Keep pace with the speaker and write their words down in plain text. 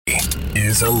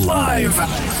is alive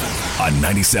on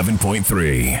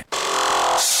 97.3.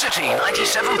 Citi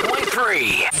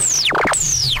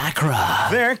 97.3. Accra.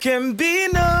 There can be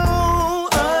no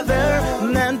other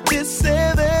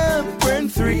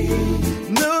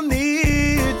 97.3. No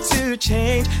need to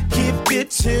change. Keep it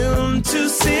tuned to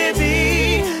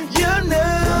Citi. You're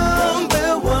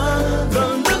number one.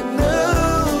 Don't look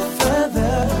no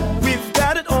further. We've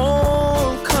got it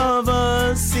all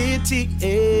covered. Citi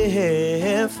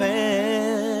FM.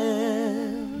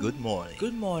 Good morning.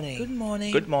 Good morning. Good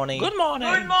morning. Good morning. Good morning.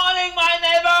 Good morning, my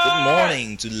neighbor. Good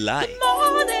morning to life. Good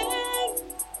morning.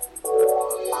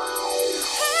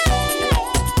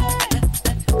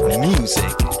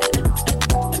 Music,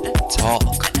 talk,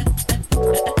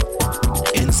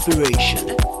 inspiration,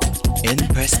 in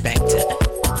perspective.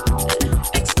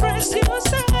 Express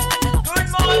yourself. Good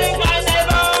morning, my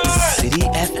neighbor. Citi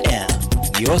FM,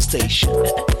 your station.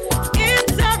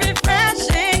 It's a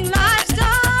refreshing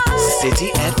lifestyle. Citi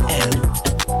FM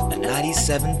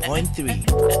 97.3.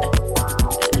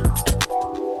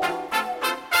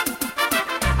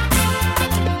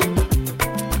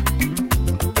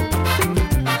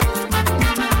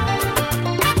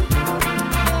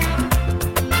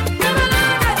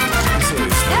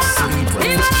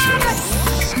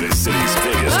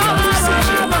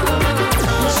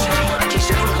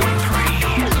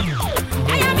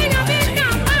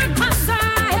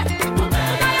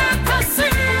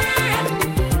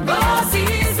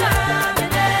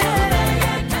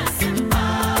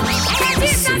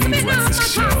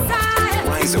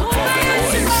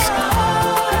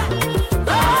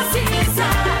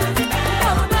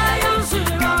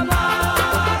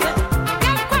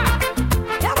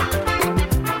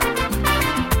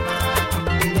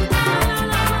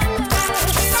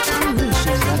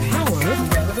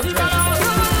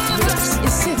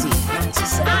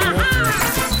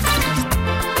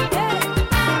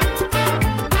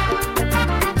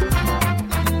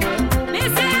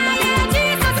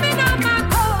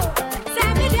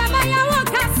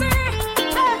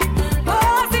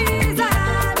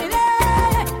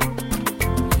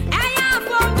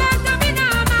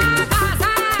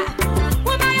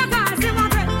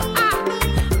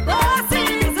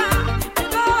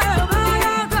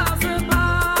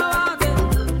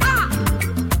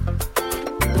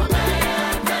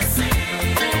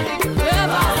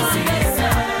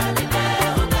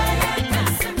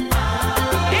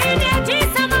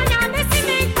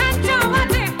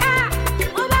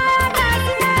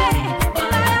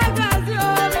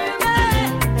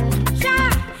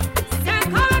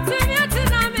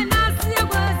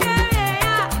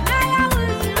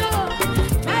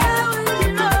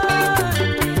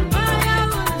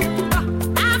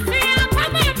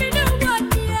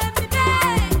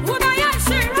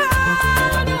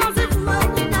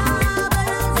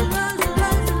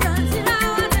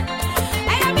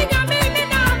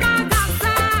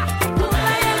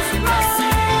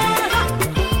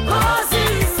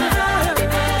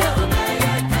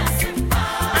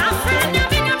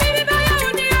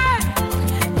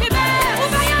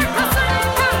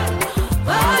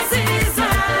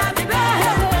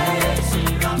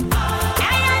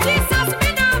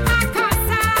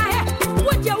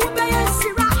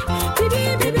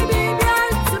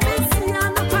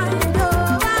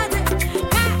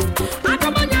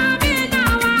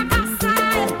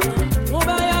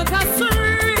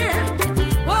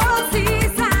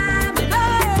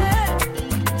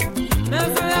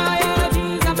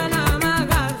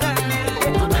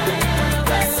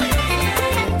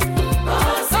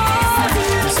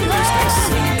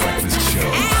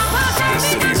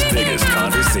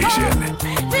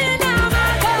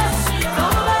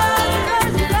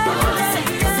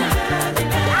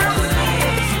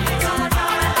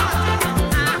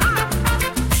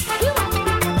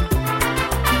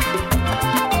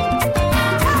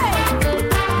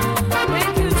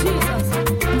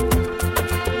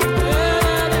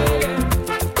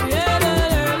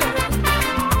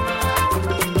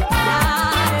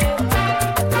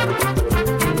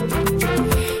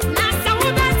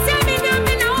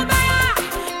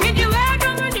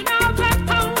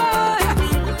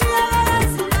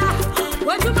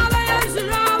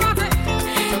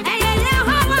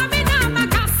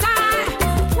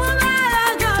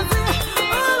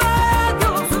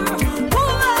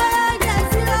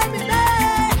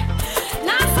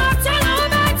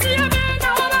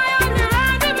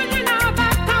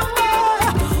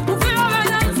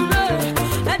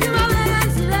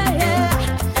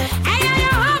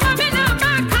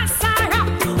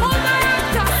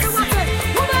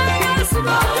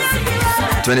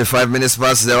 $25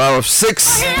 past the hour of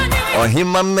 6 on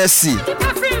him and Messi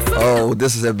Oh,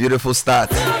 this is a beautiful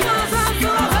start. Say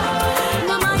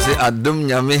Adum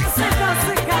Nyame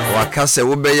Wakase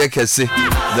Ubeye Kesi.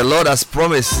 The Lord has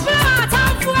promised.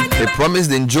 He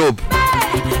promised in Job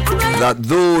that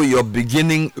though your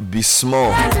beginning be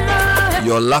small,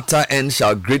 your latter end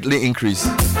shall greatly increase.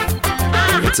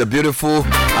 It's a beautiful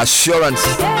assurance.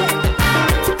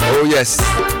 Oh yes.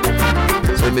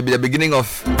 So it may be the beginning of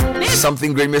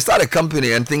something great. You may start a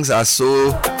company and things are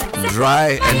so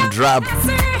dry and drab.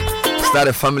 Start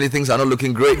a family, things are not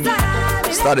looking great.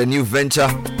 Start a new venture.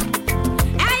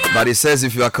 But it says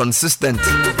if you are consistent,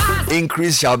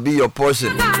 increase shall be your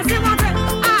portion.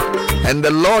 And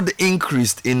the Lord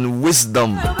increased in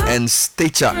wisdom and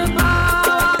stature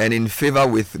and in favor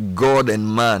with God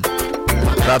and man.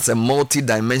 That's a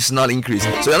multi-dimensional increase.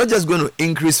 So you're not just going to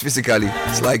increase physically.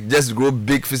 It's like just grow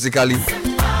big physically.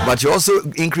 But you also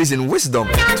increase in wisdom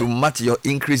to match your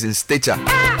increase in stature.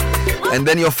 And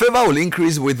then your favor will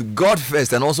increase with God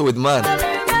first and also with man.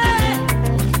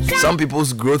 Some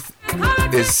people's growth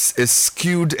is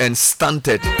skewed and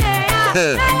stunted.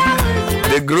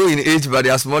 They grow in age but they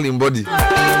are small in body.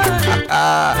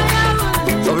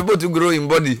 Some people too grow in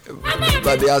body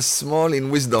but they are small in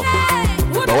wisdom.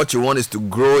 But what you want is to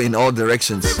grow in all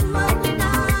directions.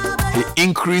 He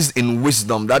increased in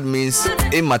wisdom. That means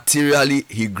immaterially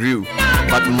he grew,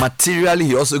 but materially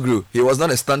he also grew. He was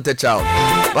not a stunted child,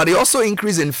 but he also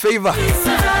increased in favor,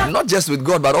 not just with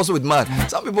God but also with man.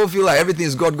 Some people feel like everything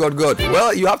is God.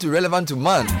 Well, you have to be relevant to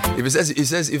man. If it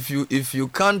says if you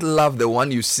can't love the one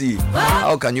you see,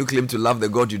 how can you claim to love the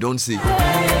God you don't see?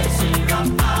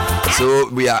 So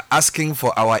we are asking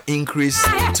for our increase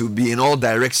to be in all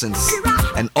directions,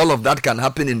 and all of that can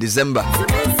happen in December.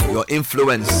 Your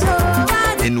influence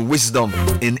in wisdom,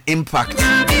 in impact,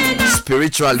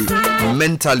 spiritually,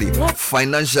 mentally,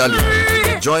 financially.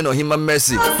 Join Ohima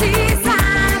Mercy.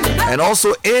 And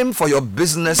also aim for your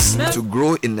business to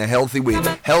grow in a healthy way.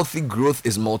 Healthy growth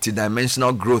is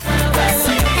multidimensional growth.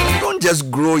 Don't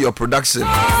just grow your production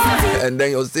and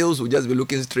then your sales will just be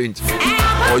looking strange.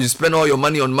 Or you spend all your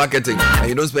money on marketing and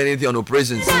you don't spend anything on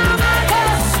operations.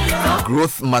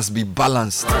 Growth must be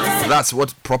balanced. That's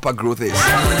what proper growth is.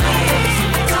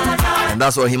 And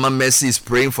that's what Human Mercy is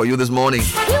praying for you this morning.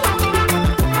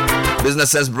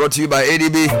 Business Sense brought to you by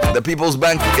ADB, the People's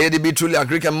Bank. ADB Truly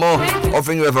Agric and more,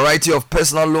 offering you a variety of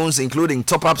personal loans, including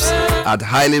top-ups at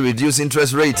highly reduced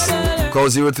interest rates. Call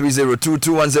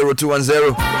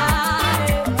 0302-210-210.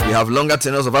 We have longer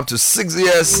tenures of up to 6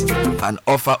 years and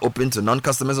offer open to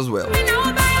non-customers as well.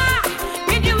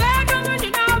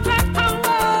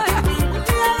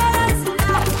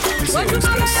 This is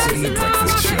the City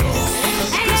Breakfast Show.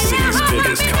 The city's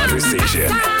biggest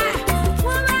conversation.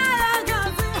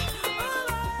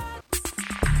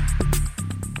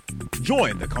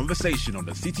 Join the conversation on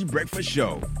the City Breakfast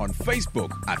Show on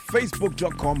Facebook at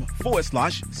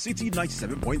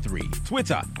facebook.com/City97.3,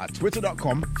 Twitter at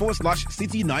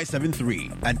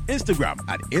twitter.com/City973, and Instagram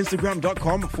at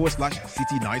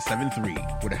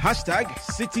instagram.com/City973 with the hashtag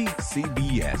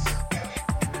CityCBS.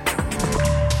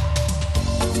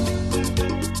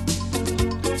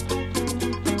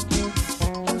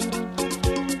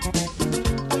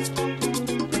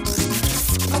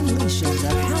 Unleashing the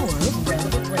power of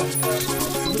relevant radio.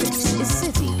 This is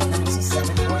City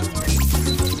 97.3.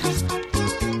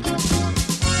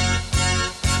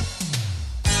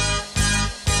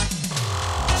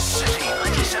 City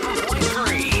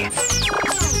 97.3.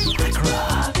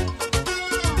 Accra.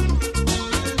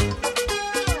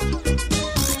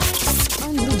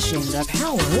 Unleashing the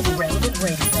power of relevant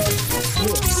radio.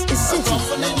 This is City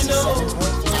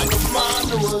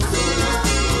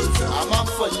 97.3. I'm up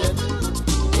for you.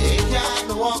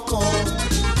 Can't walk on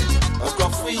a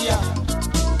coffee.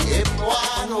 If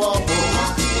one walk on,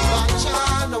 watch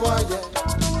on the wire.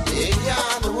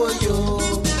 Can't hold you.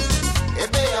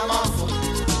 If they are off,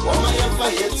 what my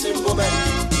fire woman,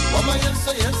 what my yes,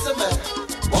 man,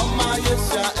 what my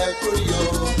yes,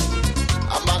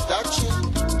 I'm a Dutch.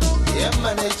 Yeah,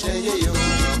 manager, you.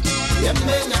 Yeah,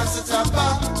 man, I sit up.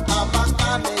 I'm a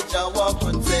manager, walk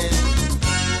on day.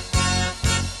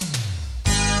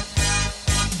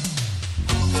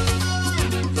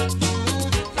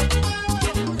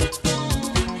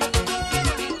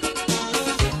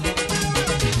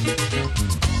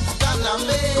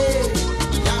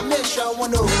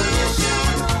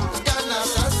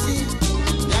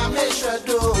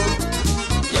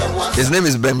 His name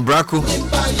is Ben Braku,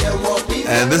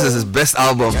 and this is his best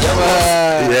album.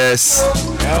 Yes.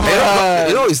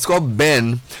 You know, it's called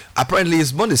Ben. apparently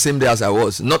he's born the same day as I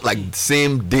was. Not like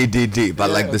same day, but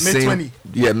like the May same. 20.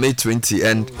 Yeah, May 20.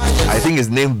 And I think his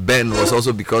name Ben was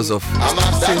also because of.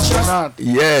 Saint Bernard.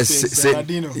 Yes, Saint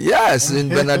Bernardino. Yes, in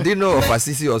Bernardino of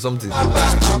Assisi or something.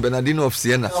 Saint Bernardino of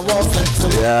Siena.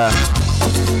 Yeah.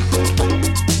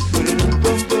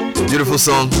 Beautiful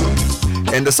song.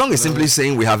 And the song is simply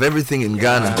saying we have everything in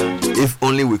Ghana if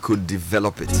only we could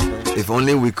develop it, if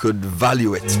only we could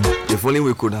value it, if only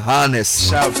we could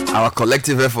harness our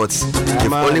collective efforts,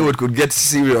 if only we could get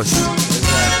serious,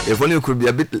 if only we could be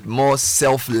a bit more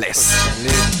selfless.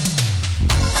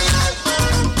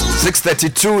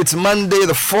 6:32, it's Monday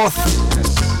the 4th.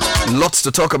 Lots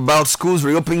to talk about. Schools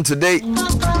reopening today.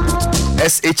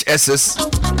 SHSs,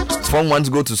 Form 1s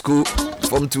go to school,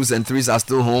 Form 2s and 3s are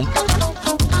still home.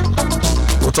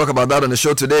 We'll talk about that on the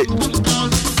show today.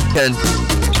 And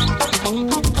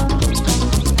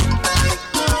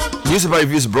newspaper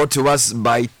reviews brought to us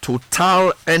by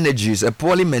Total Energies. A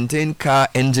poorly maintained car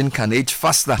engine can age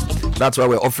faster. That's why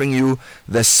we're offering you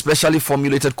the specially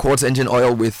formulated quartz engine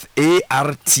oil with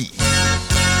ART.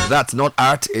 That's not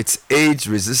art, it's age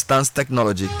resistance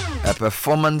technology, a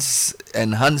performance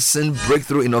enhancing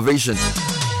breakthrough innovation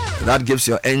that gives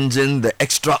your engine the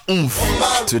extra oomph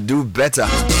to do better.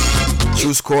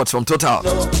 Choose quartz from Total.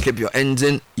 Keep your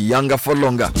engine younger for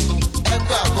longer.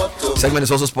 Segment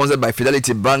is also sponsored by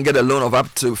Fidelity Bank. Get a loan of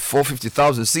up to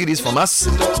 450,000 cedis from us.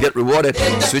 Get rewarded.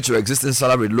 Switch your existing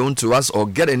salary loan to us or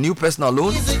get a new personal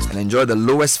loan and enjoy the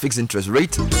lowest fixed interest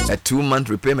rate, a 2-month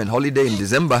repayment holiday in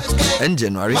December and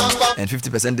January, and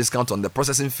 50% discount on the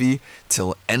processing fee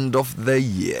till end of the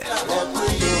year.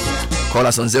 Call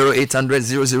us on 0800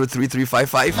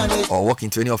 003355 or walk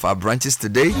into any of our branches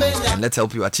today and let's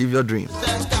help you achieve your dream.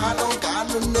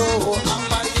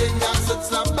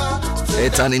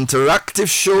 It's an interactive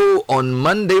show on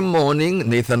Monday morning.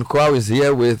 Nathan Kwao is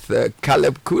here with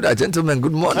Caleb Kuda. Gentlemen,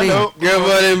 good morning. Hello. Good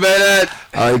morning, Bernard.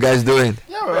 How are you guys doing?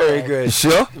 Yeah, Very good. You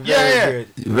sure? Yeah.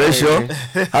 Very sure?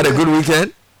 Had a good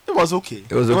weekend? It was okay.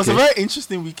 It was a okay. very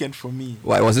interesting weekend for me.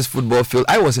 Why was this football field?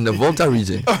 I was in the Volta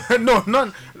region.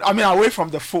 No. I mean, away from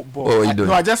the football. What were you doing?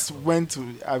 No, I just went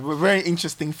to a very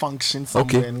interesting function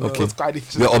somewhere. And it was quite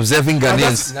interesting. We're observing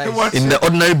Ghanaians in the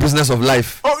ordinary business of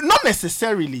life. Oh, not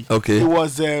necessarily. Okay. It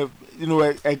was, a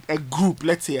group,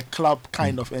 let's say a club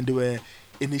kind of, and they were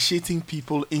initiating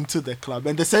people into the club,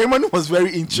 and the ceremony was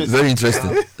very interesting. Very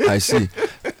interesting.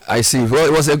 I see. Well,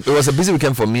 it was a busy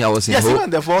weekend for me. I was in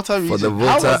even the Volta region. for the Volta.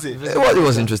 How was it? It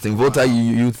was interesting. Volta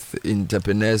Youth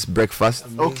Entrepreneurs Breakfast.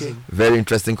 Okay. Very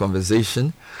interesting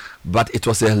conversation, but it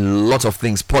was a lot of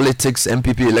things: politics,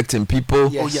 MPP electing people.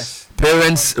 Oh yes.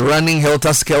 Parents running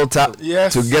helter skelter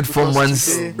to get Form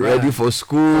 1s ready for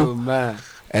school. Oh man.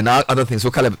 And other things.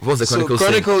 So Caleb, what's the Chronicle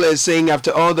saying? Chronicle is saying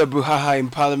after all the brouhaha in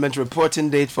Parliament, reporting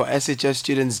date for SHS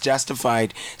students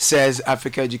justified, says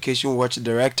Africa Education Watch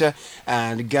Director.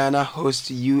 And Ghana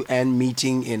hosts UN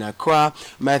meeting in Accra.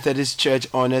 Methodist Church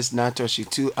honors Natoshi.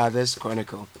 2 others.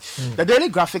 Chronicle. The Daily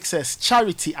Graphic says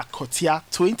Charity Akotia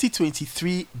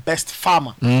 2023 Best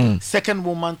Farmer, second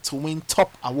woman to win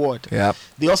top award. Yep.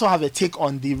 They also have a take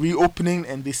on the reopening,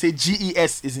 and they say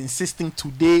GES is insisting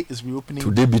today is reopening.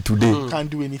 Today be today. Can't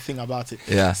do anything about it.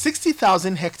 Yeah.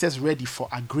 60,000 hectares ready for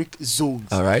agric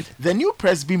zones. All right. The new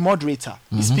Presby moderator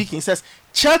is speaking. He says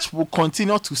church will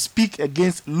continue to speak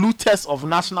against looters of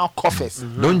national coffers.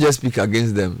 Don't just speak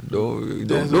against them.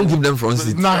 Don't give them front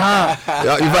seat. Nah.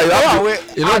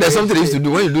 There's something they used to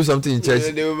do when you do something in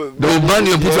church. They will ban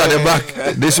you and put you at the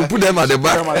back. They should put them at the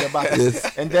back.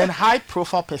 Yes. And then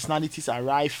high-profile personalities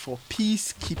arrive for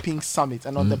peacekeeping summit.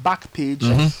 And on the back page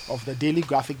of the Daily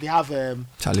Graphic, they have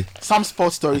Charlie. some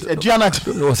sports stories. Adriana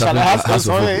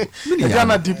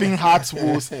dipping hearts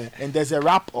woes, and there's a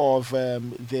wrap of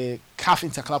the CAF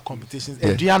Interclub competitions.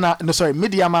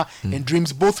 Midiama and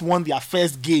Dreams both won their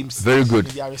first games. Very good.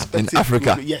 In, their in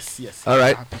Africa. Yes. All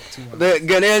right. The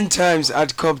Ghanaian Times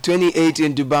at COP28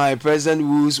 in Dubai. President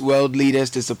woos world leaders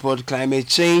to support climate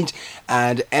change,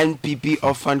 and NPP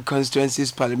orphan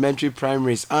constituencies parliamentary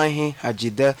primaries. Ahin,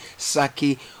 Hajida,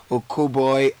 Saki,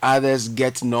 Okoboy, others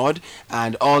get nod,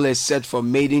 and all is set for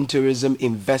Maiden Tourism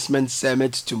Investment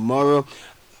Summit tomorrow.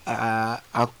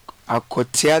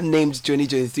 Akotia named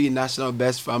 2023 National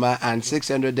Best Farmer, and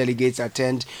 600 delegates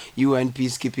attend UN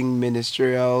Peacekeeping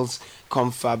Ministerials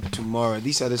Confab tomorrow.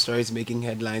 These are the stories making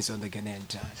headlines on the Ghanaian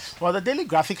Times. Well, the Daily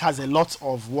Graphic has a lot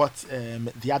of what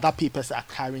the other papers are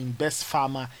carrying, Best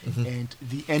Farmer and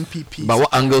the NPP. But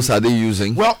what angles are they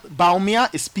using? Well,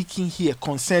 Baumia is speaking here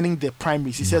concerning the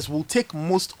primaries. He says we'll take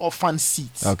most orphan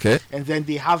seats. Okay. And then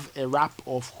they have a wrap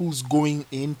of who's going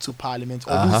into Parliament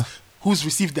or who's who's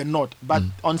received the nod. But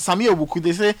on Sami Obuku,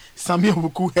 they say Sami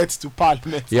Obuku heads to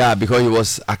Parliament. Yeah, because he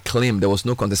was acclaimed. There was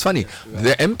no contest. Funny,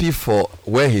 the MP for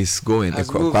where he's going,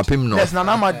 Kwapim North. Yes,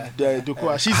 Nanama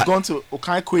Dokua. She's gone to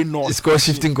Okaikwe North. It's called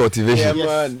shifting cultivation.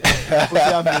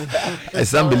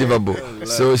 It's unbelievable.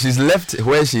 So she's left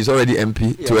where she's already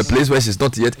MP to a place where she's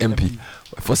not yet MP.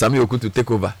 For Sami Oku to take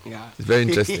over. Yeah. It's very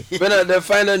interesting. But the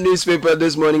final newspaper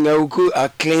this morning, Oku,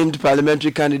 acclaimed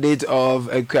parliamentary candidate of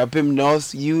Kwapim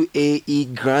North,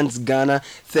 UAE, grants Ghana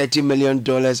 $30 million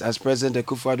as President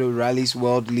Akufo-Addo rallies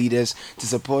world leaders to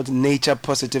support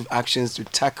nature-positive actions to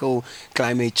tackle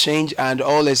climate change. And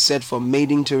all is set for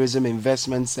maiden tourism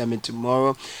investment summit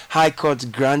tomorrow. High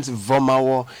Court grants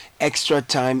Vomawo extra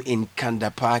time in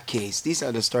Kandapar case. These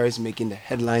are the stories making the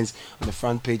headlines on the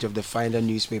front page of the Finder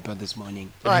newspaper this morning.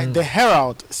 All right, the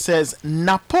Herald says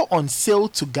Napo on sale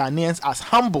to Ghanaians as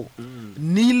humble,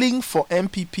 kneeling for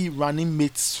MPP running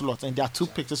mate slot, and there are two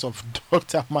pictures of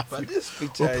Dr. Matthew. But this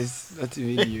picture is not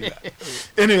even you.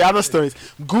 Anyway, other stories.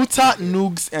 Guta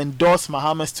Nugs endorse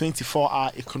Mohammed's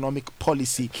 24-hour economic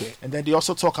policy, and then they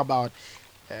also talk about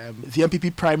the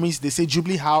MPP primaries. They say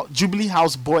Jubilee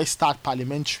House boys start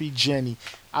parliamentary journey.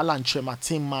 Alan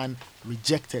Chematin man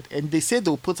rejected, and they say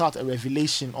they'll put out a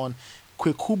revelation on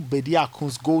Kweku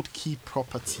Bediakun's gold key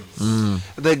properties.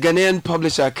 The Ghanaian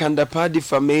publisher Kandapar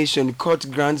Defamation Court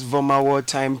grants Vomawo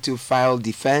time to file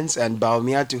defense, and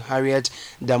Baumia to Harriet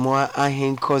Damoa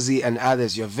Ahin Kozi and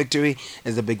others. Your victory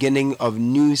is the beginning of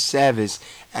new service.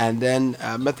 And then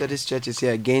Methodist Church is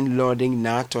here again lauding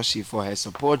Natoshi for her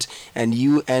support, and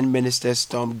UN ministers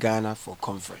storm Ghana for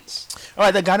conference. All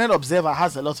right, the Ghanaian Observer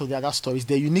has a lot of the other stories.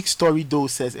 The unique story though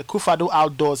says Akufo-Addo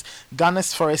outdoors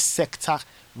Ghana's forest sector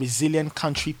resilient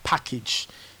country package,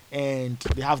 and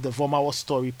they have the Vomawo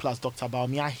story plus Dr.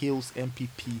 Baumia Hill's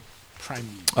MPP primary.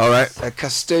 All right, a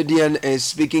custodian is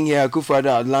speaking here. Akufo-Addo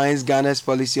outlines Ghana's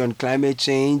policy on climate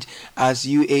change as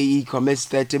UAE commits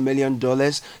 $30 million.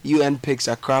 UN picks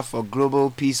Accra for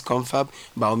global peace confab.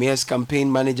 Baumia's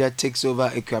campaign manager takes over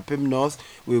Kwapim North.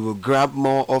 We will grab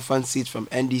more orphan seats from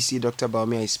NDC. Dr.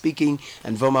 Baumia is speaking,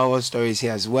 and Vomawo story is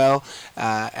here as well.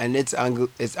 And it's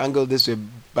angled this way.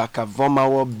 Baka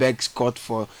Vomawo begs court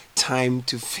for time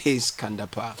to face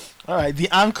Kandapar. All right, the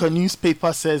Anchor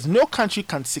newspaper says no country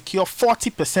can secure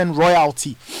 40%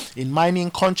 royalty in mining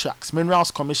contracts.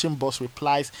 Minerals Commission boss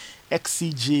replies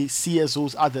XCJ,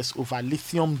 CSOs, others over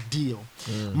lithium deal.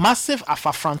 Massive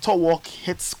Afafranto walk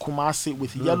hits Kumasi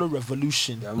with Yellow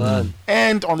Revolution.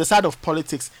 And on the side of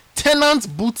politics,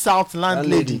 tenant boots out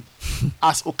landlady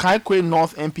as Okaikwe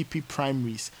North MPP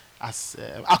primaries. At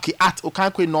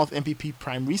Okaikwe North MPP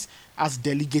primaries as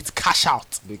delegates cash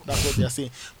out. That's what they're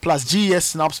saying. Plus GES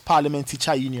snaps parliament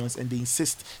teacher unions, and they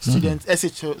insist students,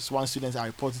 SHS1 students are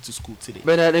reported to school today.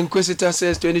 But an inquisitor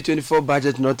says 2024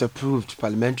 budget not approved.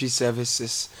 Parliamentary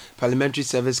service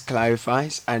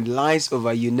clarifies, and lies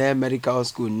over UNAIR Medical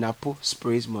School Napo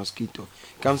sprays mosquito.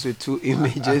 Comes with two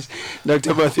images.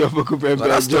 Dr. Matthew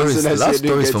Last story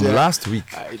is from last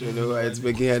week. I don't know why it's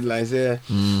making headlines here.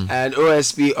 And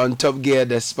OSP on top gear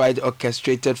despite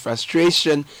orchestrated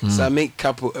frustration. Sami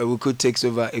Kapo Ewuku takes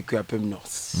over Kwapim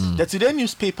North. The Today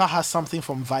newspaper has something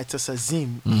from Vitus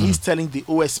Azim. He's telling the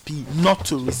OSP not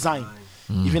to resign,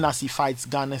 even as he fights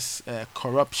Ghana's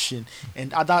corruption,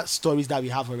 and other stories that we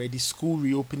have already. School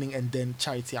reopening, and then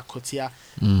Charity Akotia,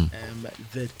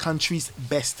 the country's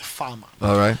best farmer.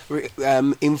 All right.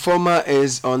 Informer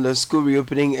is on the school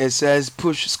reopening. It says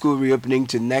push school reopening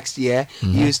to next year.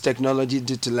 Use technology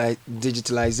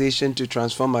digitalization to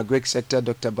transform agri sector.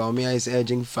 Dr. Baumia is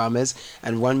urging farmers,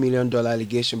 and $1 million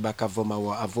allegation back at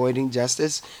Vomawo. Avoiding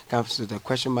justice comes with a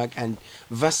question mark. And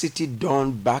Varsity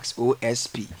Dawn backs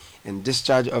OSP in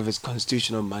discharge of its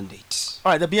constitutional mandate.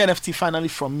 All right, the BNFT finally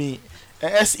from me.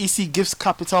 SEC gives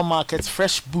capital markets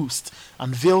fresh boost,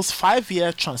 unveils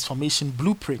 5-year transformation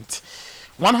blueprint.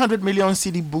 100 million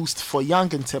CD boost for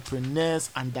young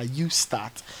entrepreneurs under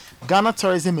U-Start. Ghana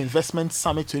Tourism Investment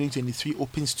Summit 2023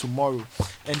 opens tomorrow,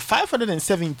 and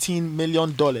 $517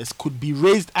 million could be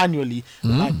raised annually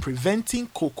by preventing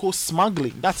cocoa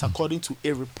smuggling. That's according to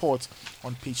a report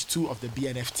on page 2 of the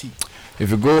BNFT.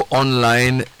 If you go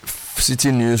online,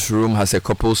 Citi Newsroom has a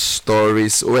couple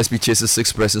stories. OSP chases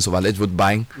 6 persons of alleged vote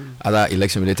buying, other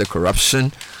election-related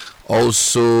corruption.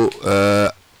 Also,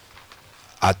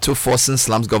 Ato forcing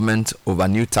slums government over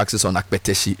new taxes on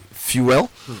Akpeteshi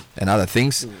fuel and other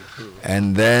things.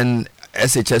 And then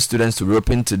SHS students to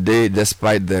reopen today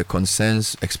despite the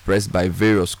concerns expressed by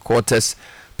various quarters.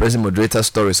 President Moderator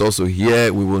story is also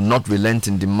here. We will not relent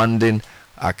in demanding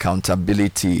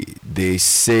accountability. They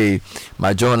say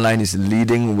Major Online is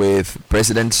leading with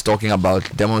presidents talking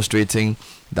about demonstrating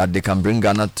that they can bring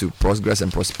Ghana to progress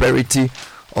and prosperity.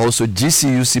 Also,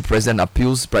 GCUC president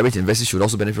appeals private investors should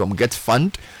also benefit from Get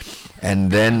Fund.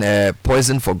 And then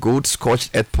poison for gold,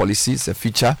 scorched earth policy is a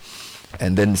feature.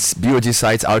 And then BOG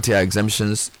cites RTI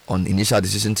exemptions on initial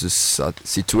decision to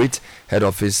situate head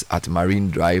office at Marine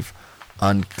Drive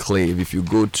Enclave. If you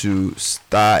go to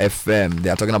Star FM, they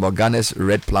are talking about Ghana's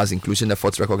Red Plus inclusion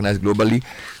efforts recognized globally.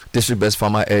 District Best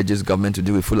Farmer urges government to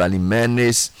deal with Fulani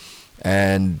menace.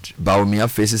 And Baumia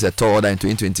faces a tall order in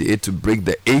 2028 to break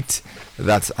the 8.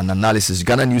 That's an analysis.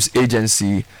 Ghana News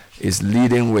Agency is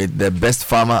leading with the best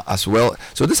farmer as well.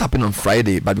 So this happened on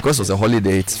Friday, but because it was a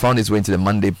holiday, it's found its way into the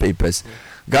Monday papers.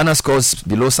 Ghana scores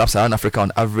below Sub-Saharan Africa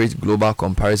on average global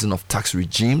comparison of tax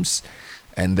regimes.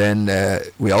 And then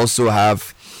we also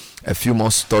have a few more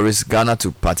stories. Ghana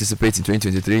to participate in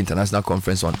 2023 International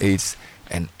Conference on AIDS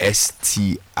and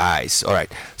STIs. All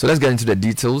right, so let's get into the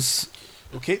details.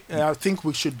 Okay, I think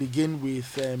we should begin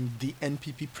with the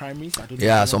NPP primaries. I don't know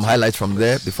Yeah, some highlights from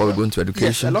there before we go into Yes,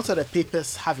 education. a lot of the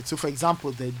papers have it. So, for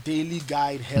example, the Daily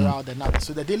Guide, Herald, and others.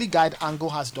 So, the Daily Guide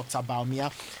angle has Dr.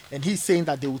 Baumia, and he's saying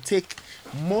that they will take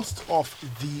most of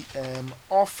the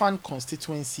orphan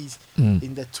constituencies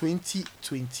in the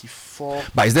 2024.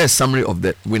 But is there a summary of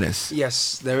the winners?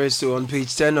 Yes, there is. So on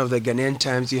page 10 of the Ghanaian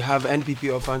Times, you have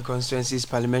NPP Orphan Constituencies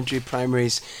Parliamentary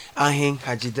Primaries. Ahing,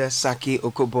 Hajida, Saki,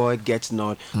 Okoboy, Get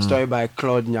Nod. Story by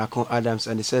Claude Nyakon Adams.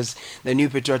 And it says the New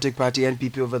Patriotic Party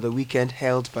NPP over the weekend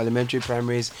held parliamentary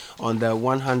primaries on the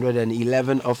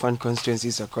 111 orphan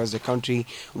constituencies across the country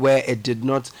where it did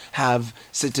not have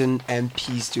sitting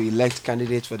MPs to elect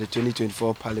candidates for the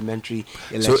 2024 parliamentary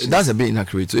elections. So that's a bit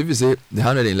inaccurate. So if you say the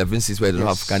 111 seats where they don't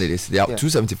have candidates, there are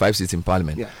 275 seats in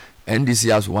parliament. Yeah.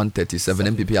 NDC has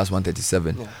 137, MPP has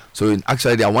 137. So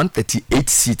actually there are 138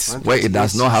 seats where it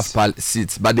does not have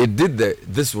seats, but they did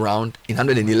this round in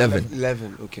 111.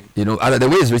 11, okay. You know, the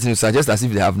way it's written, it suggests as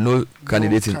if they have no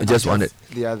candidates in just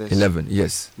the others. 11.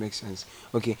 Yes, makes sense.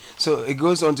 Okay, so it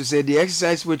goes on to say the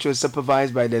exercise, which was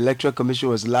supervised by the Electoral Commission,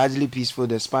 was largely peaceful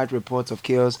despite reports of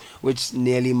chaos which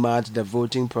nearly marred the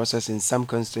voting process in some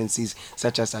constituencies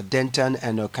such as Adentan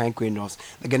and Okankwe North.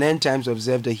 The Ghanaian Times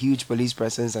observed a huge police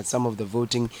presence at some of the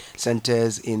voting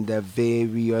centers in the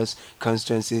various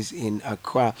constituencies in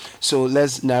Accra. So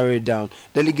let's narrow it down.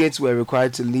 Delegates were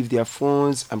required to leave their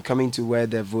phones. I'm coming to where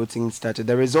the voting started.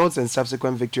 The results and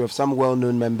subsequent victory of some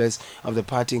well-known members of the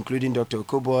party, including Dr.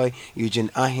 Okoboy, Eugene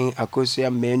Ahin,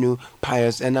 Akosia Menu,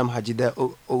 Pius Enam Hajida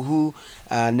Ohu,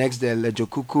 next the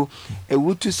Lejokuku,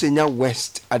 Ewutu Senya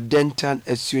West, Adentan,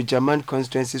 Esujaman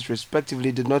constituencies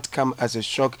respectively did not come as a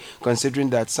shock considering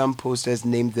that some posters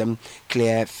named them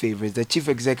clear favorites. The chief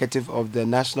executive of the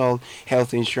National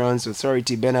Health Insurance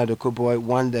Authority, Bernard Okoboy,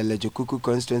 won the Lejokuku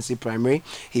constituency primary.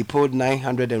 He polled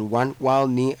 901, while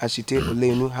Ni Ashite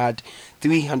Olenu had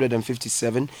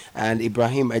 357 and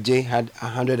Ibrahim Ajay had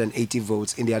 180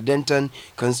 votes. In the Adentan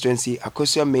constituency,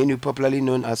 Akosia Menu, popularly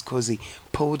known as Kozi,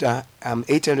 polled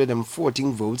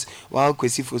 814 votes, while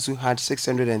Kwesi Fosu had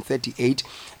 638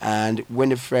 and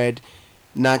Winifred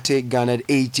Nate garnered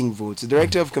 18 votes. The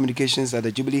Director of Communications at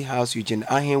the Jubilee House, Eugene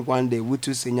Ahin, won the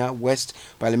Wutu Senya West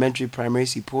parliamentary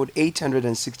primaries. He polled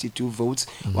 862 votes,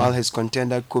 while his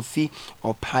contender Kofi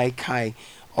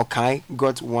Okai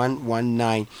got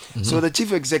 119. So the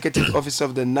Chief Executive Officer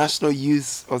of the National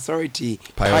Youth Authority,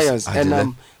 Pius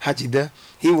Enam Hajida,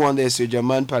 he won the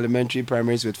Sojaman parliamentary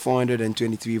primaries with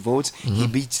 423 votes. He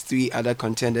beat 3 other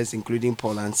contenders, including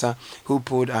Paul Ansa, who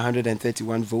polled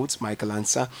 131 votes, Michael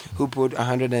Ansa, who polled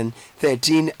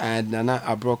 113, and Nana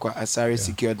Abrokwa Asari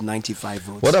secured 95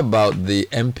 votes. What about the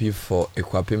MP for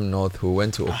Ekwapim North who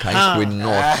went to Okankwe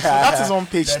North? That is on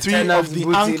page 3 of the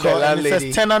anchor, and it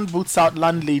says tenant boots out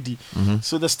landlady.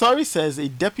 So the story says a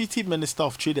Deputy Minister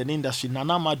of Trade and Industry,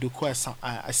 Nana Maduko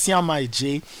Asiama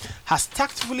J, has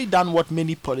tactfully done what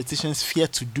many politicians fear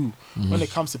to do when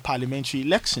it comes to parliamentary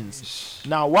elections.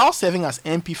 Now, while serving as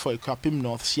MP for Ekwapim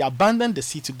North, she abandoned the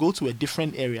seat to go to a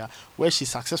different area where she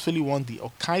successfully won the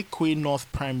Okankwe North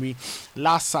primary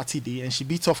last Saturday, and she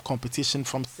beat off competition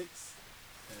from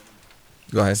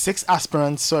 6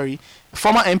 aspirants,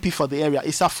 former MP for the area,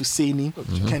 Issa Fusaini,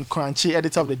 Ken Kranchi,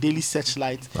 editor of the Daily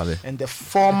Searchlight, and the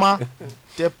former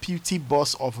deputy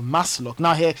boss of Maslock.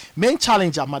 Now, her main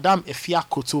challenger, Madame Efia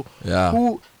Koto,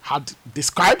 who had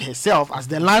described herself as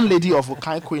the landlady of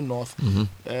Okankwe North,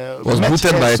 was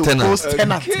booted by a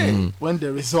tenant when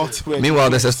the results were. Meanwhile,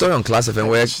 there's a story on Class FM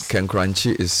where Ken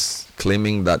Kranchi is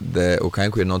claiming that the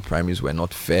Okankwe North primaries were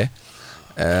not fair,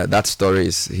 That story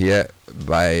is here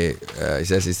by, he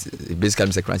says, basically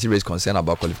Mr. Kranchi raised concern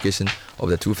about qualification of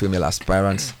the two female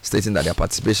aspirants, stating that their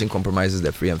participation compromises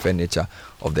the free and fair nature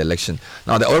of the election.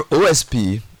 Now, the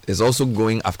OSP is also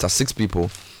going after 6 people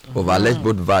over alleged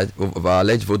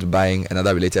vote buying and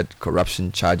other related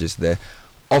corruption charges. The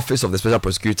Office of the Special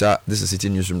Prosecutor, this is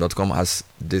citynewsroom.com, has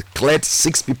declared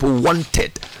 6 people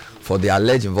wanted for their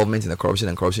alleged involvement in the corruption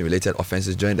and corruption-related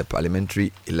offences during the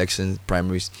parliamentary election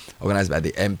primaries organized by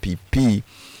the MPP.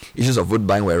 Issues of vote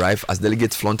buying were rife as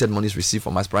delegates flaunted monies received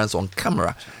from aspirants on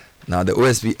camera. Now, the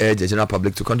OSP urged the general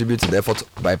public to contribute to the effort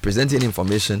by presenting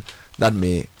information that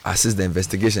may assist the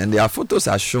investigation. And their photos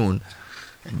are shown,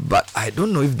 but I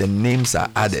don't know if the names are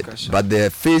added. But their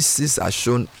faces are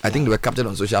shown. I think they were captured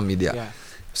on social media. Yeah.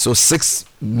 So 6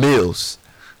 males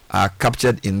are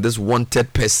captured in this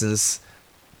wanted persons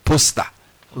poster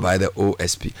by the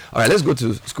OSP. All right, let's go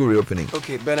to school reopening.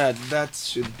 Okay, Bernard, that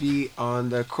should be on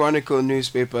the Chronicle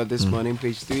newspaper this morning,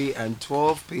 page 3 and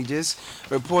 12 pages.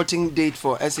 Reporting date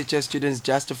for SHS students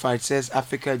justified, says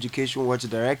Africa Education Watch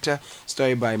Director.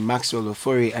 Story by Maxwell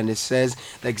Ofori, and it says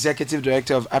the Executive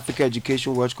Director of Africa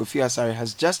Education Watch, Kofi Asare,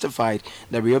 has justified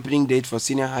the reopening date for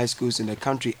senior high schools in the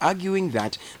country, arguing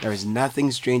that there is nothing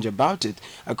strange about it.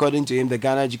 According to him, the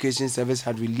Ghana Education Service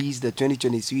had released the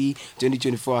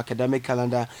 2023-2024 academic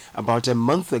calendar about a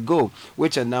month ago,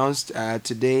 which announced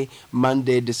today,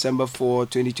 Monday, December 4,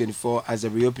 2024, as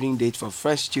a reopening date for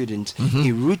fresh students.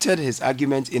 He rooted his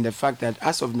argument in the fact that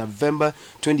as of November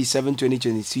 27,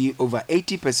 2023, over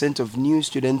 80% of new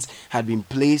students had been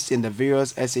placed in the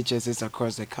various SHSs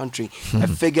across the country, a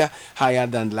figure higher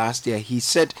than last year. He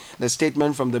said the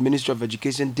statement from the Ministry of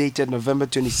Education dated November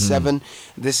 27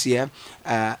 this year,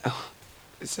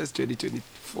 it says 2024.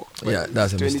 Yeah,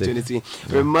 that's a 2023. mistake.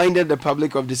 Reminded the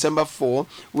public of December 4,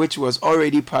 which was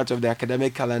already part of the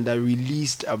academic calendar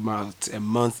released about a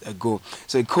month ago.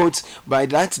 So it quotes, by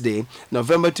that day,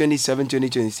 November 27,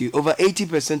 2023, over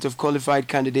 80% of qualified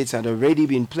candidates had already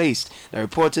been placed. The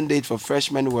reporting date for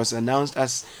freshmen was announced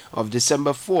as of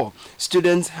December 4.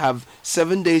 Students have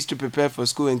 7 days to prepare for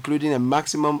school, including a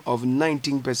maximum of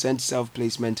 19%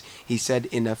 self-placement, he said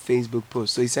in a Facebook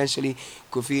post. So essentially,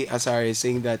 Kofi Asare is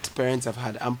saying that parents have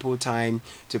had ample time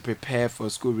to prepare for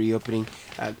school reopening.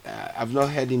 I've not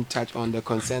heard him touch on the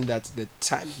concern that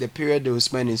the period they will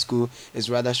spend in school is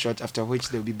rather short, after which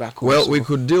they'll be back home. Well, so we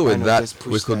could deal with that.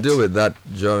 We could that. deal with that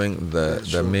during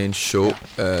the main show.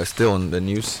 Still on the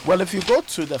news. Well, if you go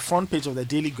to the front page of the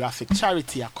Daily Graphic,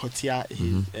 Charity Akotia,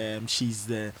 she's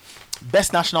the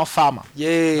best national farmer.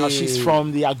 Yay. Now, she's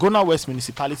from the Agona West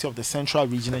municipality of the Central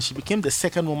Region, and she became the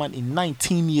second woman in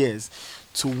 19 years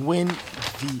to win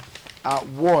the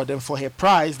award. And for her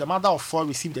prize, the mother of 4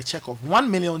 received a check of 1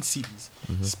 million cedis,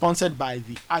 sponsored by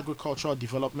the Agricultural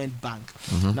Development Bank.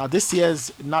 Now, this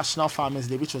year's National Farmers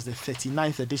Day, which was the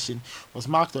 39th edition, was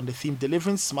marked on the theme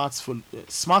delivering smart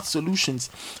solutions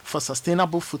for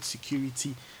sustainable food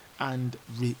security and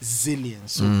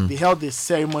resilience. So they held this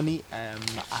ceremony at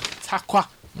Takwa.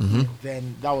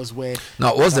 Then that was where.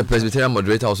 Now, what's the Presbyterian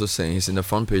moderator also saying? He's in the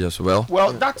front page as well.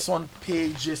 Well, that's on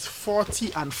pages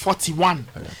 40 and 41.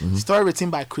 Story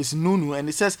written by Chris Nunu, and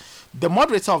it says the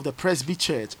moderator of the Presby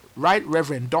Church, Right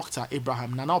Reverend Dr.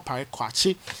 Abraham Nanaopare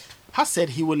Kwachi, has said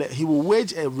he will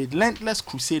wage a relentless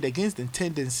crusade against the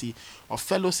tendency of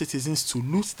fellow citizens to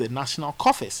loot the national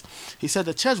coffers. He said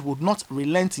the church would not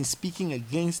relent in speaking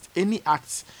against any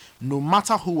acts, no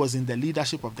matter who was in the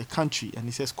leadership of the country. And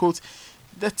he says, quote,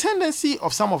 the tendency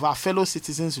of some of our fellow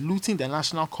citizens looting the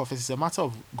national coffers is a matter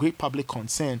of great public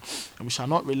concern, and we shall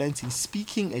not relent in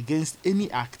speaking against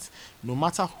any act, no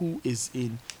matter who is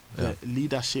in the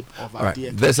leadership of our dear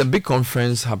country. There's a big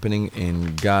conference happening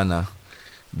in Ghana.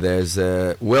 There's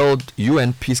a World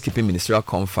UN Peacekeeping Ministerial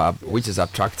Confab, which is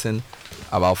attracting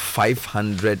about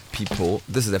 500 people.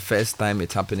 This is the first time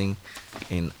it's happening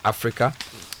in Africa.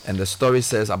 And the story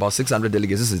says about 600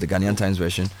 delegates, this is the Ghanaian Times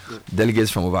version, delegates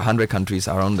from over 100 countries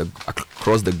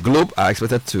across the globe are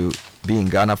expected to be in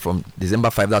Ghana from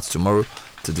December 5, that's tomorrow,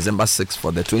 to December 6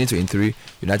 for the 2023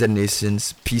 United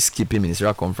Nations Peacekeeping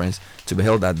Ministerial Conference to be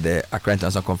held at the Accra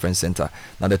International Conference Center.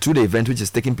 Now, the 2-day event, which is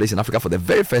taking place in Africa for the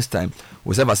very first time,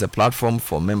 will serve as a platform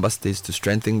for member states to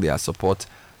strengthen their support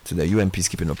to the UN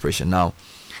peacekeeping operation. Now,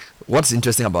 what's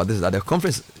interesting about this is that the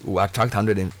conference will attract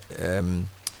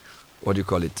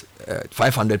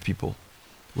 500 people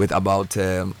with about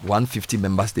 150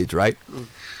 member states, right?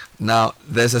 Now,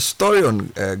 there's a story on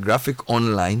Graphic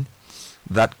Online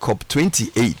that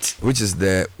COP28, which is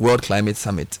the World Climate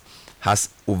Summit, has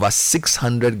over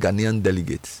 600 Ghanaian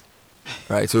delegates,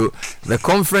 right? So the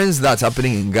conference that's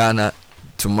happening in Ghana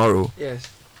tomorrow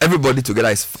Everybody together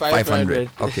is 500.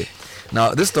 500. Okay.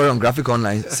 Now, this story on Graphic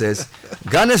Online says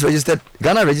Ghana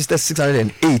registered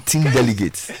 618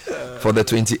 delegates for the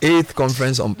 28th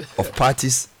Conference of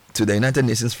Parties to the United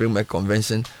Nations Framework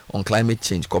Convention on Climate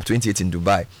Change, COP28 in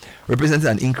Dubai, representing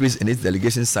an increase in its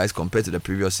delegation size compared to the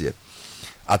previous year.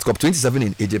 At COP27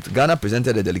 in Egypt, Ghana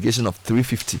presented a delegation of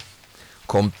 350,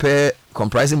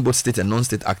 comprising both state and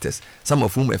non-state actors, some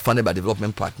of whom were funded by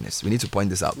development partners. We need to point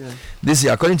this out. Yeah. This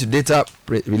year, according to data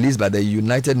released by the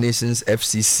United Nations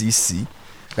FCCC,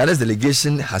 Ghana's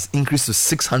delegation has increased to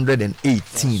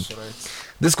 618.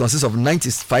 This consists of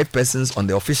 95 persons on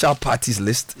the official parties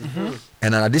list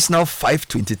and an additional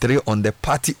 523 on the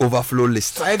party overflow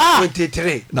list.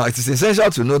 523. Now, it is essential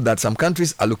to note that some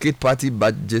countries allocate party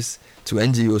badges to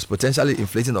NGOs, potentially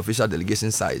inflating the official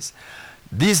delegation size.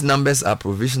 These numbers are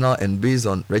provisional and based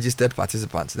on registered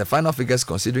participants. The final figures,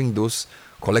 considering those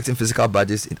collecting physical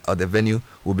badges at the venue,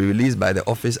 will be released by the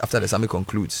office after the summit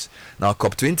concludes. Now,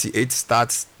 COP28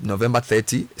 starts November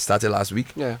 30, started last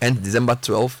week, and December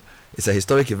 12. It's a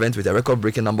historic event with a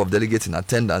record-breaking number of delegates in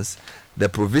attendance. The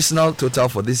provisional total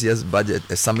for this year's budget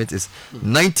summit is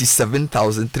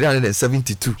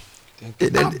 97,372.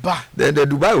 The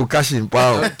Dubai will cash in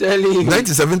power.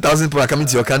 97,000 people are coming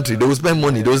to your country. They will spend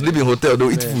money. They will sleep in hotel. They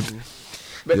will eat food.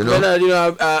 But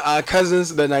our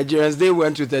cousins, the Nigerians, they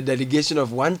went with a delegation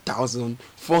of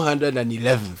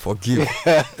 1,411. Forgive.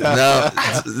 Now,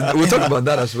 we'll talk about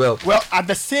that as well. Well, at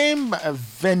the same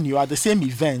venue, at the same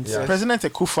event, Yes. President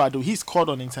Akufo-Addo, he's called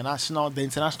on the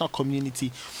international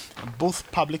community, both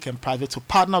public and private, to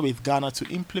partner with Ghana to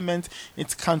implement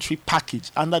its country package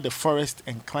under the Forest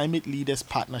and Climate Leaders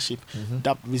Partnership,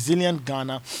 the Resilient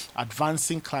Ghana,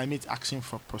 Advancing Climate Action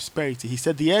for Prosperity. He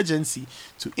said the urgency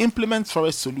to implement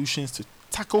forest solutions to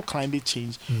tackle climate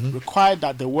change required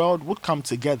that the world would come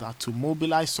together to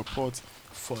mobilize support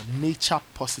for nature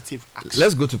positive action.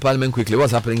 Let's go to Parliament quickly.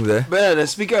 What's happening there? But the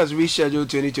Speaker has rescheduled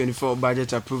 2024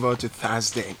 budget approval to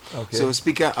Thursday. Okay. So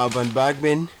Speaker Alban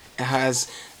Bagman has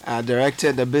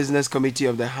directed the Business Committee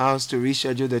of the House to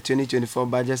reschedule the 2024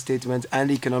 budget statement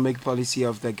and economic policy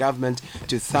of the government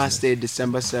to Thursday,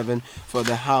 December 7, for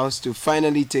the House to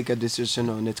finally take a decision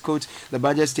on it. Quote, the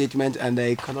budget statement and the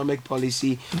economic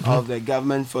policy of the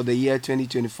government for the year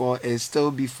 2024 is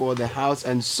still before the House,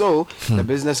 and so the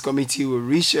Business Committee will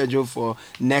reschedule for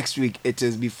next week. It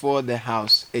is before the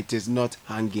House. It is not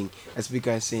hanging, as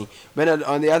Speaker is saying. But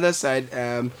on the other side,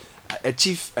 a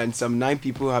chief and some 9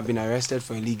 people have been arrested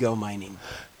for illegal mining.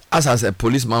 As a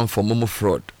policeman for Momo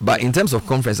fraud. But in terms of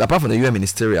conference, apart from the UN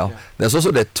Ministerial, there's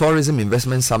also the Tourism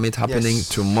Investment Summit happening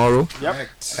tomorrow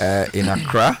in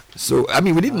Accra. So, I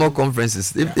mean, we need more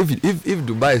conferences. If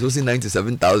Dubai is hosting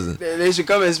 97,000, they should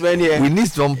come and spend here. We need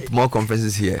some more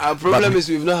conferences here. Our problem is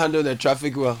we've not handled the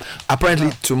traffic well.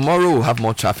 Apparently, tomorrow we'll have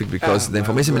more traffic because the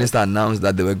Information Minister announced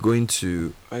that they were going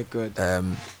to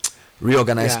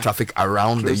reorganize traffic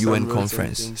around the UN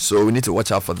conference. So we need to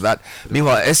watch out for that.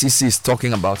 Meanwhile, SEC is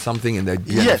talking about something in the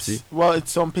BNFT. Yes, well,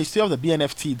 it's on page 3 of the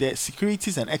BNFT. The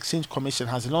Securities and Exchange Commission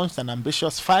has launched an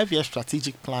ambitious 5-year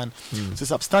strategic plan to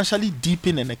substantially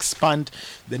deepen and expand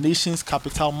the nation's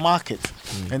capital market.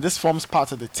 And this forms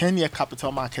part of the 10-year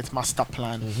capital market master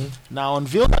plan. Now,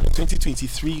 unveiled at the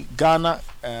 2023 Ghana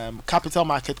Capital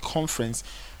Market Conference,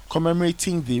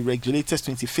 commemorating the regulator's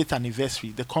 25th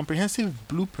anniversary, the comprehensive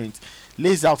blueprint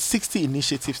lays out 60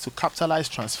 initiatives to capitalize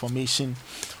transformation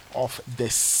of the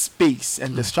space,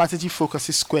 and the strategy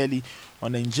focuses squarely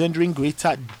on engendering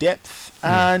greater depth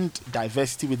and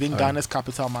diversity within Ghana's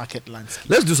capital market landscape.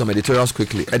 Let's do some editorials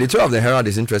quickly. Editorial of the Herald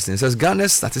is interesting. It says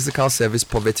Ghana's Statistical Service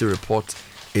Poverty Report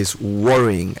is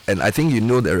worrying, and I think you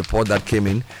know the report that came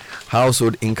in.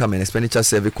 Household Income and Expenditure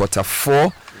Survey Quarter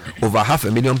 4. Over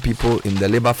 500,000 people in the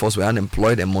labor force were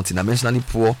unemployed and multidimensionally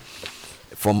poor,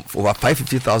 from over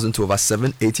 550,000 to over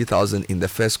 780,000 in the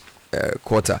first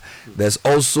quarter. There's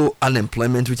also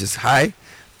unemployment, which is high.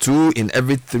 2 in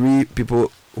every 3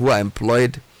 people who are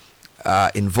employed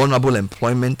in vulnerable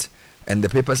employment, and the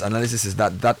paper's analysis is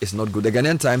that is not good. The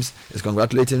Ghanaian Times is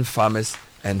congratulating farmers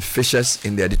and fishers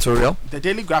in the editorial. The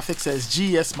Daily Graphic says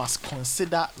GS must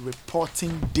consider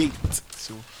reporting date.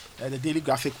 So the Daily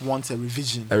Graphic wants a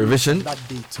revision. A revision? That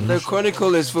date. The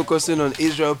Chronicle is focusing on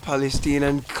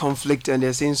Israel-Palestinian conflict, and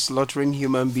they're saying slaughtering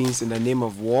human beings in the name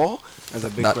of war. That's a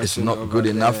big that question. That is not good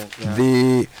enough. There,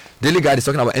 The Daily Guide is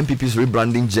talking about MPP's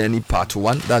rebranding journey part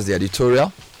 1. That's the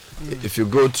editorial. If you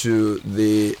go to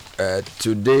the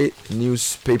Today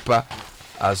newspaper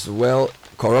as well,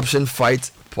 corruption fight,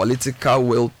 political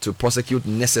will to prosecute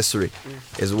necessary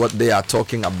is what they are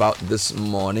talking about this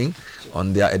morning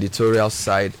on their editorial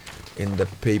side in the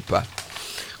paper.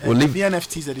 We'll leave. The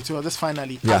NFT's editorial, just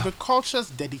finally. Yeah. Agriculture's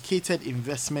dedicated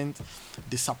investment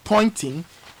disappointing.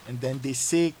 And then they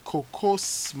say cocoa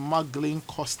smuggling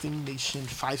costing nation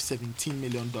 $517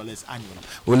 million annually.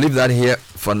 We'll leave that here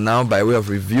for now by way of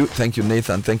review. Thank you,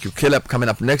 Nathan. Thank you, Caleb. Coming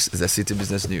up next is the City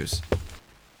Business News.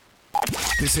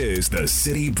 This is the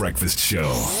City Breakfast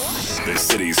Show, the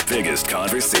city's biggest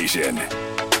conversation.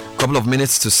 Couple of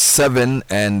minutes to 7,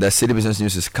 and the City Business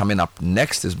News is coming up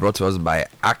next. It's brought to us by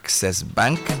Access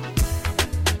Bank.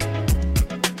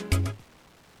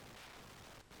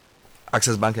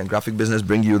 Access Bank and Graphic Business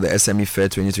bring you the SME Fair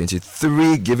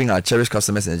 2023, giving our cherished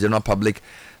customers and the general public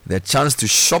the chance to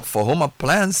shop for home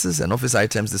appliances and office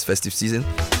items this festive season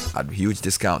at huge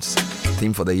discounts.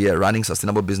 Theme for the year: running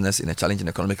sustainable business in a challenging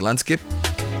economic landscape.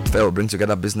 Fair will bring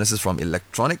together businesses from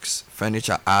electronics,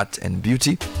 furniture, art and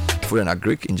beauty, food and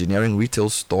agric, engineering, retail,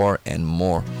 store and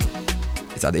more.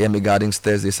 It's at the EMA Gardens,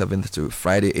 Thursday 7th to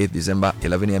Friday 8th December,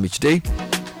 11 a.m. each day.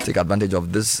 Take advantage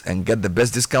of this and get the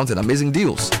best discounts and amazing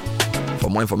deals. For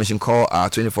more information, call our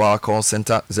 24-hour call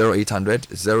center 0800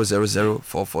 000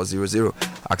 4400.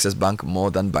 Access Bank, more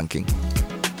than banking.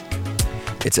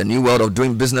 It's a new world of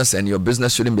doing business, and your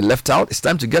business shouldn't be left out. It's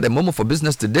time to get a Momo for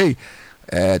Business today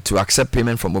to accept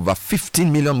payment from over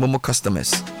 15 million Momo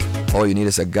customers. All you need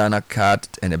is a Ghana card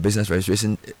and a business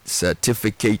registration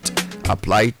certificate.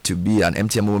 Apply to be an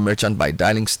MTN Momo merchant by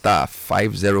dialing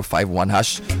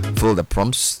 *5051#. Fill the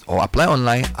prompts or apply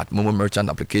online at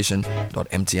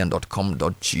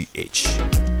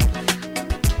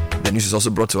momomerchantapplication.mtn.com.gh. The news is also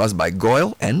brought to us by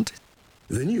Goyle and...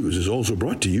 The news is also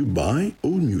brought to you by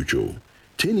Old Mutual.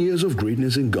 10 years of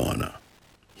greatness in Ghana.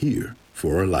 Here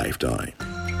for a lifetime.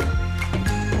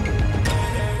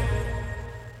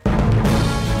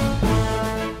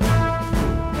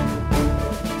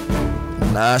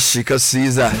 Nashika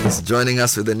Caesar is joining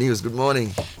us with the news. Good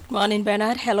morning. Morning,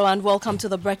 Bernard. Hello and welcome to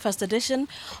the breakfast edition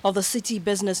of the City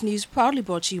Business News, proudly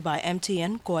brought to you by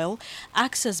MTN, Goyle,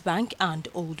 Access Bank and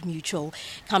Old Mutual.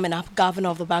 Coming up, Governor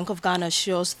of the Bank of Ghana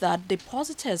assures that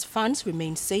depositors' funds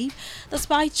remain safe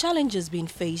despite challenges being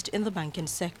faced in the banking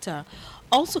sector.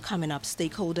 Also coming up,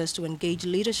 stakeholders to engage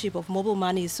leadership of mobile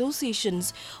money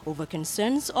associations over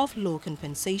concerns of low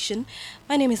compensation.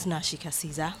 My name is Nashika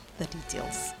Caesar. The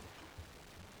details.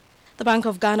 The Bank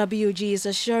of Ghana BOG is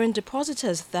assuring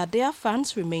depositors that their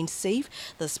funds remain safe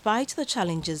despite the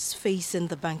challenges facing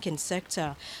the banking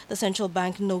sector. The central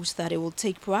bank notes that it will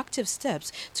take proactive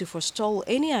steps to forestall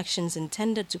any actions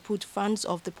intended to put funds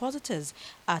of depositors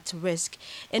at risk.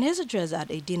 In his address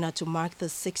at a dinner to mark the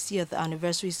 60th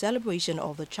anniversary celebration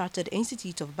of the Chartered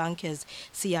Institute of Bankers,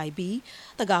 CIB,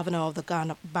 the governor of the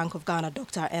Bank of Ghana,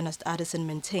 Dr. Ernest Addison,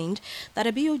 maintained that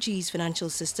the BOG's financial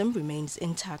system remains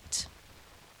intact.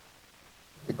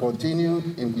 The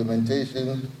continued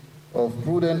implementation of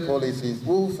prudent policies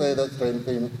will further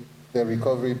strengthen the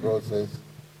recovery process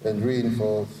and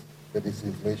reinforce the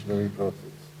disinflationary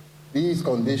process. These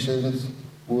conditions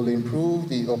will improve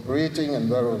the operating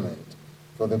environment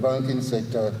for the banking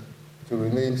sector to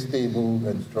remain stable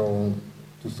and strong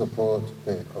to support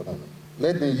the economy.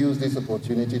 Let me use this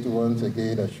opportunity to once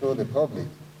again assure the public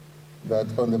that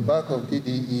on the back of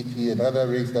DDEP and other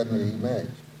risks that may emerge,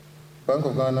 Bank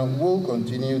of Ghana will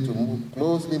continue to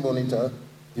closely monitor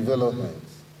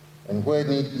developments and where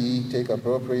need be take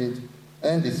appropriate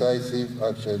and decisive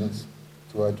actions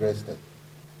to address them.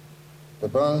 The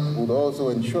bank would also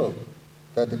ensure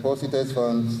that depositors'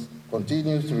 funds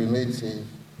continues to remain safe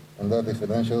and that the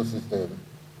financial system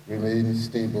remains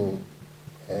stable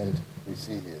and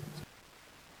resilient.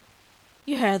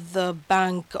 You heard the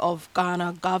Bank of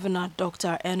Ghana Governor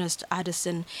Dr. Ernest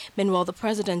Addison. Meanwhile, the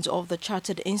president of the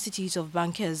Chartered Institute of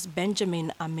Bankers,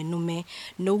 Benjamin Amenume,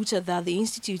 noted that the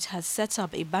institute has set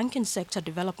up a banking sector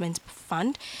development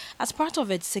fund as part of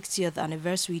its 60th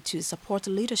anniversary to support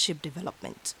leadership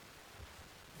development.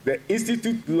 The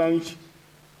institute launched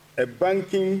a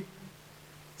banking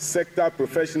sector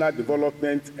professional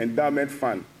development endowment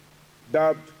fund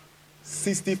dubbed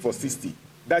 60 for 60.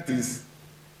 That is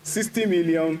 60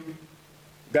 million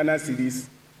Ghana cedis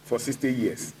for 60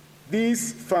 years.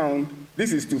 This fund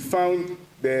is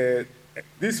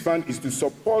to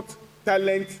support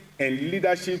talent and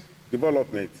leadership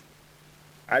development.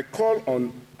 I call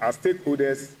on our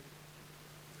stakeholders,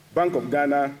 Bank of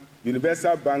Ghana,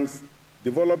 Universal Banks,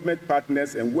 development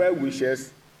partners, and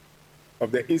well-wishers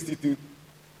of the Institute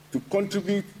to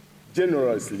contribute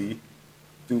generously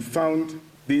to fund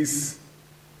this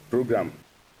program.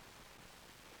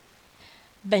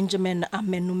 Benjamin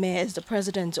Amenume is the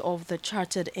president of the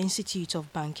Chartered Institute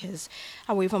of Bankers.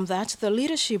 Away from that, the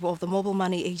leadership of the Mobile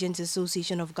Money Agents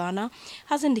Association of Ghana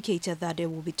has indicated that there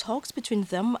will be talks between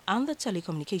them and the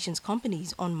telecommunications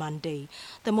companies on Monday.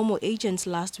 The Momo agents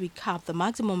last week capped the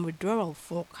maximum withdrawal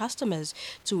for customers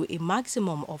to a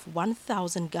maximum of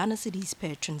 1,000 Ghana cedis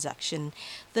per transaction.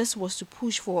 This was to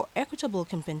push for equitable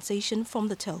compensation from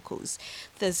the telcos.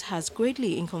 This has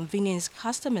greatly inconvenienced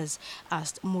customers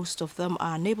as most of them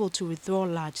are unable to withdraw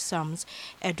large sums.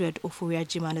 Edward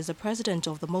Oforia-Jiman is the president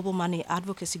of the Mobile Money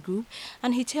Advocacy Group,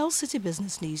 and he tells Citi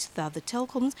Business News that the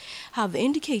telecoms have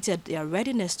indicated their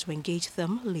readiness to engage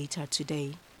them later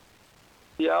today.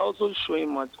 We are also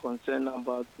showing much concern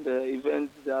about the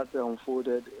events that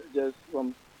unfolded just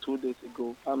from 2 days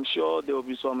ago. I'm sure there will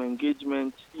be some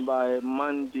engagement by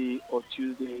Monday or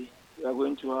Tuesday. We are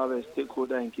going to have a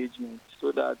stakeholder engagement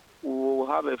so that we will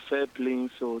have a fair playing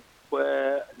field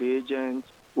where the agents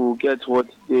will get what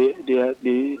they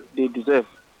deserve.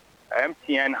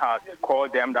 MTN has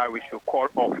called them that we should call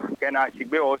off. Ken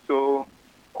Achigbe also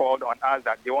called on us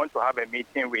that they want to have a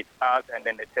meeting with us and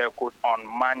then the telcos on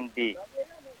Monday.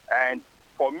 And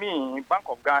for me, Bank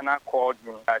of Ghana called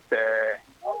me that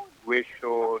we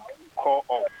should call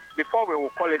off. Before we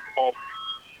will call it off,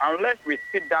 unless we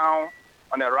sit down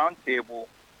on a round table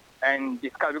and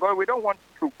discuss, because we don't want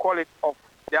to call it off.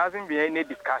 There hasn't been any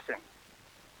discussion.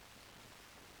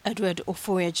 Edward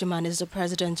Ofoya-Jiman is the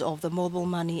president of the Mobile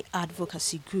Money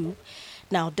Advocacy Group.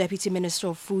 Now, Deputy Minister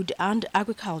of Food and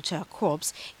Agriculture,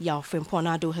 Crops, Yao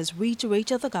Frimponado, has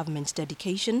reiterated the government's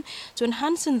dedication to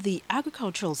enhancing the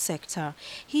agricultural sector.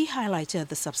 He highlighted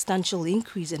the substantial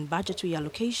increase in budgetary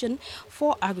allocation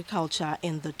for agriculture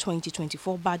in the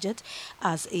 2024 budget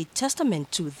as a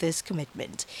testament to this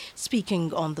commitment.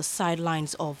 Speaking on the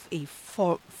sidelines of a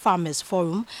Farmers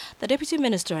Forum, the Deputy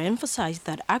Minister emphasized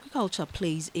that agriculture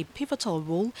plays a pivotal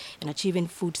role in achieving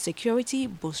food security,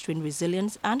 bolstering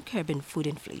resilience, and curbing food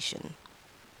inflation.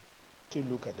 To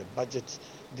look at the budget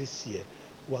this year,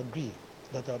 we agree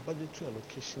that our budgetary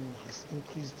allocation has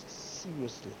increased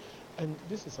seriously. And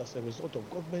this is as a result of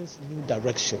government's new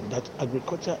direction that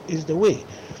agriculture is the way.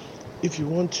 If you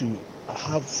want to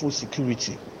have food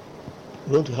security,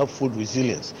 you want to have food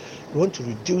resilience, you want to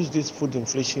reduce this food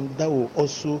inflation that will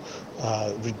also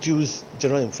reduce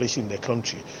general inflation in the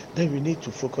country, then we need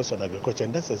to focus on agriculture.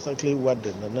 And that's exactly what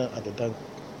the Nana Addo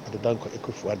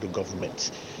Dankwa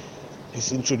government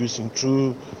is introducing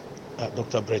through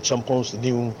Dr. Brett Champon's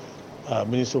new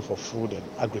Minister for Food and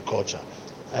Agriculture.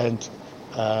 And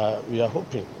we are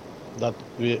hoping that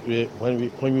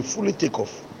when we fully take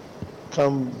off,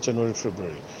 come January,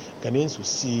 February, Ghanaians will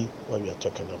see what we are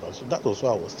talking about. So that was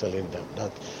what I was telling them,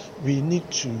 that we need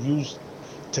to use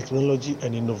technology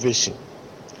and innovation.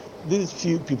 These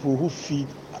few people who feed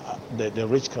the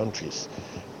rich countries,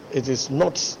 it is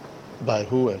not by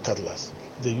who and toddlers.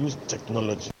 They use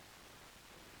technology.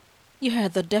 You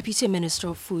heard the Deputy Minister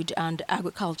of Food and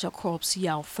Agriculture, Crops,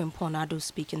 Yao Frimponado,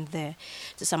 speaking there.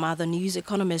 To some other news,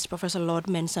 economist Professor Lord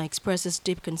Mensah expresses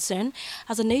deep concern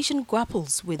as the nation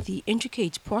grapples with the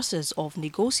intricate process of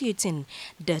negotiating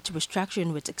debt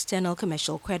restructuring with external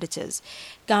commercial creditors.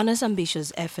 Ghana's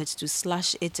ambitious efforts to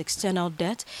slash its external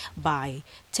debt by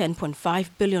 $10.5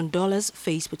 billion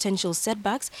face potential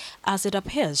setbacks as it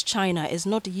appears China is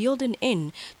not yielding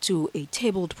in to a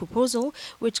tabled proposal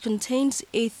which contains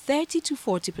a 30 to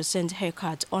 40%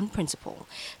 haircut on principal.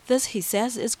 This, he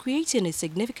says, is creating a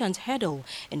significant hurdle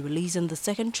in releasing the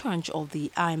second tranche of the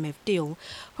IMF deal.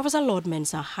 Professor Lord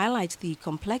Mensah highlights the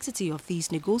complexity of these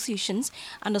negotiations,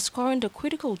 underscoring the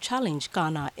critical challenge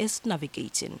Ghana is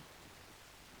navigating.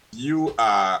 You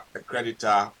are a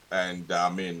creditor, and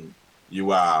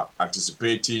you are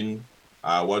anticipating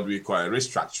what we call a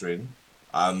restructuring,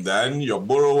 and then your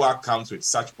borrower comes with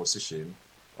such position.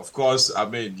 Of course,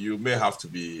 you may have to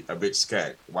be a bit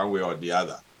scared one way or the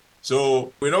other.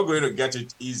 So we're not going to get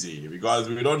it easy because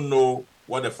we don't know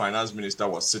what the finance minister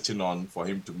was sitting on for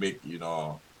him to make,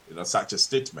 such a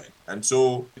statement. And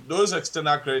so those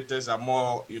external creditors are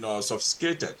more,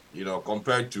 sophisticated,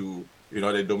 compared to,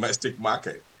 the domestic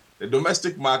market. The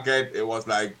domestic market, it was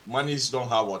like monies don't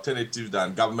have alternatives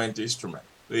than government instruments.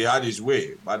 So he had his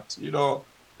way. But,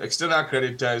 external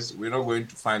creditors, we're not going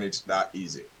to find it that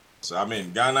easy. So,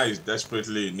 Ghana is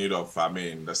desperately in need of,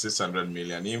 the 600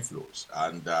 million inflows.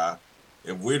 And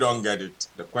if we don't get it,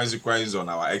 the consequence on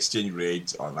our exchange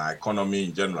rate, on our economy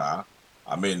in general,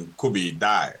 could be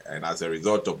dire. And as a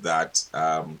result of that,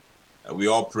 we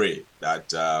all pray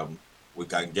that we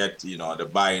can get, the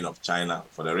buy-in of China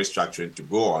for the restructuring to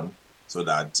go on so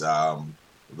that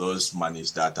those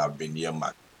monies that have been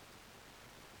earmarked.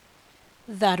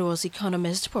 That was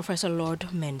economist Professor Lord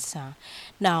Mensah.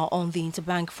 Now, on the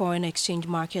interbank foreign exchange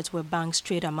markets where banks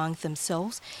trade among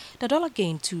themselves, the dollar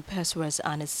gained 2 pesos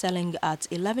and is selling at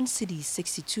 11 cedis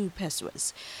 62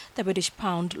 pesos. The British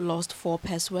pound lost 4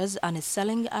 pesos and is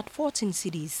selling at 14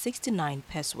 cedis 69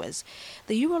 pesos.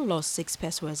 The euro lost 6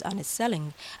 pesos and is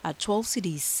selling at 12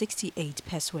 cedis 68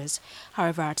 pesos.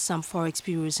 However, at some forex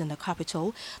bureaus in the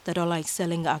capital, the dollar is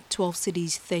selling at 12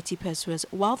 cedis 30 pesos,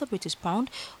 while the British pound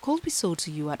could be sold to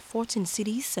you at 14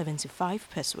 cedis 75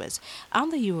 pesos,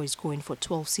 and the euro is going for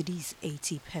 12 cedis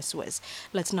 80 pesos.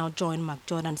 Let's now join Mark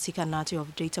Jordan Sikanati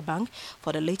of DataBank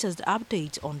for the latest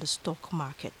update on the stock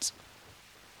market.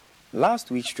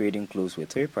 Last week's trading closed with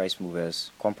 3 price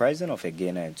movers comprising of a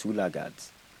gainer and 2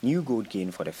 laggards. New gold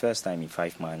gained for the first time in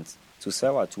 5 months to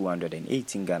sell at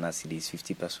 218 Ghana cedis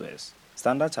 50 pesos.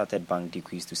 Standard Chartered Bank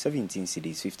decreased to 17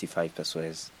 cedis 55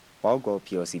 pesos, while Gold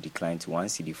PLC declined to 1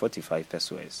 cedi 45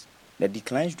 pesos. The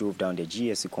declines drove down the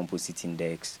GSE Composite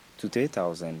Index to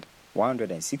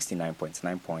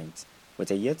 3,169.9 points,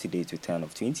 with a year-to-date return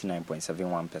of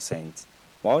 29.71%,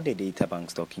 while the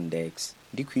DataBank Stock Index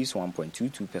decreased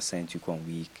 1.22%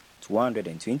 week-on-week to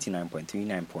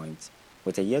 129.39 points,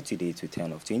 with a year-to-date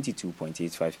return of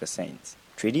 22.85%.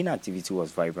 Trading activity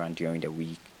was vibrant during the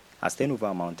week, as turnover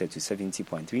amounted to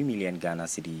 70.3 million Ghana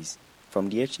cedis from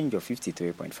the exchange of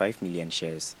 53.5 million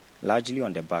shares, largely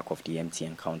on the back of the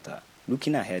MTN counter.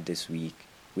 Looking ahead this week,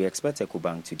 we expect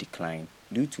EcoBank to decline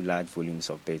due to large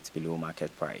volumes of bids below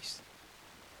market price.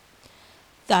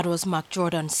 That was Mark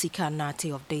Jordan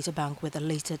Sikanati of DataBank with the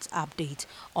latest update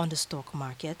on the stock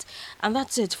market. And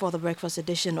that's it for the breakfast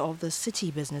edition of the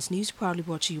Citi Business News, proudly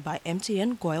brought to you by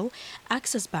MTN, Goyle,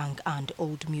 Access Bank and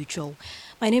Old Mutual.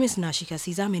 My name is Nashika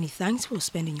Caesar. Many thanks for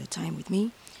spending your time with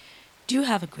me. Do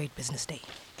have a great business day.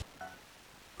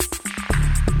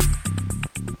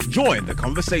 Join the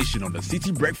conversation on the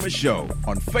Citi Breakfast Show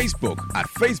on Facebook at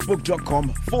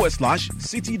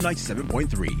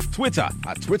facebook.com/Citi97.3, Twitter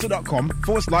at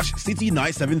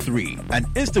twitter.com/Citi973, and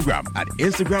Instagram at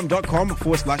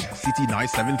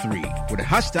instagram.com/Citi973 with the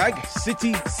hashtag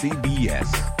CitiCBS.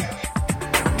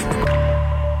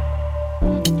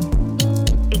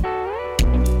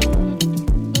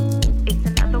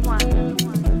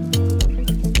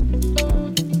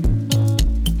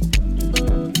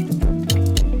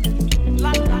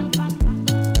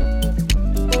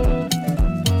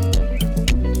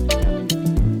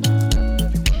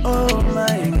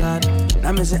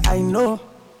 I know,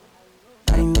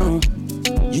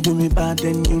 you do me bad,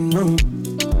 then you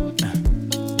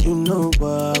know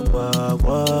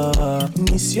what,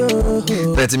 miss you.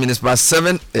 30 minutes past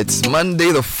 7, it's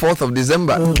Monday the 4th of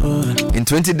December. In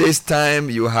 20 days time,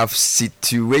 you have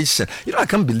situation. I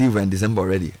can't believe we're in December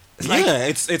already.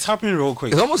 It's happening real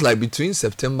quick. It's almost like between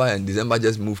September and December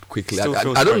just moved quickly.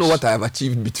 I don't know what I have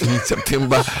achieved between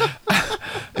September.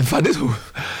 In fact, this whole...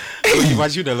 You've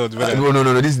achieved a lot. No. I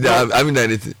haven't done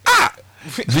anything.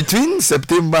 Between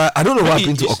September, I don't know what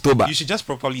happened to October. You should just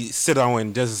properly sit down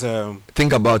and just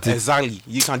think about it. Exactly.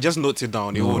 You can just note it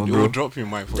down. It will drop in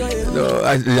mind for you. No,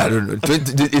 I don't know.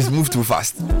 It's moved too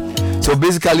fast. So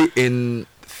basically, in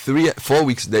 3-4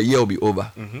 weeks, the year will be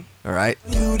over. All right.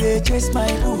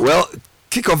 Well,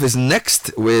 kickoff is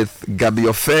next with Gabi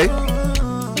Ofe,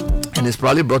 and it's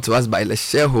probably brought to us by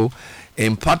Lesheho.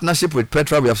 In partnership with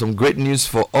Petra, we have some great news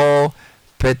for all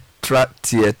Petra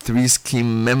Tier 3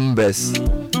 scheme members.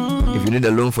 If you need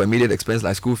a loan for immediate expense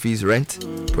like school fees, rent,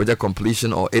 project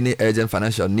completion, or any urgent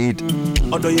financial need,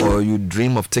 or you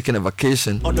dream of taking a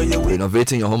vacation,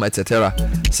 renovating your home, etc.,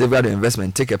 safeguard your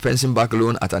investment. Take a pension back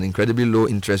loan at an incredibly low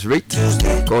interest rate.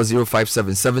 Call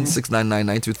 0577 699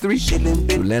 923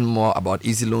 to learn more about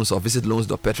easy loans or visit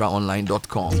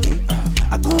loans.petraonline.com.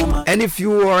 And if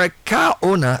you are a car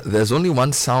owner, there's only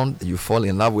one sound you fall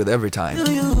in love with every time. It's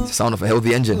the sound of a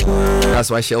healthy engine. That's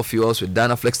why Shell fuels with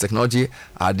Dynaflex technology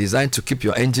are designed to keep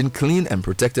your engine clean and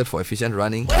protected for efficient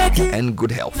running and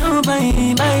good health.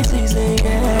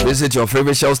 Visit your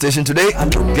favorite Shell station today.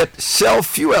 Get Shell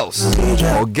fuels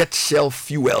or get Shell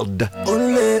fueled,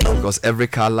 because every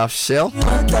car loves Shell.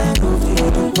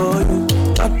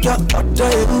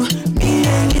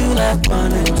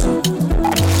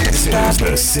 This is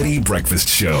the Citi Breakfast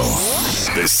Show,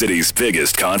 the city's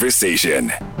biggest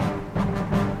conversation.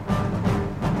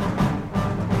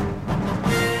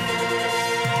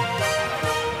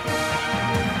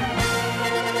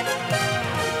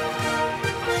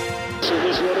 So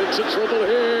this one into trouble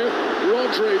here.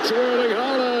 Rodri to Erling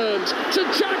Haaland to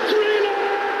Jack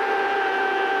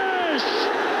Grealish.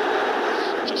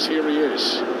 Just here he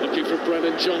is, looking for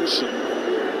Brennan Johnson.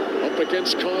 Up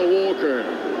against Kyle Walker.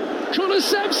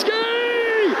 Kulusevski!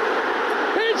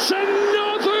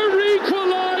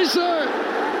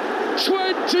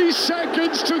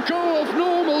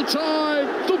 time.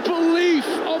 The belief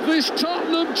of this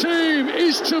Tottenham team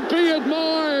is to be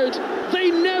admired.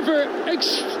 They never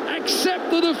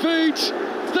accept the defeat.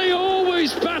 They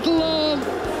always battle on.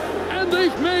 And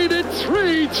they've made it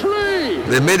 3-3.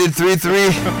 They made it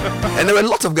 3-3. And there were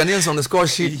lots of Ghanaians on the score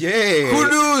sheet. Yeah.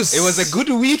 Kudos. It was a good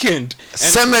weekend.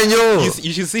 Semenyo.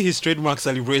 You should see his trademark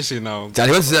celebration now. He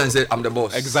went to sit and said, I'm the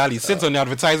boss. Exactly. Sits on the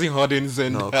advertising hoardings.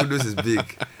 And no, Kudos is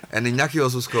big. And Iñaki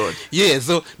also scored. Yeah,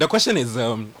 so the question is,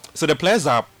 so the players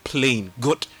are playing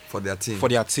good for their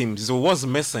team. So what's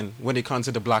missing when they come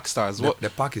to the Black Stars?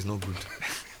 The park is not good.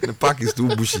 The park is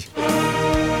too bushy.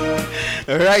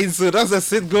 Alright, so that's a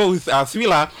set goal with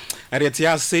Thriller at the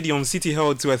Etihad Stadium. City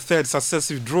held to a third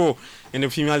successive draw in the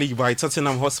Premier League by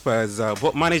Tottenham Hotspurs.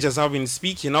 Both managers have been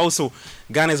speaking. Also,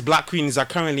 Ghana's Black Queens are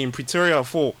currently in Pretoria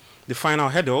for the final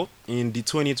hurdle in the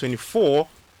 2024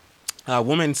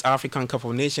 Women's African Cup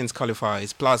of Nations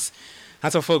qualifiers. Plus,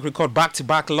 Hearts of Oak record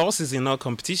back-to-back losses in all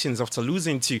competitions after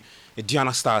losing to the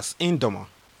Diana Stars in Doma.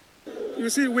 You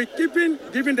see, we're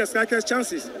giving the strikers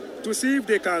chances to see if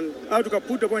they can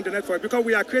put the ball in the net for it, because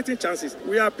we are creating chances.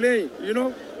 We are playing,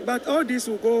 but all this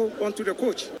will go on to the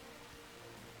coach.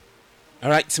 All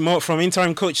right, more from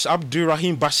interim coach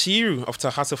Abdurrahim Bashiru after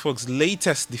Hearts of Oak's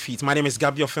latest defeat. My name is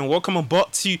Gabi Ofen. Welcome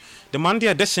aboard to the Monday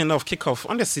edition of Kickoff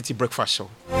on the City Breakfast Show.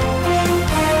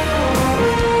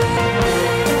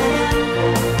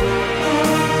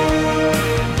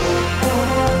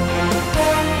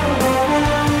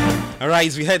 All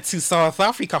right, we head to South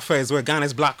Africa first, where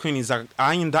Ghana's Black Queens are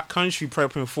in that country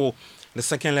prepping for the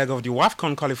second leg of the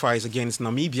WAFCON qualifiers against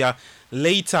Namibia.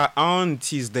 Later on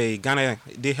Tuesday, Ghana,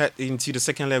 they head into the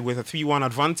second leg with a 3-1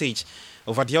 advantage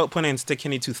over the opponents,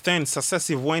 taking it to 10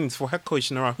 successive wins for head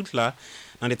coach Nora Hutla.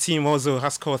 And the team also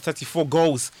has scored 34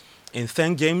 goals in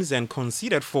 10 games and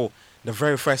conceded for the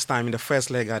very first time in the first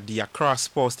leg at the Accra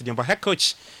Sports Stadium. But head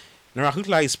coach Nora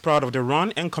Hutla is proud of the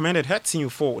run and commended her team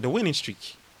for the winning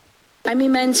streak. I'm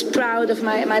immense proud of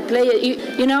my player,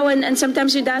 and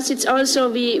sometimes with us it's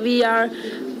also we are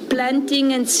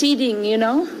planting and seeding, and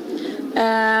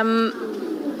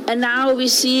now we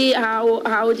see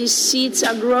how these seeds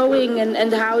are growing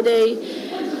and how they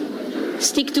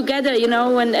stick together,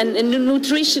 and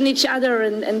nutrition each other,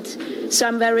 and so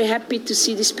I'm very happy to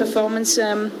see this performance.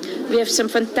 We have some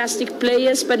fantastic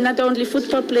players, but not only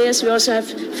football players, we also have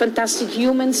fantastic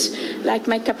humans like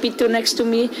my Capito next to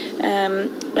me, and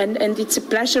it's a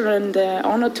pleasure and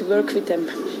honor to work with them.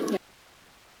 Yeah.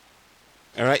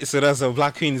 All right, so that's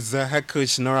Black Queens head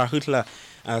coach Nora Hutla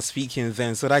speaking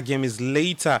then. So that game is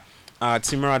later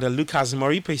tomorrow at the Lucas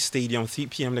Moripe Stadium, 3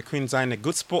 p.m. The Queens are in a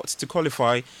good spot to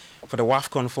qualify for the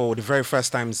WAFCON for the very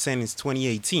first time since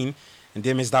 2018, and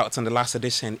they missed out on the last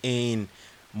edition in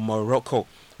Morocco.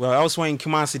 Well, elsewhere in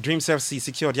Kumasi, Dreams FC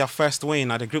secured their first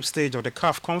win at the group stage of the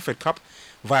CAF Comfort Cup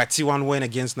via 2-1 win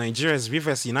against Nigeria's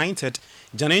Rivers United.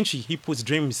 John Entry, he puts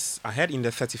Dreams ahead in the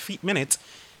 35th minute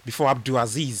before Abdul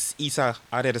Aziz Issa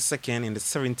added a second in the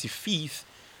 75th,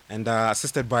 and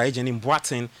assisted by Ejenim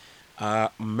Boateng.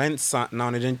 Mensah.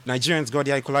 Now the Nigerians got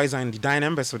the equalizer in the dying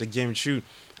embers of the game through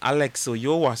Alex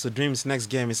Oyowa. So Dreams' next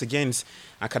game is against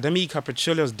Academica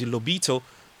Petroleos de Lobito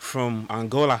from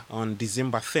Angola on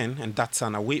December 10th, and that's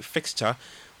an away fixture.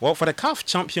 Well, for the CAF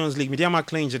Champions League, Midiama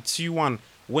claimed a 2-1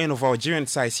 win over Algerian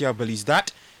side here, believes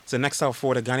that. So next up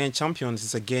for the Ghanaian champions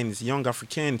is against Young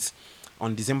Africans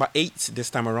on December 8th, this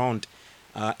time around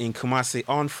in Kumasi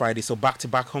on Friday. So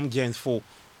back-to-back home games for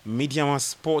Midiama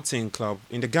Sporting Club.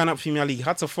 In the Ghana Premier League,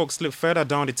 Hearts of Oak slipped further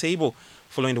down the table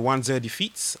following the 1-0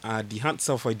 defeats at the hands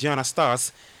of Diana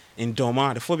Stars in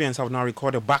Doma. The Phobians have now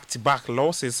recorded back-to-back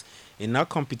losses in our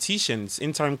competitions.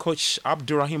 Interim coach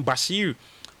Abdurrahim Bashir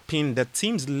pinned the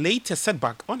team's latest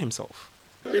setback on himself.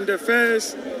 In the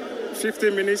first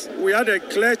 15 minutes, we had a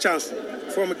clear chance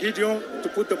from Gideon to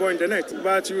put the ball in the net.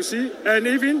 But you see, and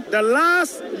even the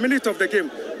last minute of the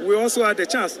game, we also had a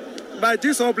chance. But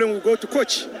this problem will go to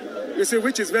coach, you see,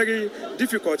 which is very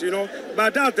difficult,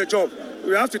 But that's the job.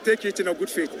 We have to take it in a good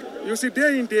faith. You see,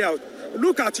 day in, day out.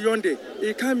 Look at Yonde.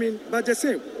 He came in, but the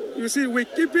same. You see, we're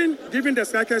giving the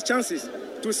strikers chances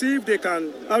to see if they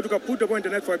can put the ball in the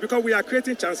net for it, because we are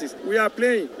creating chances. We are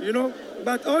playing,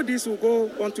 But all this will go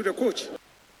on to the coach.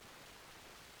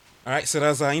 All right, so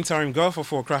that's our interim golfer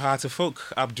for Accra Hearts of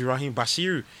Oak, Abdurrahim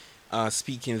Bashir,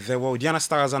 speaking there. Well, Diana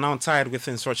Stars are now tied with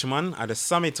Instructman at the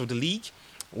summit of the league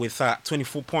with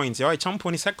 24 points. You're a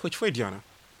champion, is head coach for Diana.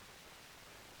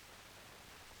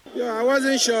 Yeah, I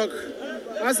wasn't shocked.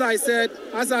 As I said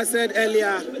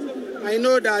earlier, I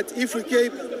know that if we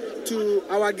keep to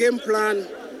our game plan,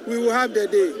 we will have the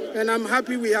day, and I'm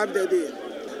happy we have the day.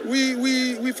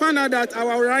 We found out that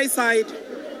our right side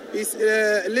is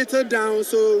a little down,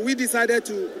 so we decided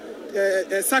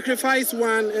to sacrifice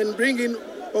one and bring in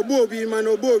Obobi,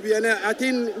 and I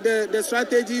think the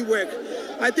strategy worked.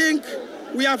 I think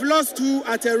we have lost 2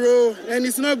 at a row, and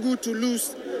it's not good to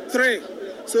lose 3.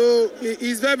 So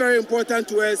it's very, very important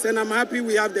to us, and I'm happy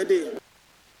we have the day.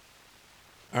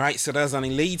 All right, so that's an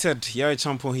elated Yaya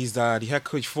Champo. He's the head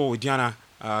coach for Ghana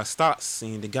Stars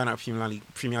in the Ghana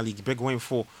Premier League. Big win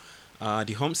for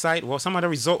the home side. Well, some other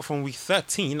result from week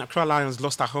 13. Accra Lions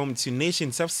lost at home to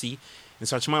Nations FC. And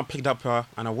Sachman picked up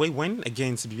an away win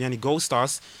against Bibiani Gold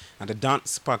Stars. And the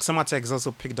Dance Park Samatex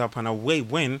also picked up an away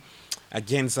win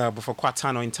against Bufakwa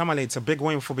Tano in Tamale. It's a big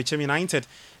win for Bichim United.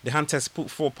 The Hunters put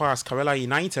 4 past Karela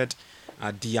United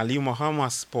at the Ali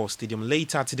Mohammed Sports Stadium.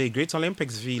 Later today, Great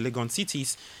Olympics v Legon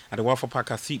Cities at the Waffle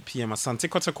Park at 3 p.m. Asante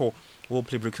Kotoko will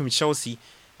play Brooklyn Chelsea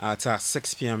at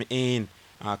 6 p.m. in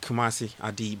Kumasi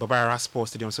at the Babara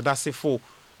Sports Stadium. So that's it for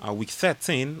week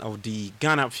 13 of the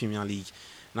Ghana Premier League.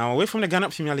 Now, away from the Ghana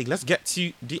Premier League, let's get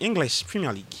to the English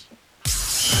Premier League.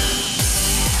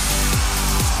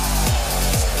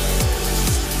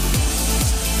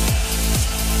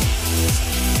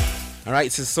 All right,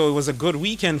 so it was a good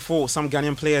weekend for some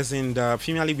Ghanaian players in the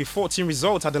Premier League with 14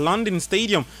 results at the London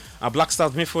Stadium. Black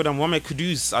Stars midfielder Mohamed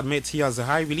Kudus admits he has a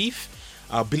high belief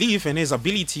in his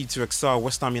ability to excel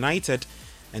West Ham United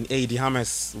and A.D.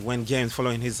 Hammers when games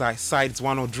following his side's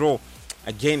 1-0 draw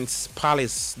against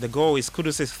Palace. The goal is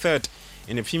Kudus' 3rd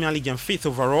in the Premier League and 5th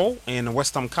overall in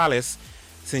West Ham colours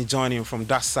since joining from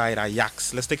that side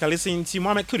Ajax. Let's take a listen to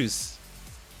Mohamed Kudus.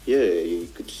 Yeah, you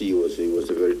could see it was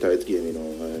a very tight game,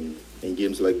 and in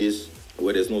games like this,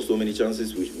 where there's not so many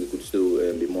chances, we could still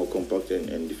be more compact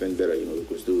and defend better. We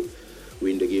could still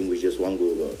win the game with just 1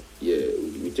 goal. But yeah,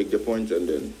 we take the points and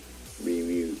then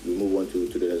we move on to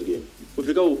the next game. With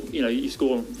the goal, you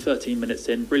score 13 minutes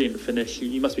in, brilliant finish.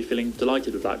 You must be feeling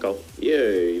delighted with that goal. Yeah,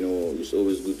 it's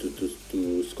always good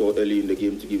to score early in the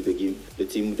game to give the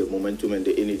team the momentum and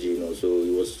the energy. So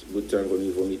it was a good time for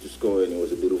me to score, and it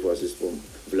was a beautiful assist from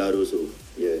Vlado. So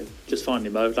yeah. Just finally,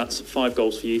 Mo, that's 5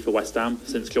 goals for you for West Ham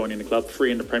since joining the club,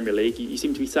 3 in the Premier League. You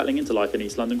seem to be settling into life in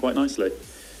East London quite nicely.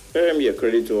 Yeah,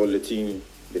 credit to all the team,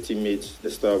 the teammates,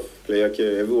 the staff, player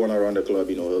care, everyone around the club,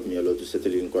 helped me a lot to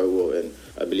settle in quite well. And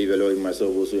I believe a lot in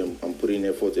myself also. I'm putting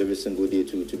effort every single day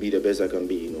to be the best I can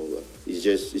be,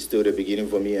 It's still the beginning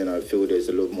for me, and I feel there's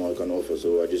a lot more I can offer.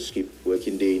 So I just keep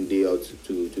working day in, day out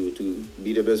to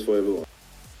be the best for everyone.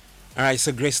 All right,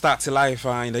 so great start to life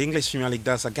in the English Premier League.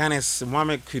 That's Ghana's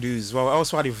Mohamed Kudus. Well,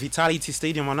 also at the Vitality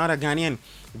Stadium, another Ghanaian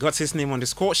got his name on the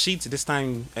score sheet. This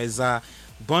time is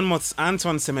Bournemouth's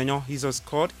Antoine Semenyo. He's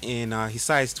scored in his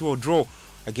side's 2-0 draw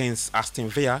against Aston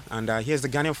Villa. And here's the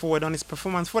Ghanaian forward on his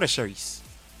performance for the Sherries.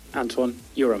 Antoine,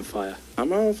 you're on fire.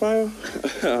 Am I on fire?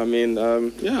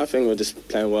 I think we're just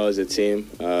playing well as a team.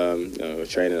 We're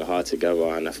training hard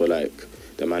together, and I feel like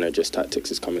the manager's tactics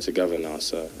is coming together now.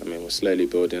 So, we're slowly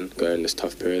building, going this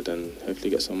tough period, and hopefully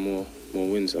get some more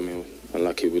wins.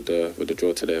 Unlucky with the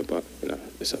draw today, but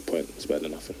it's a point. It's better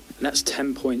than nothing. And that's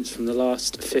 10 points from the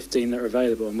last 15 that are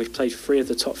available, and we've played 3 of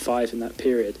the top 5 in that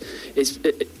period. It's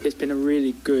been a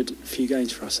really good few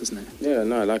games for us, hasn't it? Yeah,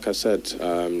 no, like I said,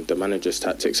 the manager's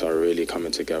tactics are really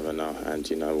coming together now, and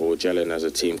we're all gelling as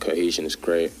a team. Cohesion is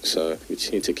great, so we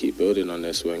just need to keep building on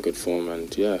this. We're in good form,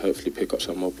 and hopefully pick up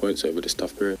some more points over this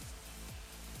tough period.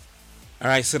 All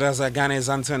right, so that's Ghana's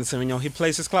Antoine Semenyo. He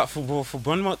plays his club football for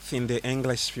Bournemouth in the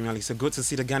English Premier League. So good to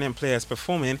see the Ghanaian players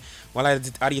performing. While at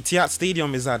the Etihad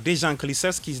Stadium is Dejan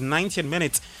Kulusevski's 90th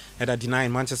minute header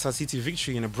denying Manchester City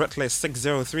victory in a breathless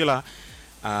 6-0 thriller.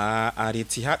 At the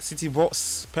Etihad, City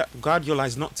boss Pep Guardiola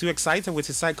is not too excited with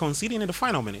his side conceding in the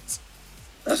final minutes.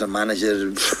 As a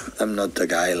manager, I'm not the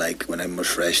guy like when I'm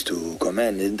fresh to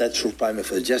comment. That should be my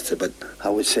first gesture, but I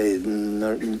would say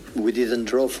we didn't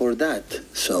draw for that.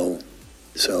 So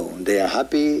they are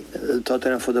happy,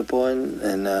 Tottenham, for the point,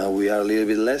 and we are a little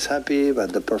bit less happy,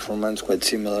 but the performance quite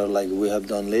similar like we have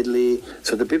done lately.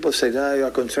 So the people say, you are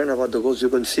concerned about the goals you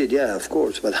concede. Yeah, of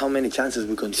course, but how many chances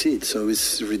we concede? So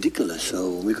it's ridiculous. So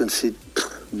we concede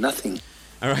nothing.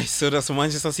 All right, so that's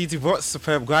Manchester City boss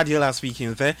Pep Guardiola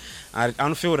speaking there. At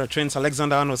Anfield, Trent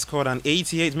Alexander-Arnold scored an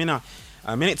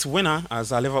 88-minute winner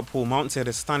as Liverpool mounted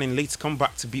a stunning late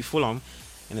comeback to beat Fulham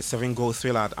in a 7-goal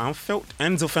thriller at Anfield.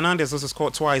 Enzo Fernandez also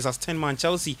scored twice as 10-man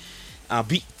Chelsea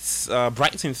beats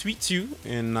Brighton 3-2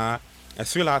 in a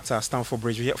thriller at Stamford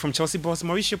Bridge. We hear from Chelsea boss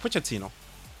Mauricio Pochettino.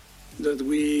 That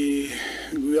we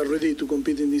are ready to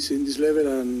compete in this level,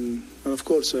 and of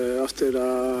course after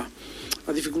a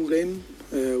difficult game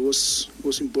was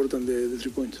important the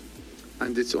 3 points.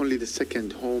 and it's only the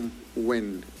second home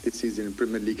win this season in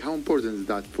Premier League. How important is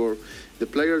that for the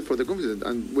players, for the confidence,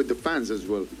 and with the fans as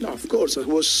well? No, of course, it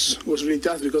was really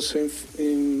tough because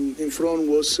in front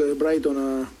was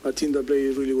Brighton, a team that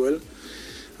played really well.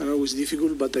 I know it was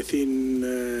difficult, but I think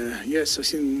yes, I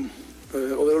think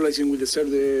overall I think we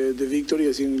deserve the victory.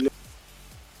 I think.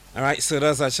 All right, so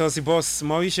that's our Chelsea boss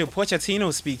Mauricio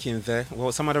Pochettino speaking there.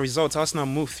 Well, some of the results: Arsenal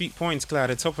moved 3 points clear at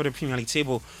the top of the Premier League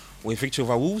table with victory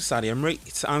over Wolves at the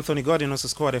Emirates. Anthony Gordon also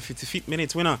scored a 55th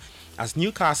minute winner as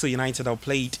Newcastle United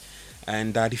outplayed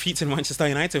and defeated Manchester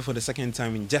United for the second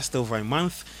time in just over a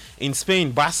month. In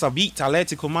Spain, Barca beat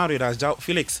Atletico Madrid as João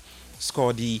Felix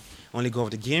scored the only goal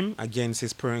of the game against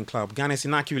his parent club. Ghana's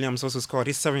Inaki Williams also scored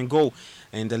his 7th goal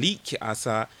in the league as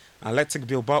Athletic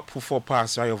Bilbao put 4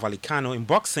 past Rayo Vallecano. In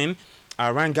boxing,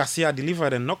 Ryan Garcia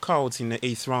delivered a knockout in the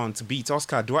 8th round to beat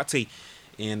Oscar Duarte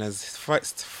in his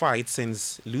first fight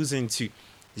since losing to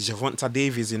Gervonta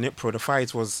Davis in April. The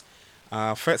fight was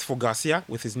first for Garcia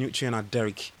with his new trainer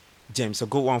Derek James. So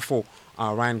go on for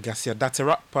Ryan Garcia. That's a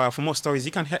wrap. For more stories,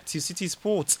 you can head to Citi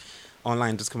Sports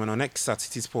online. Just coming on X at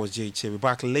Citi Sports JHA. We're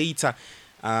back later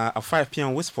at 5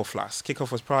 p.m. Whisper Flash.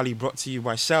 Kickoff was proudly brought to you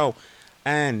by Shell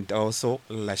and also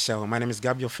Lachelle. My name is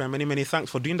Gabby Ofem. Many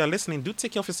thanks for doing that listening. Do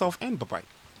take care of yourself and bye-bye.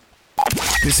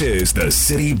 This is the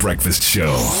Citi Breakfast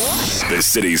Show, the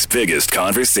city's biggest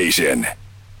conversation.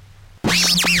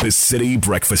 The Citi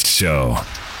Breakfast Show.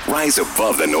 Rise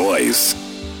above the noise.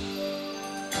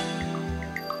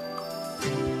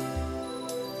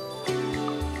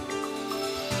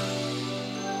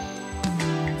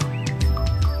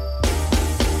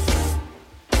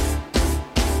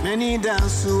 Many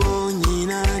dance on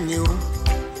you.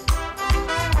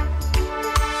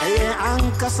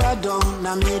 Ankasa don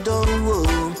na me don wo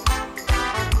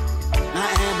na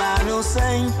eba no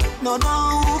say no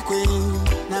don queen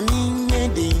na me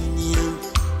nyedini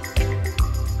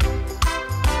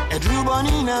edru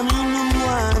boni na me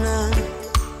numwana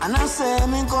anase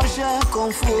me koshe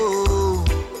konfo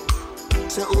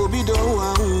se obi do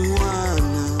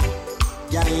wana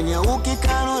ya ine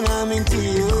ukikano na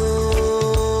mintio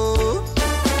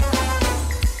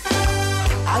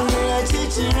I'll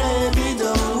teach you ready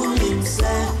don't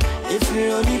say if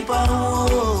you only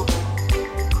power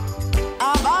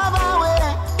ababa we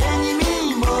any me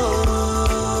more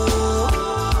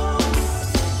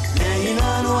you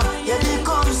know you the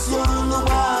consume no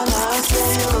one say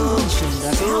you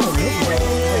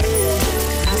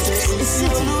it's you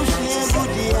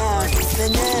good ya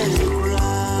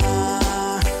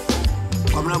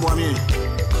come na boy me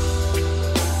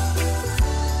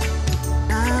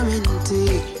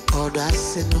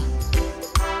Odaseno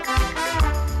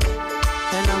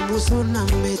Ela muso na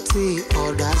meti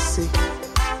odase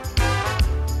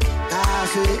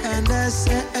Afe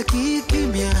endese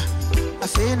akikimia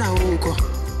Afe na uko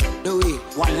The way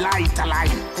Wallahi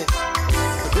talai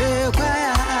Be kwa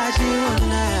ya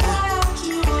ajiona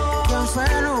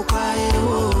Yamfano kwa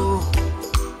ewo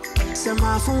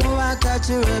Sema fungu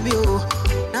wakati rebio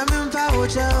Na mimpa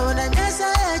uche na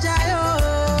nyesa ejayo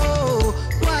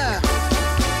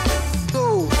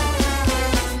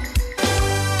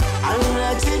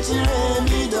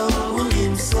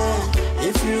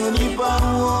if you only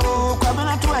power, come on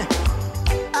at way.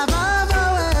 Above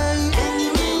way,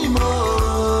 any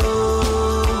more.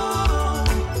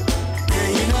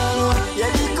 You know,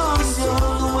 yeah, you come so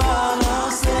one, I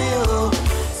say, oh,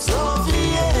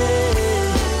 Sophia.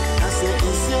 I say,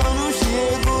 it's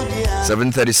your good, yeah.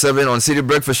 7:37 on Citi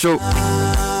Breakfast Show.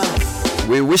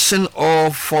 We're wishing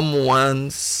all Form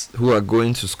 1s who are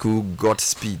going to school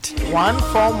Godspeed. One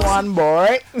Form 1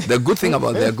 boy. The good thing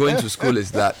about their going to school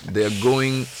is that they're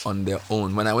going on their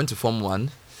own. When I went to Form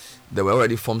 1, there were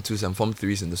already Form 2s and Form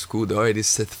 3s in the school. There were already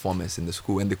sixth formers in the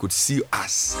school, and they could see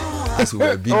us as we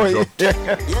were being dropped.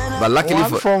 Yeah. But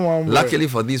luckily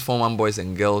for these Form 1 boys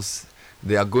and girls,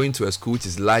 they are going to a school which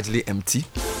is largely empty.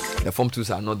 The Form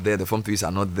 2s are not there. The Form 3s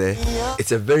are not there.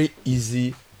 It's a very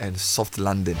easy and soft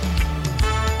landing.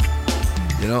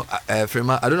 You know,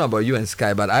 Frema, I don't know about you and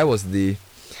Sky, but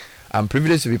I'm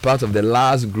privileged to be part of the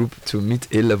last group to meet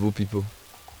A-level people.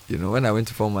 You know, when I went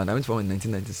to Form 1, I went to Form 1 in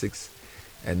 1996,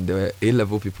 and there were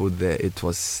A-level people there. It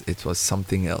was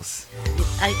something else.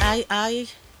 I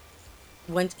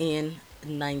went in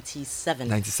 97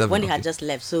 when they had just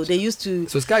left. So they used to.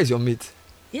 So Sky is your mate.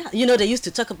 Yeah, you know, they used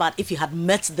to talk about if you had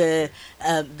met the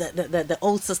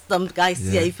old system guys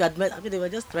here, if you had met, I mean, they were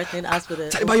just threatening us with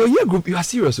a. But your year group, you are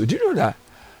serious. So do you know that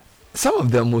some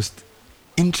of the most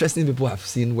interesting people I've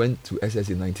seen went to SS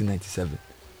in 1997?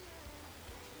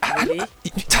 Really?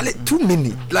 Charlie, too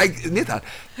many. Like Nathan,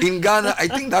 in Ghana, I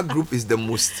think that group is the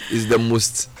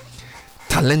most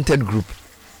talented group.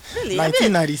 Really?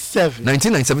 1997.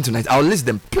 1997 to 90. I'll list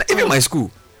them. Even my school.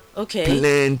 Okay.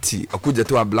 Plenty.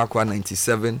 Okujetua Blackwa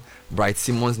 97, Bright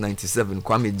Simmons 97,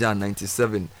 Kwame Jan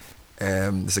 97.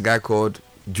 There's a guy called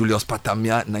Julius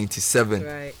Patamia 97.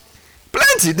 Right.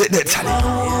 Plenty.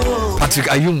 Patrick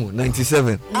Ayumu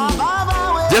 97.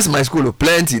 Just my school,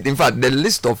 plenty. In fact, the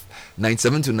list of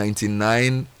 97 to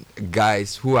 99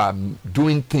 guys who are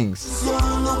doing things.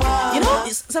 You know,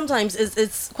 sometimes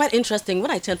it's quite interesting.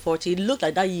 When I turned 40, it looked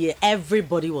like that year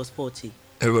everybody was 40.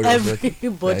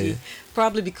 Everybody. Yeah.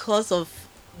 Probably because of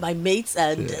my mates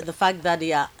and the fact that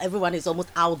everyone is almost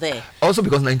out there. Also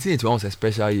because 1981 was a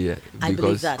special year. I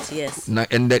believe that, yes.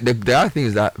 And the other thing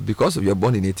is that because you were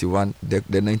born in 81, the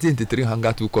 1983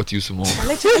 hunger too caught you small.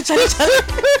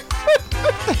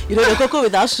 You know, the cocoa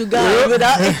without sugar.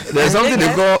 There's something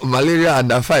they call malaria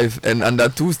under 5 and under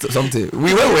 2 something.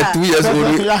 We went with 2 years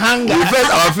old. We felt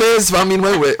our face famine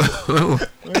when we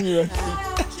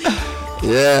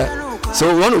yeah.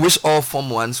 So we want to wish all Form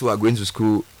 1s who are going to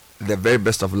school the very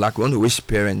best of luck. We want to wish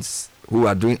parents who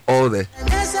are doing all the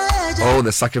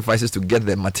sacrifices to get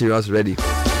their materials ready.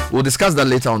 We'll discuss that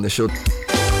later on the show.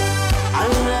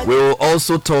 We will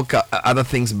also talk other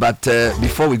things, but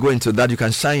before we go into that, you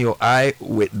can shine your eye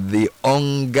with the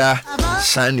Onga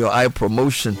Shine Your Eye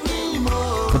promotion.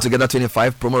 Put together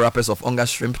 25 promo wrappers of Onga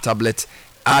shrimp tablet.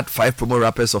 Add 5 promo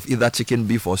wrappers of either chicken,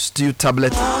 beef or stew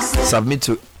tablet. Submit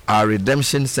to our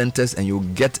redemption centers and you'll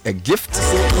get a gift.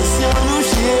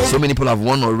 So many people have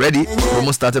won already.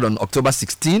 Promo started on October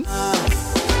 16,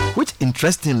 which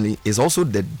interestingly is also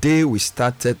the day we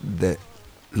started the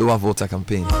Lower Volta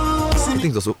campaign. I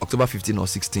think it was October 15 or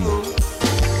 16.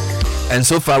 And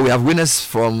so far we have winners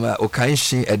from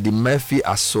Okainshi, Eddie Murphy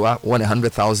Aswa won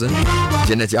 100,000,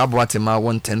 Janet Yabuatema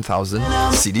won 10,000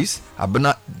 CDs,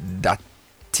 Abena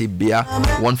Datibia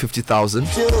won 50,000,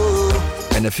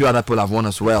 and a few other people have won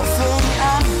as well.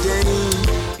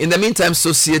 In the meantime,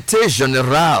 Societe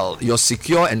Generale, your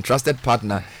secure and trusted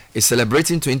partner, is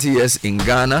celebrating 20 years in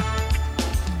Ghana.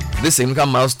 This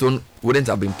significant milestone wouldn't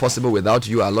have been possible without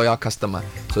you, our loyal customer.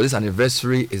 So this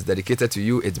anniversary is dedicated to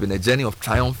you. It's been a journey of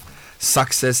triumph,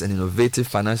 success, and innovative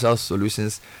financial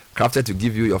solutions crafted to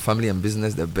give you, your family, and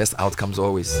business the best outcomes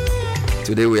always.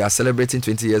 Today we are celebrating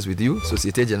 20 years with you.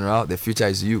 Societe Generale, the future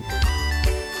is you.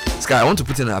 Sky, I want to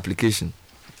put in an application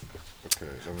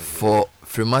for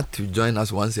Freeman to join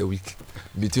us once a week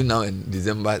between now and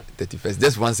December 31st.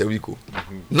 Just once a week.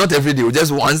 Not every day,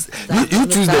 just once. You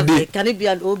choose the day. Can it be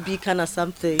an OB kind of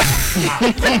something?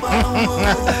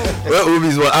 Well, OB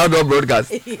is what? Outdoor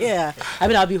broadcast. Yeah. I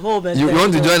mean, I'll be home. And you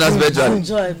want to join us virtually?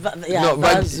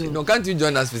 No, can't you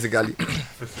join us physically?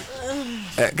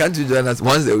 Can't you join us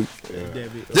once a week? Yeah.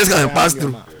 Just come and pass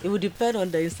through. It would depend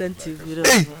on the incentive, you know.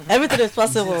 Hey. Everything is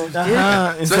possible.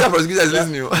 Special prosecutor is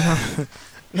listening.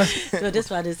 So this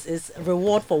one is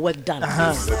reward for work done.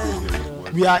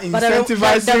 We are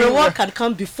incentivizing. The reward can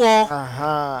come before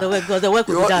the work, because the work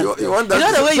will be done. You want that? You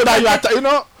know the way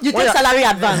you take salary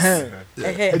advance.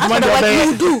 After the work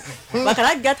you do, but can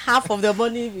I get half of the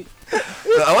money?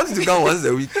 I want you to come once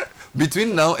a week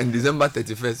between now and December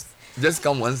 31st. Just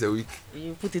come once a week.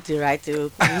 You put it in writing.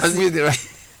 Put it in writing.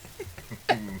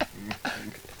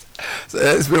 So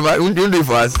let's do it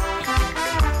for us.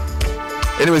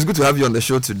 Anyway, it's good to have you on the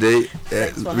show today.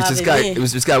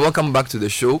 Mr. Sky, welcome back to the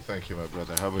show. Thank you, my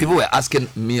brother. People were asking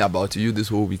me about you this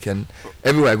whole weekend.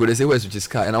 Everywhere I go, they say, "Where's Richard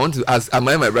Sky?" And I want to ask, am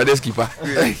I my brother's keeper?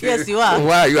 Yes, you are.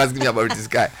 Why are you asking me about Richard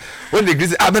Sky? When they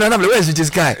say, where's Richard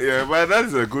Sky? Yeah, but that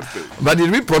is a good thing. But did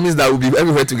we promise that we'll be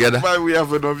everywhere together? But we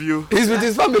have enough of you. He's with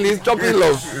his family. He's chopping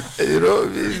love. You know,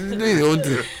 he's doing his own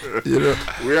thing. You know,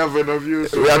 we have enough of you.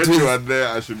 So when you are there,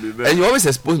 I should be there. And you always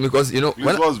expose me because you know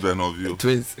when was enough of you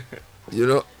twins. You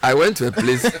know, I went to a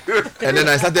place and then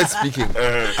I started speaking.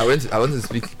 I wanted to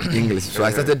speak English, so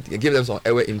I gave them some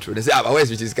airway intro. They say, where's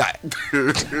this guy?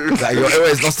 Like, your airway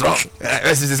is not strong.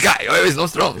 Where's this guy? Your airway is not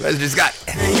strong. Where's this guy?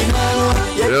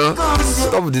 You know,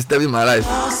 stop disturbing my life.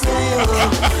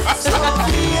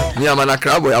 Me, I'm an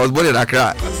Accra boy. I was born in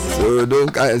Accra, so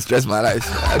don't stress my life.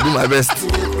 I do my best.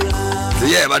 So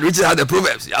yeah, but Richard had the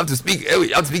proverbs. You have to speak airway.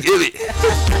 You have to speak airway.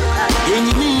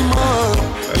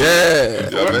 Yeah.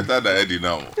 You're better than Eddie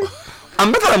now.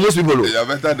 I'm better than most people. Though. You're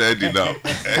better than Eddie now.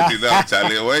 Eddie now,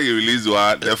 Charlie, when you release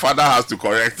one, the father has to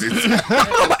correct it.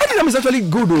 No, but Eddie is actually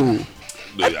good though.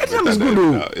 No, you're better than Eddie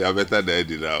now. You're better than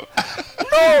Eddie now.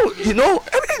 No, you know,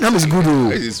 Eddie is good though.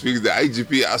 When he speaks, the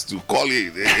IGP has to call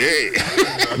it.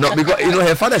 Hey. No, because you know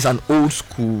her father is an old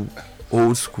school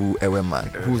Ewe man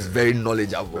who's very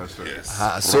knowledgeable.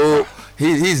 Yes. So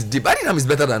he's deep. Eddie is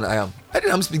better than I am.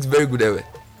 Eddie speaks very good Ewe.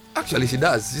 Actually, she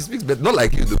does. She speaks better. Not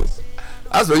like you, though.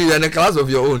 As for you, you're in a class of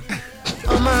your own.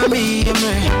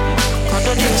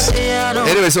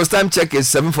 Anyway, so time check is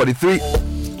 7:43.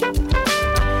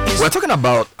 We're talking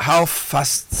about how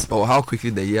fast or how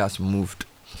quickly the year has moved,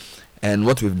 and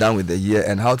what we've done with the year,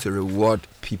 and how to reward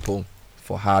people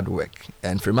for hard work.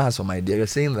 And Frema has some idea. You're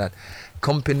saying that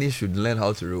companies should learn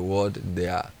how to reward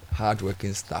their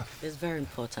hard-working staff. It's very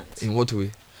important. In what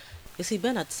way? You see,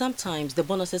 Bernard, sometimes the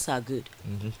bonuses are good,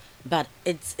 but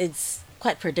it's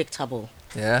quite predictable.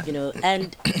 Yeah. You know,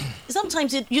 and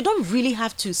sometimes you don't really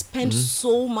have to spend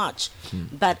so much,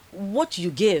 but what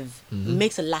you give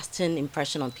makes a lasting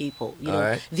impression on people. You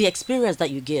know, the experience that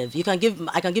you give. I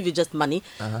can give you just money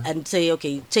and say,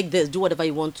 okay, take this, do whatever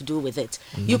you want to do with it.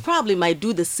 You probably might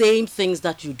do the same things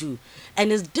that you do,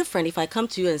 and it's different if I come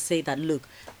to you and say that, look,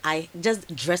 I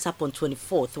just dress up on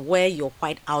 24th, wear your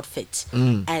white outfit,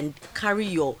 and carry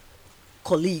your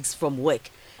colleagues from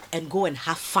work and go and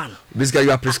have fun. Basically,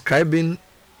 you are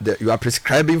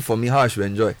prescribing for me how I should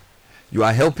enjoy. You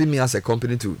are helping me as a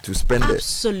company to spend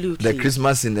the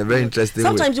Christmas in a very interesting way.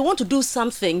 Sometimes you want to do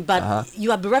something, but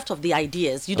you are bereft of the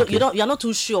ideas. You're not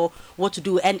too sure what to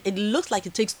do, and it looks like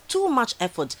it takes too much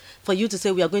effort for you to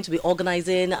say we are going to be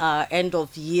organizing our end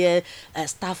of year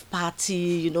staff party.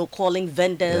 You know, calling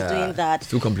vendors, doing that.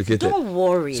 It's too complicated. Don't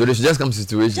worry. So they should just come to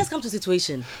situation. Just come to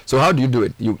situation. So how do you do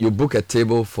it? You book a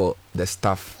table for the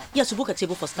staff. Yes, we book a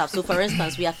table for staff. So, for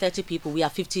instance, we are 30 people, we are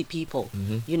 50 people.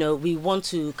 You know, we want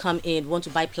to come in, want to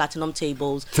buy platinum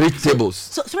tables. 3 tables.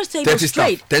 So 3 tables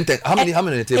straight. Staff. 10. How many on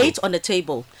the table? 8 on the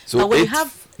table. So but when 8, you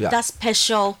have that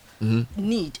special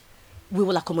need, we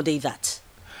will accommodate that.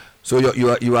 So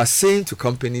you are saying to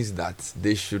companies that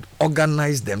they should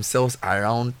organize themselves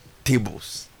around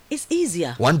tables. It's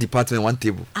easier. One department, one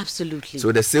table. Absolutely.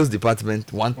 So the sales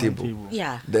department, one table.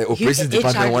 Yeah. The operations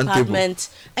department, one table.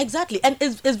 Exactly. And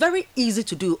it's very easy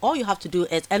to do. All you have to do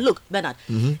is, and look, Bernard,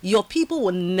 your people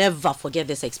will never forget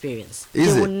this experience. They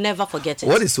will never forget it.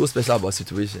 What is so special about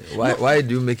situation? Why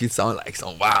do you make it sound like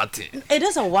some wild thing? It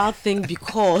is a wild thing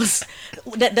because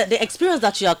the experience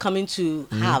that you are coming to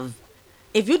have,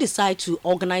 if you decide to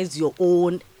organize your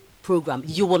own program,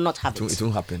 you will not have it. It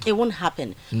won't happen. It won't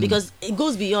happen because it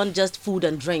goes beyond just food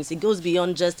and drinks. It goes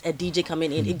beyond just a DJ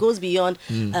coming in. It goes beyond,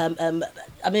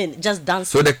 just dancing.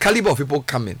 So the caliber of people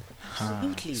coming.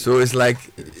 Absolutely. So it's like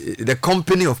the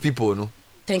company of people, no?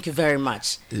 Thank you very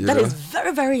much. That is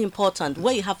very, very important.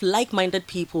 Where you have like-minded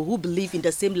people who believe in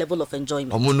the same level of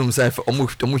enjoyment. You know,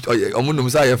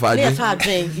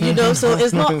 so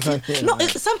it's not.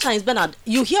 Sometimes, Bernard,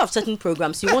 you hear of certain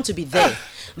programs, you want to be there,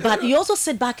 but you also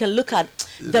sit back and look at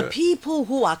the people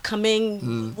who are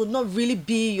coming will not really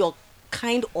be your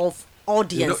kind of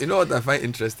audience. You know what I find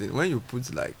interesting? When you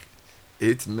put like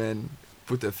 8 men,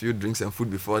 put a few drinks and food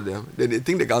before them, then they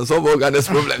think they can solve all Ghana's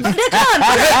problems. They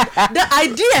can't. The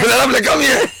idea. I'm like, come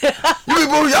here. You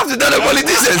people, you have to tell the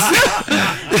politicians.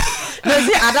 No,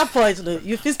 see, at that point,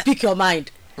 you feel speak your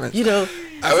mind. You know.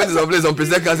 I went to some place on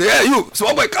President and say, hey, you,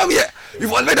 small boy, come here. If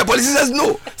one make the politicians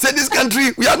know, say this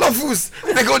country, we are not fools.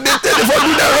 They go, they do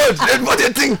the road. Then what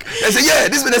they think? They say, yeah,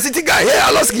 this is the city guy. Hey,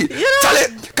 Aloski. Charlie,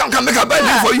 come make a bad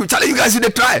deal for you. Charlie, you guys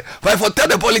should try. But if I tell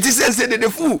the politicians, say they're the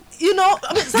fool. You know,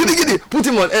 Giddy, put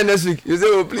him on air next week. You say,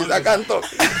 oh, please, I can't talk.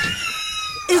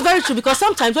 It's very true because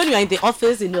sometimes when you are in the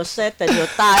office in your shirt and your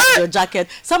tie, your jacket,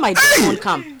 some ideas won't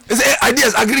come. They say,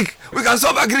 ideas, agree. We can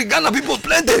solve agree. Ghana people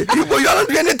plenty. You are not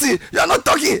doing anything. You are not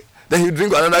talking. Then you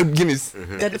drink another Guinness.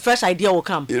 Then the fresh idea will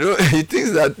come. You know, he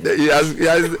thinks that he has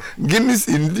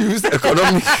Guinness-induced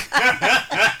economic.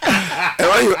 And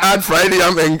when you add fried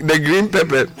yam and the green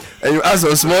pepper, and you add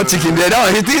some small chicken there, now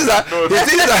he thinks that he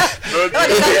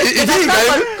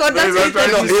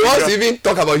wants to even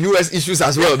talk about US issues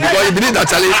as well, because he believes that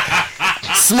Charlie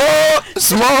small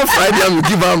fried yam you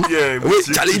give him. Wait,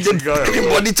 Charlie,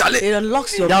 body Charlie. It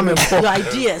unlocks your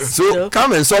ideas. So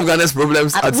come and solve Ghana's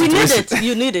problems. We need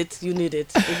it. You need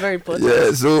it. It's very important.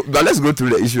 Yeah. So, but let's go through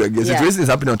the issue again. Situation is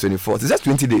happening on 24th. It's just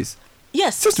 20 days.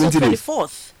 Yes. Just 20 days.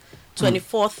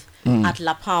 24th at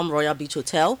La Palm Royal Beach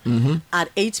Hotel at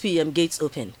 8 p.m. gates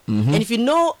open. And if you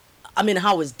know,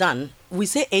 how it's done, we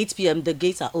say 8 p.m. the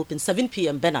gates are open. 7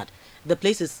 p.m. Bernard, the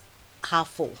place is half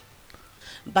full.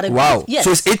 But wow. Yes.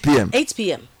 So it's 8 p.m. 8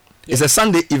 p.m. Yes. It's a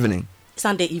Sunday evening.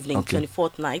 Sunday evening, okay.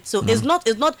 24th night. So it's not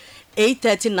 8:30,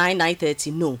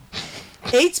 9:30. No.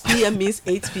 8 p.m. means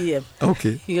 8 p.m.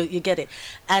 Okay. You get it.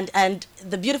 And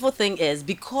the beautiful thing is,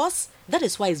 because that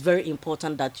is why it's very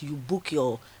important that you book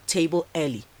your table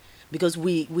early, because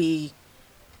we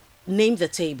name the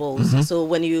tables. So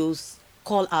when you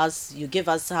call us, you give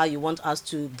us how you want us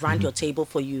to brand your table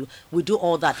for you. We do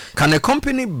all that. Can a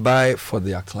company buy for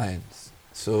their clients?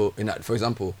 So, for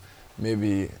example,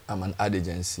 maybe I'm an ad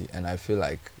agency and I feel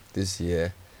like this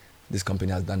year this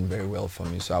company has done very well for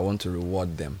me, so I want to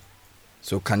reward them.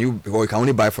 So can you, or you can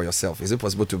only buy for yourself? Is it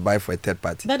possible to buy for a third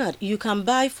party? Bernard, you can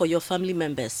buy for your family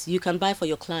members. You can buy for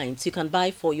your clients. You can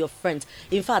buy for your friends.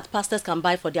 In fact, pastors can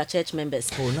buy for their church members.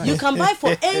 Oh, nice. You can buy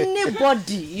for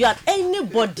anybody. You are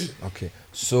anybody. Okay.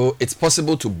 So it's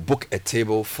possible to book a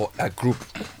table for a group?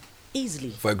 Easily.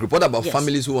 For a group. What about Yes.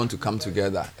 families who want to come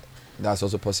together? That's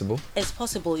also possible? It's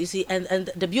possible, you see.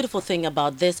 And the beautiful thing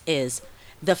about this is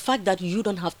the fact that you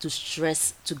don't have to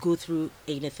stress to go through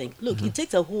anything. Look, it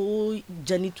takes a whole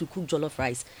journey to cook jollof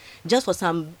rice. Just for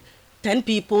some 10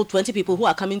 people, 20 people who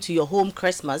are coming to your home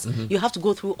Christmas, you have to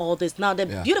go through all this. Now, the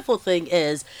beautiful thing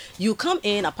is you come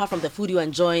in, apart from the food you're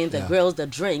enjoying, the grills, the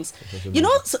drinks, you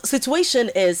know,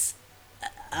 situation is,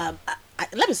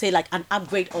 let me say, like an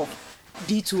upgrade of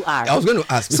D2R. I was going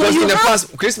to ask, because in the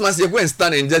past Christmas you go and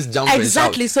stand and just jump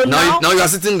exactly. And shout. So now you are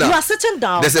sitting down. You are sitting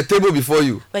down. There's a table before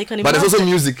you. But there's also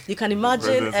music. You can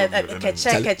imagine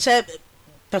Keche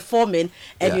performing,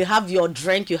 and you have your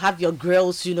drink, you have your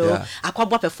grills, you know.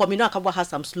 Akwabwa performing. You know, Akwabwa has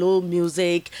some slow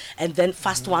music and then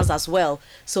fast ones as well.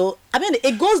 So I mean,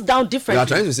 it goes down differently. We are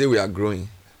trying to say we are growing.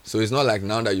 So it's not like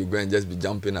now that you go and just be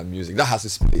jumping at music. That has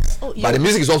its place. Oh, but the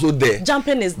music is also there.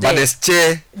 Jumping is there. But there's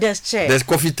chair. There's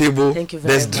coffee table. Thank you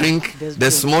very there's much. Drink.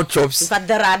 There's small chops. But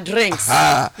there are drinks.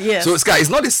 Yes. So Sky, it's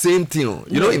not the same thing.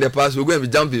 You know, in the past we go and be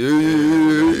jumping.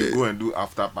 You go and do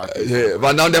after party. Yeah,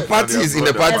 but now the party is in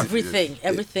the party.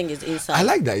 Everything is inside. I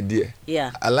like the idea.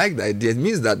 Yeah. I like the idea. It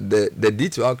means that the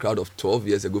D2R crowd of 12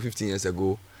 years ago, 15 years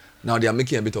ago, now they are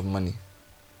making a bit of money.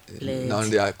 Now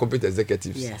they are corporate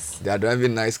executives. Yes. They are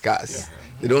driving nice cars. Yeah.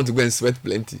 They don't want to go and sweat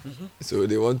plenty. So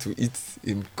they want to eat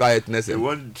in quietness. They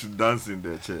want to dance in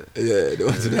their chair. Yeah, they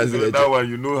want to dance in their chair. That one,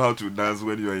 you know how to dance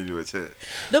when you are in your chair.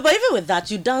 No, but even with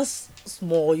that, you dance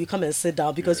small, you come and sit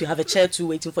down because you have a chair too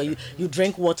waiting for you. You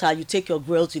drink water, you take your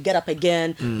grills, you get up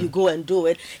again, you go and do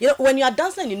it. You know, when you are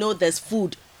dancing, you know there's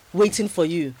food waiting for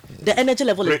you. The energy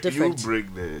level is different. You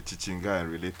break the chichinga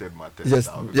and related matters.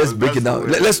 Just break it down.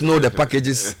 Let's know the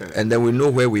packages and then we know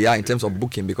where we are in terms of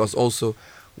booking, because also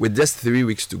with just 3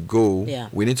 weeks to go,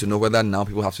 we need to know whether now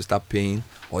people have to start paying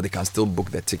or they can still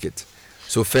book their ticket.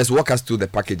 So first, walk us through the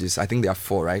packages. I think there are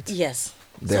 4, right? Yes.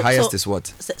 The highest is what?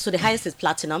 So the highest is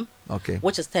platinum,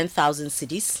 which is 10,000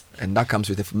 cedis. And that comes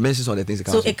with the mentions on the things it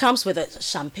comes so with. It comes with a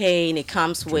champagne, it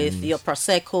comes with your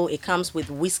prosecco, it comes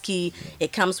with whiskey,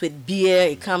 it comes with beer,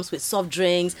 it comes with soft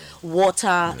drinks,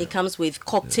 water, it comes with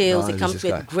cocktails, it comes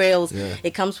with grills,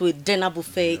 it comes with dinner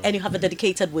buffet, and you have a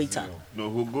dedicated waiter. No,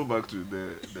 we'll go back to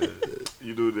the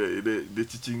you know the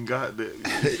chichinga.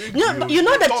 You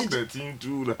know that the thing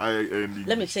too the high end.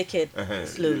 Let me take it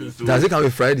slowly. Does it come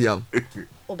with fried yam?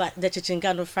 Oh, but the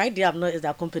chichinga, no, fried yam no, is the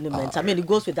accompaniment. I mean, it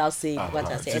goes without saying what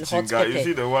I say. And hot pepper. You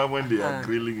see the one when they are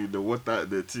grilling it, the water,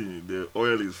 the tea, the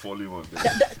oil is falling on them.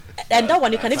 And that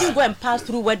one, you can even go and pass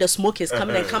through where the smoke is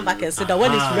coming and come back and sit down.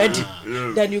 When it's ready,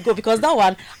 then you go. Because that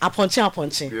one, a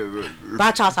punching.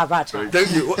 Batch house, a batch house.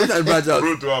 Thank you. What is that batch house?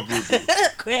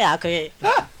 Okay.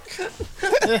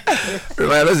 So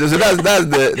that's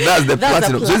the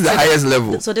platinum. So it's the highest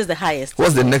level. So this is the highest.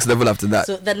 What's the next level after that?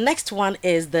 So the next one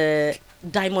is the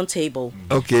diamond table.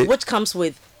 Okay. Which comes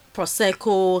with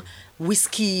prosecco,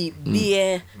 whiskey,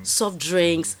 beer, soft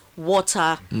drinks,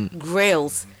 water,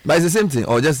 grills. But it's the same thing,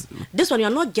 or just this one you're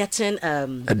not getting a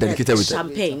dedicated waiter.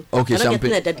 Champagne. Okay, you're not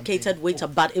champagne. getting a dedicated waiter,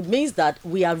 but it means that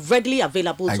we are readily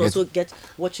available to also get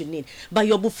what you need. But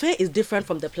your buffet is different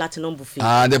from the platinum buffet.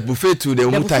 The buffet too, the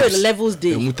buffet types. The levels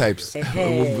day. The types.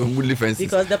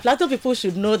 Because the platinum people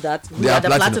should know that we are the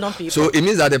platinum people. So it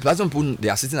means that the platinum people, they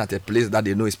are sitting at a place that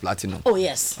they know is platinum. Oh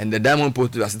yes. And the diamond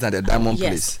people are sitting at the diamond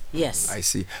place. Yes. I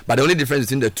see. But the only difference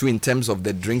between the two in terms of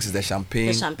the drinks is the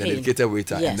champagne. The dedicated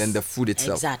waiter, and then the food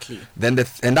itself. Exactly. Then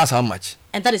and that's how much?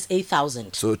 And that is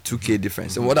 8,000. So 2K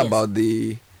difference. So what about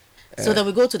the? So then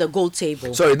we go to the gold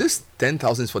table. Sorry, this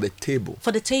 10,000 is for the table.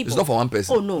 For the table. It's not for one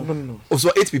person. Oh no. Oh,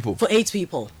 so 8 people. For 8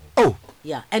 people. Oh.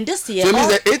 Yeah, and this year. So it means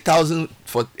that 8,000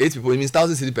 for 8 people. It means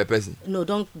 1,000 cedis per person. No,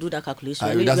 don't do that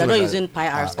calculation. We are not using pi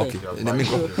r square. Okay, let me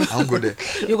go. I'll go there.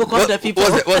 You go come to the people.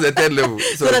 What's the third level?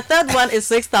 So the third one is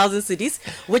 6,000 cedis,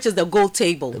 which is the gold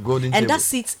table. The golden and table. that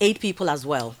seats 8 people as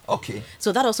well. Okay.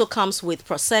 So that also comes with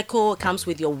prosecco, comes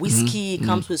with your whiskey,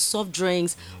 comes with soft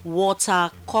drinks,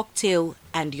 water, cocktail,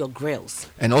 and your grills.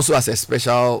 And also as a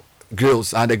special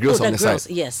grills and the grills on the grills,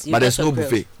 side. Yes, but there's no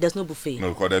buffet. There's no buffet.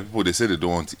 No, because the people they say they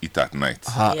don't want to eat at night.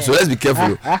 So let's be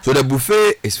careful. So the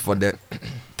buffet is for the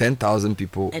 10,000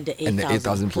 people and the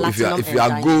 8,000 people. If you are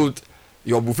diamond. good,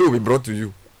 your buffet will be brought to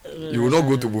you. You will not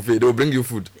go to buffet. They will bring you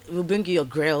food. We'll bring you your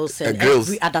grills and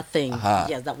every other thing.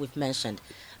 Yes, that we've mentioned.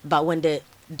 But when the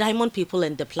diamond people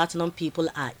and the platinum people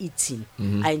are eating,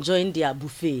 are enjoying their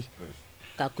buffet,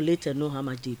 calculator know how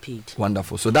much they paid.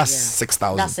 Wonderful. So that's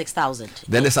 6,000. That's 6,000.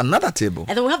 Then there's another table.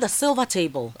 And then we have the silver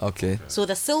table. Okay. So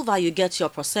the silver, you get your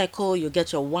prosecco, you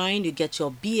get your wine, you get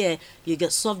your beer, you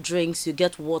get soft drinks, you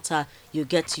get water, you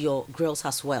get your grills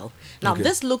as well. Now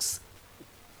this looks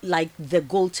like the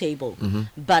gold table,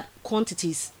 but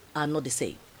quantities are not the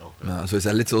same. So it's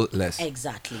a little less.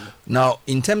 Exactly. Now,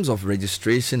 in terms of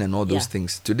registration and all those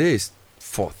things, today is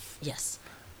 4th. Yes.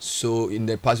 So in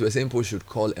the past, we were saying people should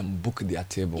call and book their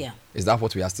table. Yeah. Is that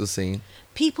what we are still saying?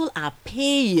 People are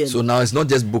paying. So now it's not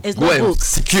just book. It's Go not and book.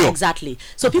 secure. Exactly.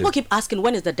 So people keep asking,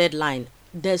 when is the deadline?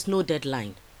 There's no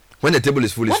deadline. When the table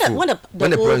is full, it's full. When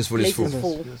the program is full, it's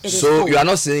full. So you are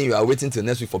not saying you are waiting till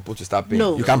next week for people to start paying.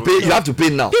 No. You can pay. You have to pay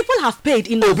now. People have paid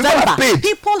in November.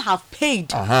 People have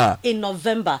paid in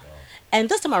November. And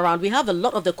this time around, we have a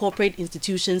lot of the corporate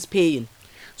institutions paying.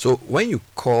 So when you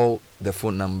call the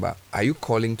phone number, are you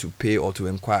calling to pay or to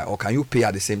inquire, or can you pay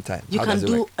at the same time? You can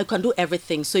do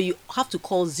everything. So you have to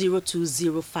call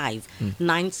 0205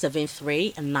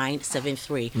 973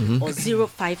 973 or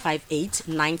 0558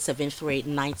 973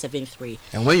 973.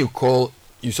 And when you call,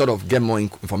 you sort of get more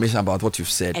information about what you've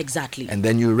said. Exactly. And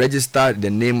then you register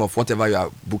the name of whatever you are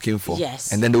booking for.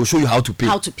 Yes. And then they will show you how to pay.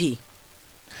 How to pay.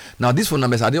 Now these phone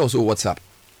numbers, are they also WhatsApp?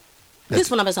 These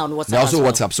phone numbers are on WhatsApp. They're also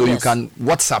WhatsApp, so you can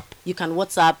WhatsApp. You can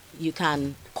WhatsApp, you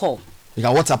can call. You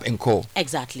can WhatsApp and call.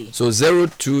 Exactly. So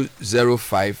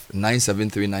 0205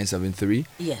 973 973.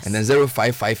 Yes. And then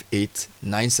 0558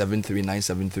 973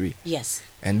 973. Yes.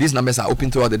 And these numbers are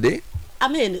open throughout the day? I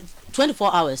mean,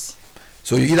 24 hours.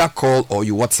 So you either call or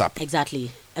you WhatsApp. Exactly.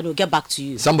 And we'll get back to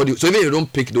you. So even if you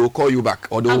don't pick, they will call you back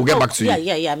or they will get back to you.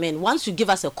 Yeah. I mean, once you give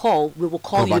us a call, we will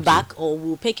call you back or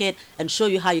we'll pick it and show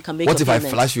you how you can make What your if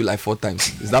payment. I flash you like 4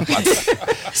 times? Is that part?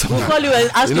 We'll call you and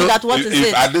ask you that what is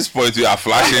it. At this point you are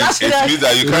flashing, it means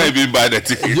that you can't even buy the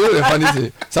ticket. You know the funny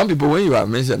thing? Some people, when you are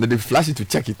mentioned, they flash it to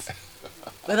check it.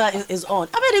 Whether it is on.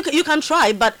 I mean, you can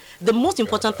try, but the most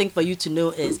important thing for you to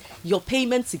know is your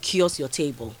payment secures your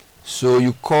table. So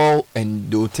you call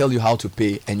and they will tell you how to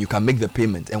pay and you can make the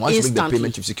payment. And once you make the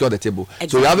payment, you secure the table. Exactly.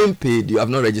 So you haven't paid, you have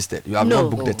not registered, you have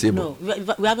not booked the table.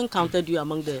 No, we haven't counted you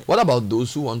among the... What about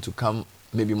those who want to come,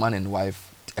 maybe man and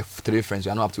wife, 3 friends,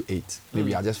 you are not up to 8. Maybe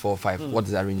you are just 4 or 5. What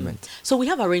is the arrangement? So we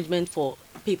have arrangement for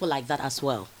people like that as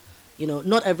well. You know,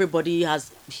 not everybody has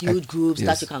huge groups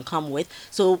that you can come with.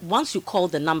 So once you call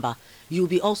the number, you'll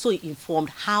be also informed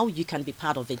how you can be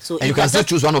part of it. So and you can still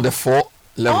choose one of the 4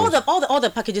 levels. All the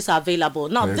packages are available.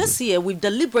 Now, this year, we've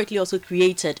deliberately also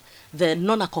created the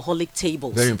non-alcoholic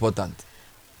tables. Very important.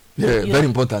 Yeah, very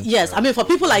important. Yes, I mean, for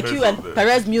people like you and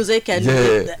Perez Music and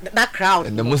that crowd.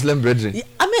 And the Muslim brethren.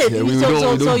 I mean,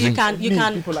 so you can.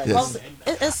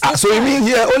 So you mean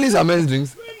here, only some men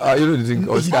drinks? You don't drink?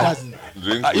 Or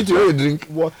drink you drink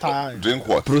water. Drink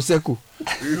what? Prosecco.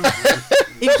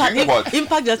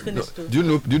 Impact just finished too. Do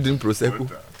you drink Prosecco?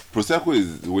 Prosecco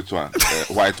is which one?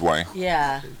 White wine.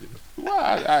 Yeah.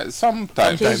 Well,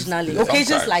 sometimes. Occasionally.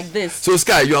 Occasions like this. So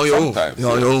Sky, you're on your own.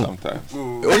 You're on your own. Sometimes.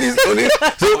 Only, so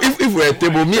if we're a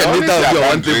table, me and Nita will be on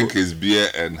one table. Drink is beer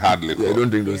and hard liquor. Yeah, don't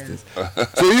drink those things.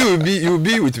 So you'll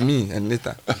be with me and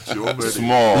Nita.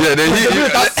 Small. Yeah, then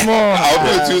small. I'll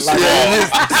be with you small.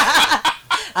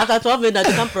 After 12 minutes,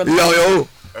 you come from. You're on your own.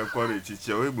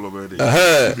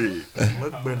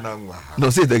 No,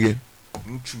 say it again.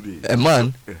 A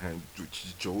man.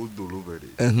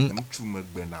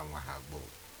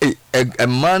 A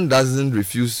man doesn't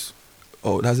refuse,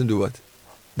 or doesn't do what?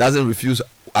 Doesn't refuse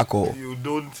alcohol. You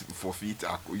don't forfeit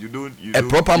alcohol. A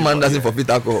proper man doesn't forfeit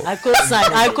alcohol. I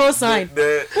co-sign.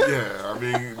 Yeah, I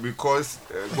mean, because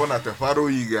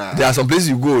there are some places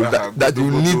you go that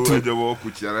you need to.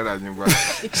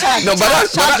 No, but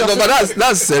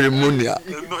that's ceremonial.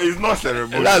 No, it's not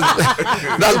ceremonial.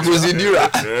 That's procedural.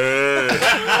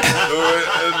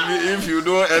 If you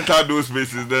don't enter those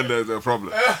spaces, then there's a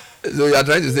problem. So you are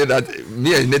trying to say that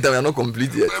me and Nathan are not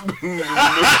complete yet.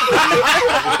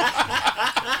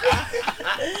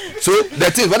 So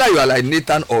the thing, whether you are like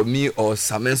Nathan or me or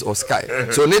Samens or Sky.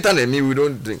 So Nathan and me, we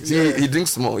don't drink. See, he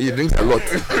drinks small, he drinks a lot.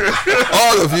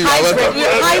 All of you are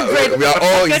hybrid. We are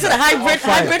all get to the hybrid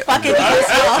package.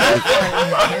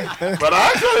 But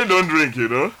I actually don't drink, you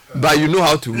know. But you know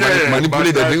how to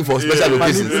manipulate the drink for special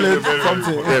occasions.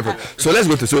 Something. So let's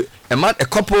go to a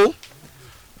couple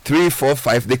 3, 4,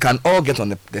 5, they can all get on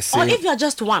the same. Or if you're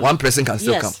just one person can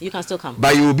still come. Yes, you can still come.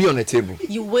 But you will be on a table.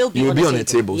 You will be on a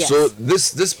table. Yes. So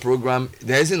this program,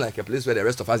 there isn't like a place where the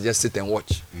rest of us just sit and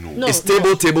watch. No. It's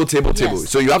table. Yes.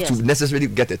 So you have to necessarily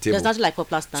get a table. There's nothing like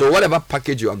Poplar stand. So whatever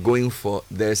package you are going for,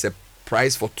 there's a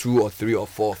price for 2 or 3 or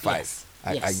 4 or 5.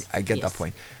 Yes. I get that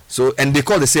point. So, and they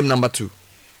call the same number too.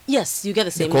 Yes, you get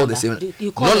the same they call number. The same.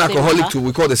 You call non-alcoholic too,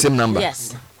 we call the same number.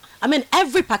 Yes. I mean,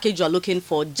 every package you're looking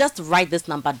for, just write this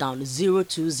number down: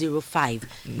 0205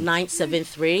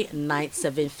 973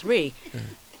 973.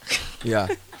 Yeah.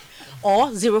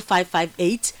 Or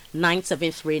 0558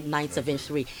 973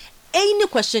 973. Any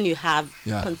question you have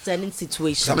concerning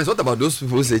situation. So, I mean, what about those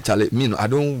people who say, Charlie, I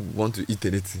don't want to eat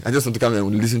anything. I just want to come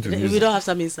and listen to music. We don't have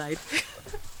some inside.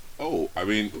 Oh, I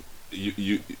mean,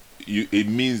 you it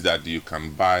means that you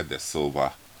can buy the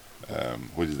silver,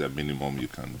 which is the minimum you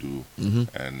can do,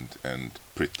 and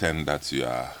pretend that you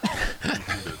are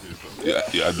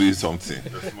you are doing something,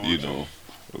 you know.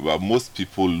 But most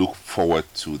people look forward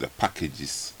to the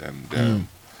packages,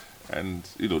 and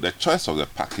you know, the choice of the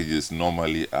packages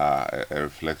normally are a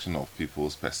reflection of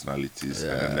people's personalities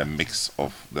and a mix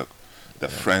of the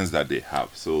friends that they have.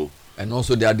 So, and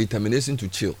also their determination to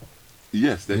chill.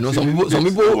 Yes, you know,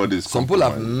 some people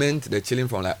have meant they're chilling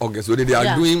from like August, so they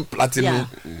are doing platinum.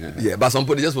 Yeah, but some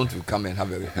people just want to come and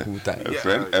have a cool time.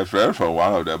 A friend from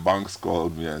one of the banks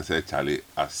called me and said, Charlie,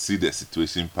 I see the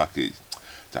situation package.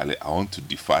 Charlie, I want to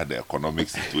defy the economic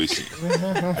situation.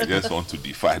 I just want to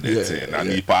defy the thing. I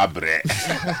need power bread.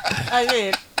 I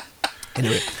mean.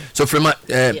 Anyway, so Frema,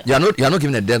 you're not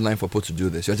giving a deadline for people to do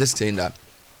this. You're just saying that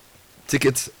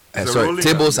tickets.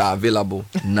 Tables are available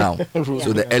now.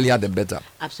 So the earlier the better.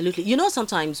 Absolutely. You know,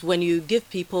 sometimes when you give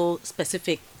people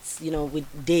specifics, you know, with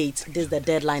dates, there's the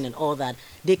deadline and all that,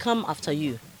 they come after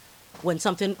you when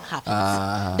something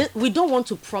happens. We don't want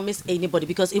to promise anybody,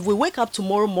 because if we wake up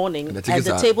tomorrow morning and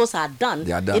the tables are done,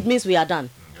 it means we are done.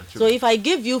 So if I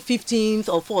give you 15th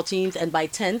or 14th and by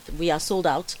 10th we are sold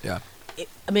out, I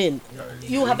mean,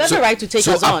 you have every right to take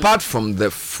us on. So apart from the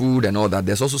food and all that,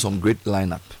 there's also some great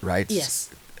lineup, right? Yes.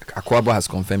 Akwabo has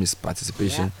confirmed his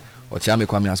participation. Ochiame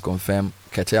Kwame has confirmed.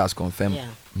 Keche has confirmed.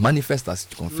 Manifest has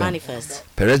confirmed.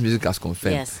 Perez Music has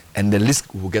confirmed. Yes. And the list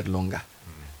will get longer.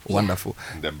 Wonderful.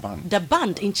 The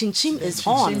band in Chinchim is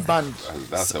on.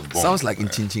 That's a bomb. Sounds like in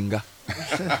Chinchinga.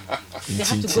 They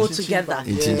have to go together.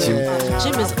 In Chinchim.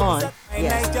 Chinchim is on.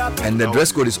 Yes. And the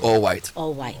dress code is all white.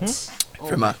 All white.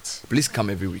 Frema, please come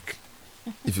every week.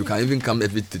 If you can even come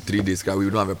every 3 days, we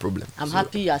don't have a problem. I'm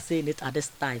happy you are saying it at this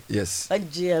time. Yes. Like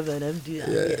GM and MD.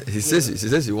 He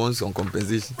says he wants some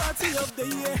compensation.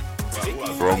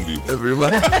 From you.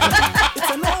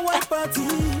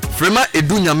 Frema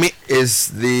Edunyame is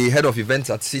the head of events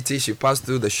at Citi. She passed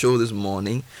through the show this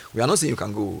morning. We are not saying you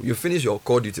can go. You finish your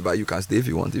call duty, but you can stay if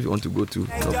you want. If you want to go to,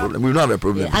 no problem. We don't have a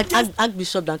problem.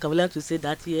 Archbishop Duncan will have to say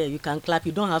that you can clap.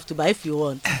 You don't have to, but if you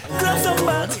want.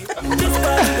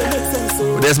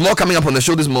 There's more coming up on the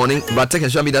show this morning, but Tech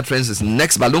and Social Media Trends is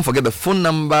next. But don't forget the phone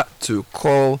number to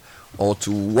call or to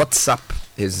WhatsApp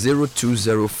is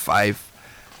 0205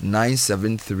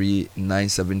 973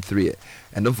 973.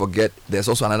 And don't forget, there's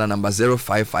also another number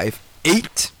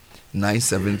 0558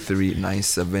 973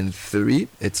 973.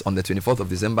 It's on the 24th of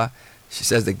December. She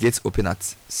says the gates open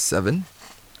at 7,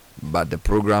 but the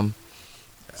program,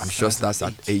 I'm sure, starts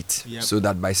at 8. Yep. So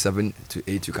that by 7 to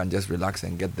 8 you can just relax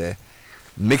and get there.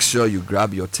 Make sure you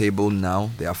grab your table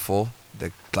now. There are 4: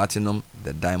 the platinum,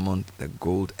 the diamond, the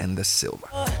gold, and the silver.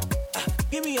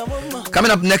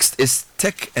 Coming up next is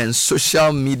Tech and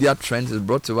Social Media Trends. Is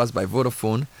brought to us by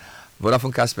Vodafone.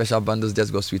 Vodafone Cash Special Bundles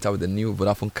just got sweeter with the new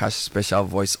Vodafone Cash Special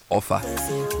Voice offer.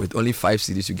 With only 5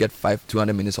 CDs, you get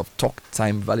 200 minutes of talk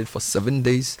time valid for 7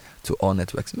 days to all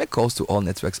networks. Make calls to all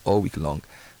networks all week long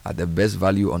at the best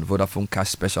value on Vodafone Cash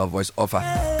Special Voice offer.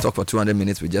 Talk for 200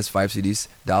 minutes with just 5 CDs.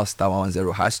 Dial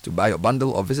 *110# to buy your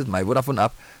bundle or visit my Vodafone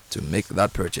app to make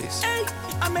that purchase.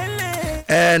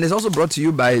 And it's also brought to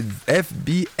you by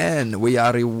FBN. We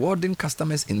are rewarding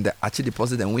customers in the Archie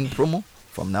Deposit and Win promo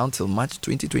from now till March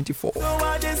 2024.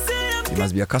 You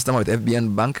must be a customer with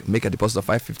FBN Bank. Make a deposit of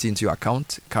 $550 into your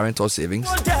account, current or savings.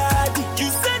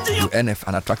 You earn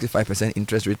an attractive 5%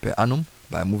 interest rate per annum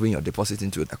by moving your deposit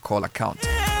into a call account.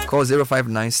 Call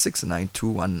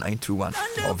 0596921921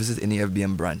 or visit any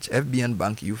FBN branch. FBN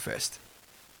Bank, you first.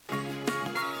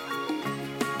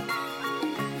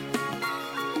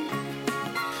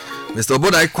 Mr.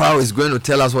 Obodai Kwao is going to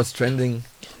tell us what's trending.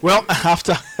 Well,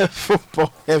 after a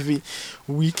football heavy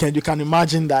weekend, you can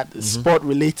imagine that sport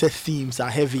related themes are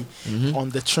heavy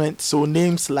on the trend. So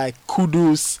names like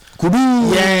Kudus.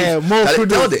 Kudus. Yeah, more Kudus.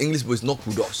 Tell the English boys, not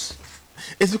Kudos.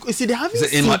 It's because, you see, they haven't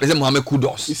Is it Mohamed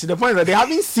Kudus? You see, the point is that they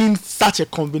haven't seen such a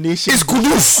combination. It's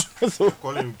Kudus. So,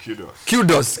 Call him Kudos.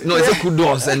 Kudus. No, it's a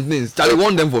Kudus and things. Charlie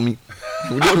won them for me.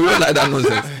 We don't like that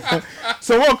nonsense.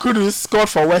 So what Kudus scored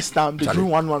for West Ham, they drew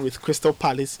 1-1 with Crystal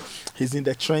Palace. He's in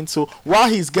the trend. So while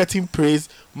he's getting praise,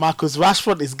 Marcus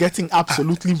Rashford is getting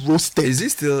absolutely roasted. Is he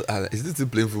still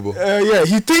playing football? Yeah,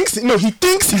 he thinks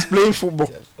he's playing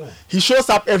football. He shows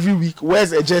up every week,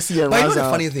 wears a jersey and but runs you know the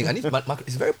around. funny thing, Marcus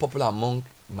is very popular among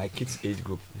my kids' age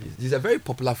group. He's a very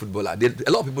popular footballer.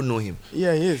 A lot of people know him.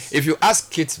 Yeah, he is. If you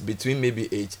ask kids between maybe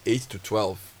age 8 to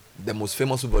 12, the most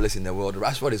famous footballers in the world,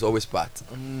 Rashford is always part.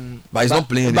 But he's not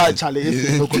playing anything. But Charlie,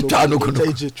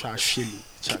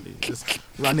 just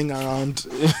running around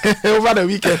over the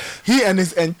weekend. He and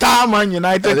his entire Man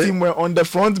United team were on the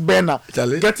front burner,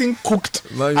 getting cooked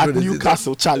at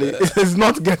Newcastle. Charlie, it's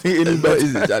not getting any better.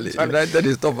 United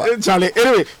is tougher. Charlie,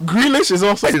 anyway, Grealish is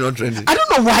also. Not trending. I don't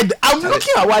know why. I'm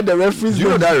looking at why the referees. Do you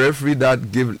know that referee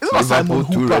that gave Liverpool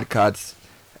 2 red cards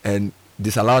and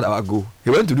disallowed our goal?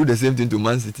 He went to do the same thing to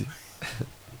Man City.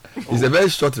 He's a very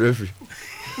short referee.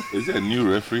 Is it a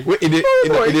new referee? Wait,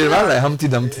 it ran like Humpty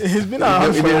Dumpty. He's been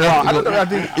around for a while. I don't know. I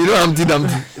think you know Humpty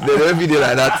Dumpty. The referee did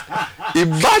like that. He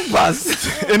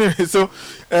bypassed. Anyway, so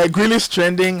Grealish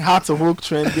trending, Heart of Oak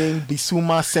trending,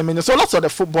 Bissouma, Semenyo. So lots of the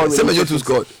football. Semenyo too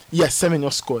scored. Yes,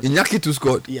 Semenyo scored. Iñaki too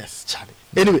scored. Yes, Charlie.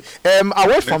 Anyway,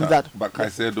 away from that. But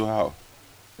Caicedo how?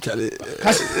 Charlie,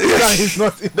 he's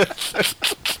not in the.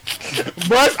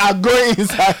 Boys are going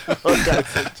inside. Okay,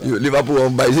 you Liverpool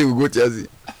on by say we go Chelsea.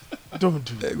 Don't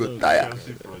do it. Go tire.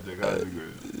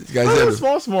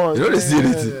 Small. You know they see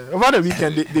anything. Over the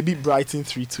weekend they beat Brighton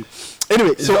 3-2.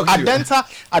 Anyway, so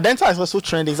Adenta is also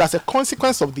trending. As a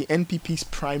consequence of the NPP's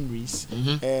primaries.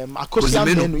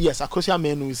 Akosia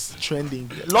Menu is trending.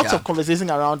 Lots of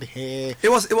conversation around her. It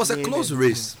was a close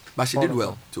race, but she did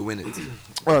well to win it.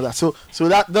 All that. So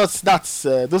that's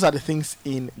those are the things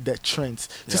in the trends.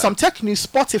 So some tech news.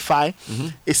 Spotify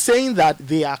is saying that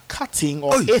they are cutting,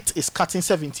 or it is cutting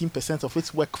 17% of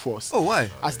its workforce. Oh, why?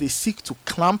 As they seek to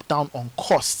clamp down on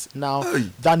costs. Now,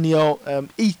 Daniel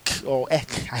Eck,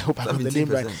 I hope I got the name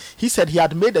right. He said he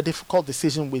had made a difficult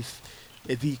decision with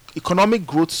the economic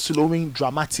growth slowing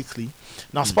dramatically.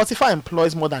 Now, Spotify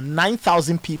employs more than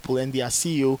 9,000 people, and their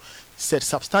CEO said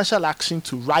substantial action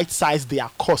to right-size their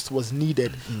cost was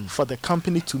needed for the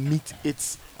company to meet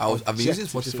its I've been using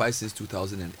Spotify since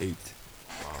 2008.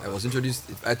 I was introduced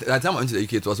at the time I went to the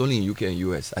UK. It was only in UK and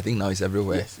US. I think now it's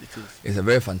everywhere. Yes, it is. It's a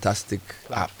very fantastic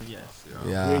app. Yes,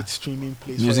 yeah. Great streaming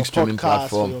place. Music for your streaming podcast,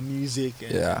 platform. for your music,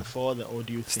 and for all the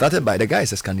audio things. Started by the guy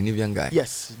is a Scandinavian guy.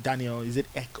 Yes, Daniel. Is it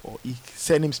Eck or Eek?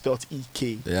 Surname spelled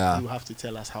EK. Yeah. You have to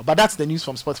tell us how. But that's the news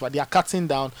from Spotify. They are cutting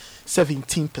down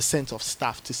 17% of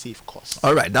staff to save costs.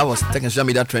 All right, that was Tech and Social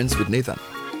Media Trends with Nathan.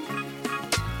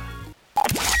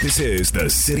 This is the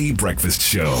City Breakfast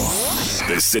Show,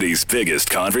 the city's biggest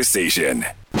conversation.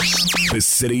 The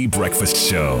City Breakfast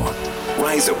Show.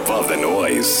 Rise above the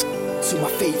noise. To my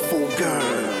faithful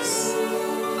girls,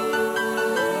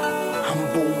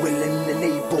 humble, willing, and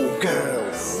able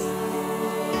girls,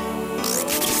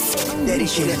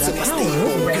 dedicated to my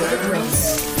stable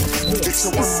girls. It's the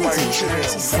one by City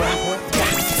 97.3.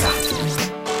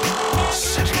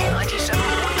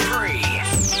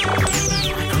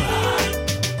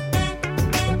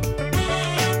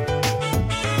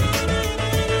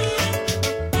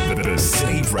 The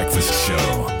City Breakfast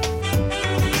Show.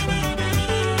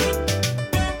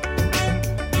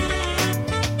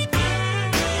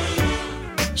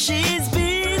 She's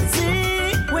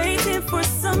busy waiting for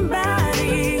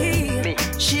somebody.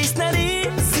 She's not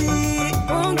easy,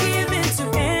 won't give in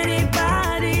to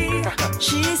anybody.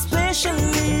 She's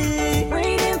specially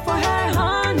waiting for her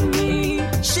honey.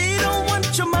 She don't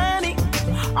want your money.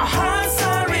 Our hearts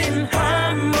are in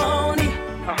harmony.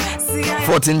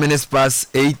 14 minutes past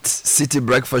 8, City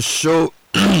Breakfast Show.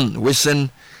 Wishing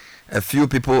a few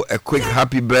people a quick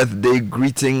happy birthday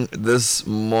greeting this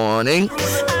morning.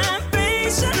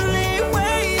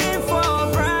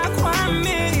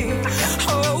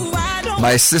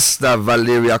 My sister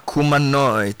Valeria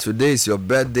Kumanoi, today is your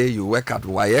birthday. You work at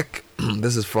WAEC.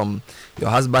 This is from your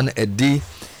husband Eddie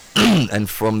and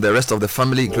from the rest of the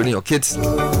family, including your kids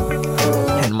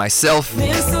and myself.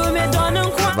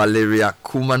 Valeria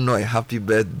Kumanoi, happy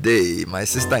birthday. My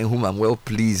sister in whom I'm well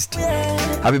pleased.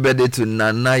 Happy birthday to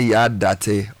Nana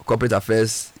Yadate, Corporate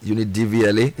Affairs Unit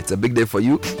DVLA. It's a big day for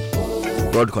you.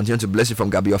 God continue to bless you from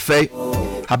Gabi Ofe.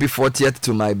 Happy 40th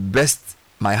to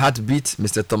my heartbeat,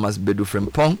 Mr. Thomas Bedu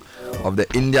Frimpong of the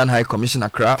Indian High Commission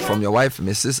Accra, from your wife,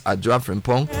 Mrs. Adjoa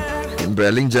Frimpong in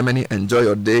Berlin, Germany. Enjoy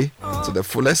your day to the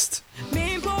fullest.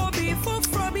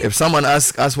 If someone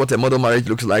asks us what a model marriage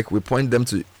looks like, we point them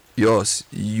to yours.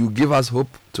 You give us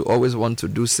hope to always want to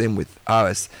do same with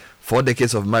ours. 4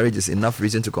 decades of marriage is enough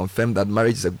reason to confirm that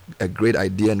marriage is a great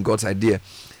idea and God's idea.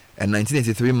 And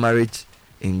 1983 marriage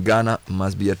in Ghana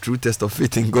must be a true test of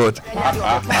faith in God.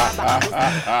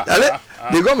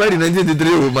 They got married in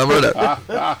 1983 with my brother.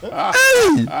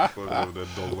 Hey!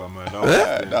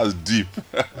 That's deep.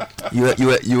 You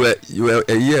were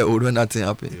a year old when that thing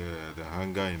happened. Yeah, the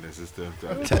hunger in the system.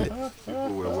 Charlie. People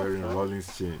were wearing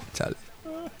Rollins chain. Charlie.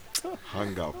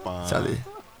 Hunger, pan. Charlie.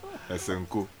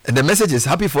 Esenko. And the message is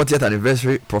happy 40th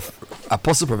anniversary,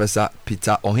 Apostle Professor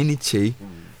Peter Ohini Che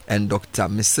and Dr.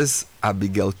 Mrs.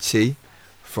 Abigail Che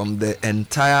from the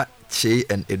entire Che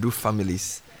and Edu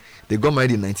families. They got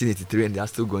married in 1983 and they are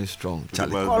still going strong.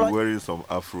 Charlie. They must be wearing some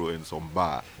afro and some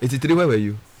bar. 83, where were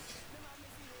you?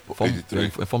 Form 83.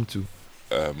 Form 2.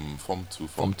 Form 2,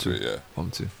 Form 3, yeah.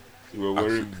 Form 2. You were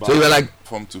wearing so you were like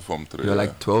Form 2, Form 3. You were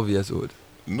like 12 years old.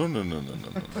 No.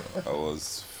 I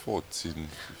was 14,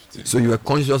 15. So you were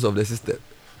conscious of the system?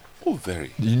 Oh,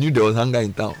 very. You knew there was hunger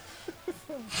in town?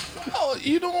 Oh,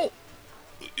 you know,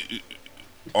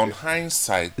 on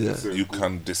hindsight, you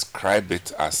can describe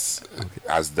it as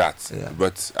that. Yeah.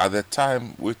 But at the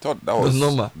time, we thought that was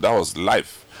normal. That was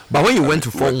life. But when you went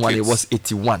to Form 1, it was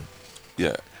 81.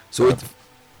 Yeah. So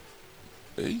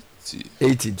 80.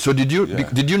 80. So did you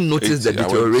notice 80, the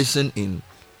deterioration in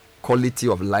quality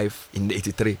of life in the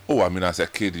 83? Oh, I mean, as a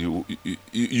kid, you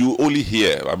only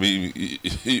hear. I mean,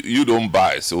 you don't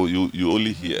buy, so you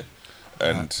only hear.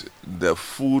 And the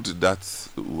food that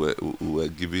were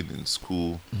given in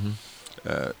school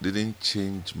didn't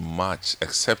change much,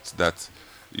 except that,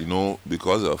 you know,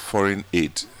 because of foreign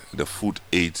aid, the food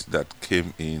aid that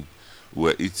came in,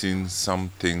 we're eating some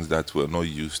things that we're not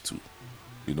used to.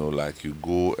 You know, like you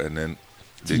go and then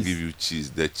they give you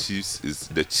cheese. The cheese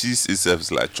itself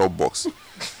is like chop box.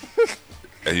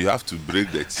 And you have to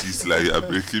break the cheese like you are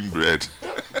breaking bread.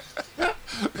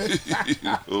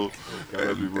 You know,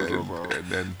 and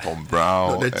then Tom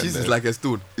Brown. No, the cheese is like a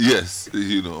stone. Yes,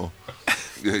 you know,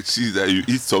 the cheese that you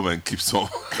eat some and keep some.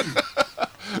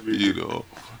 You know,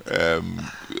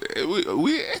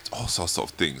 we ate all sorts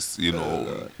of things. You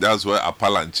know, that's where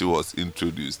apalanchi was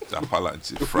introduced.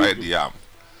 Apalanchi, fried yam.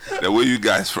 The way you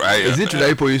guys fry it. Is it true that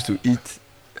people used to eat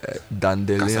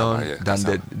dandelion,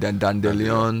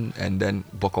 dandelion, and then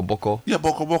boko boko? Yeah,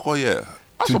 boko boko, yeah.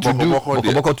 To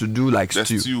do like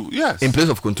stew. Yes. In place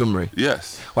of kontomire.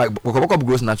 Yes. Like boko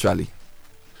grows naturally.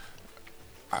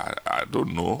 I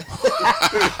don't know.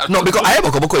 No, because I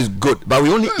heard boko is good, but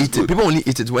we only eat it. People only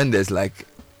eat it when there's like.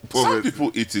 Some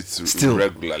people eat it still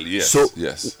regularly. Yes. So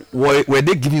yes. Were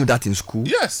they giving you that in school?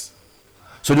 Yes.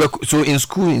 So in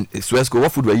school in Suesco,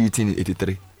 what food were you eating in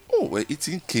 83? Oh, we're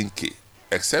eating kinky.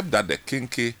 Except that the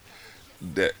kinky,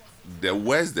 the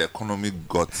worse the economy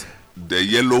got, the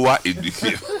yellower it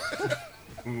became.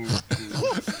 Because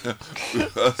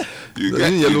you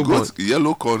get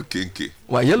yellow corn kinky.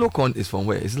 Well, yellow corn is from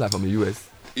where? Is it like from the US?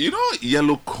 You know,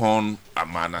 yellow corn,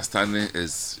 my understanding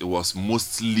is it was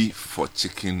mostly for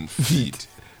chicken feed.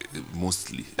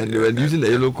 Mostly. And they were using the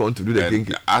yellow corn to do the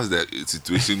kinky. As the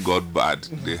situation got bad,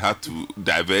 they had to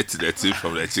divert the thing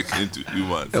from the chicken to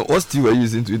humans. And what stew were you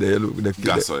using to eat the yellow?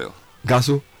 Gas oil. Gas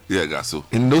oil? Yeah, gas oil.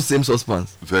 In those same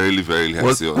saucepans? Very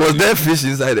healthy. Was there fish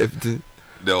inside everything?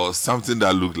 There was something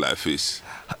that looked like fish.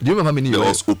 Do you remember how many there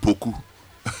was opoku.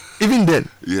 Even then?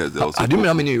 Yes, there was opoku. Do you remember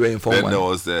how many you were in Form 1? Then there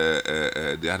was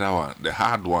the other one, the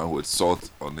hard one with salt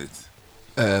on it.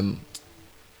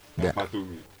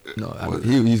 No,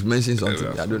 he's mentioned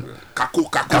something. I don't know.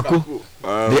 Kako.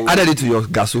 They added it to your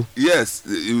gaso. Yes,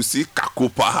 you see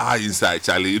kako inside,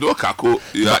 Charlie. You know kako.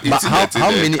 You are eating how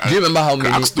many? Do you remember how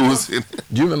many? Do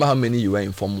you remember how many you were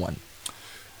in Form 1?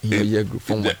 In your year group,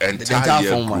 Form 1. The entire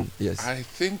Form group, 1. Yes. I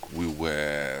think we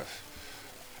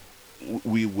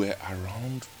were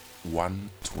around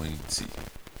 120.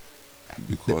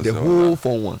 Because the whole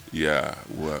Form 1. Yeah.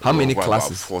 How many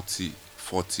classes? 40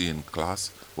 in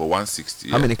class. Well, 160.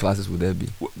 How many classes would there be?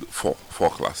 Four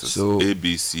classes. So A,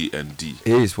 B, C, and D.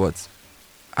 A is what?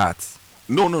 Arts.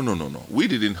 No. We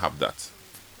didn't have that.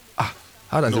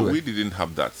 How does it work? We didn't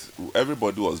have that.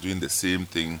 Everybody was doing the same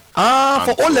thing.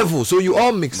 For all levels. So you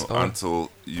all mix. Until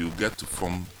you get to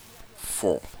Form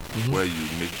 4, where you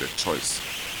make the choice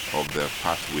of the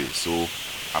pathway. So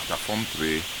after Form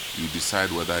 3, you decide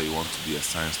whether you want to be a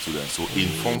science student. So in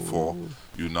Form 4,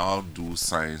 you now do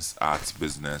science, arts,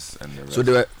 business, and the rest. So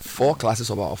there were 4 classes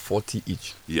of about 40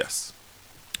 each. Yes.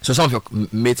 So some of your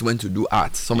mates went to do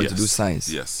arts, some went to do science.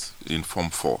 Yes, in Form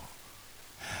 4.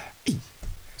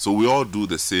 So we all do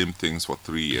the same things for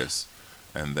 3 years.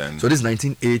 And then... So this is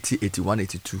 1980, 81,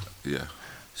 82. Yeah.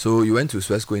 So you went to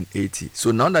Swesco in 80.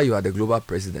 So now that you are the global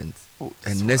president,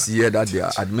 and next year that they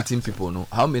are admitting people, no?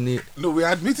 How many... No, we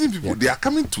are admitting people. Yeah. They are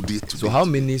coming today. So how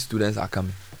many students are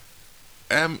coming?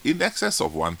 In excess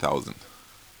of 1,000.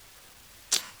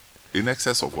 In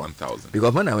excess of 1,000.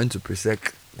 Because when I went to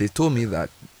Presec, they told me that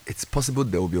it's possible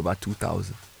there will be about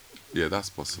 2,000. Yeah, that's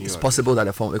possible. It's possible that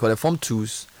because the Form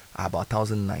 2s are about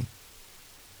 1,009.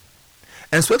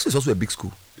 And Swesco is also a big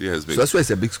school. Yeah, it's big. Swesco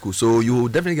is a big school, so you will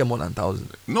definitely get more than 1,000.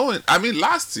 No, I mean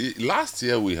last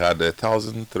year we had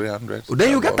 1,300. Then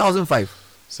you get 1,005.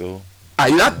 So.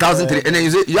 You had 1,003, and then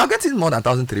you say you are getting more than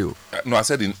 1,003. No, I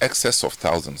said in excess of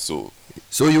 1,000. So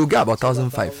you get about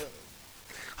 1,005.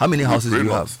 How many houses do you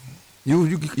have?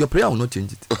 Your prayer will not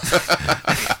change it.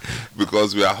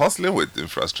 Because we are hustling with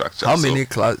infrastructure.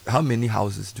 How many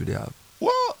houses do they have?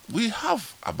 Well, we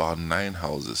have about 9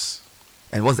 houses.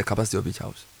 And what's the capacity of each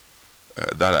house?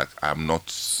 That I'm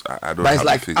not. I don't but have it's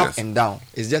like the figures. Up and down.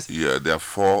 It's just there are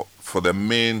 4 for the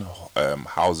main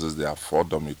houses. There are 4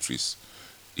 dormitories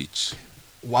each.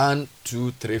 1,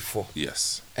 2, 3, 4.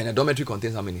 Yes. And a dormitory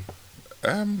contains how many?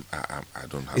 I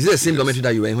don't have. Is it the same dormitory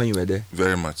that you were in when you were there?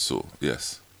 Very much so.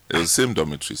 Yes. It was the same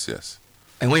dormitories. Yes.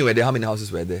 And when you were there, how many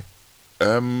houses were there?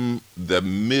 The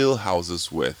male houses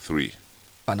were 3.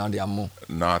 But now there are more.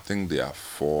 Now I think there are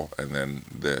 4, and then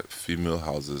the female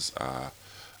houses are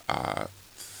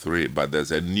 3. But there's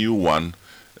a new one,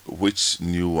 which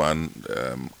new one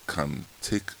can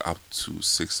take up to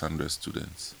 600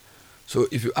 students. So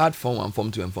if you add Form 1, Form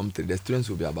 2, and Form 3, the students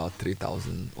will be about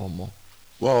 3,000 or more.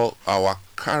 Well, our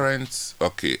current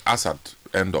as at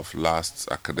end of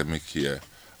last academic year,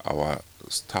 our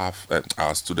staff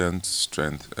our student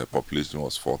strength population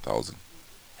was 4,000.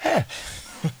 Hey.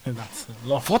 That's a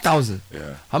lot. 4,000?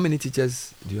 Yeah. How many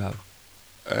teachers do you have?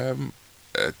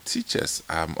 Teachers,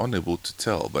 I'm unable to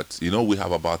tell, but we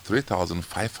have about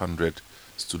 3,500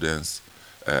 students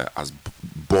as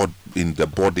in the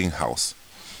boarding house,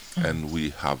 and we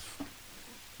have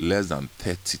less than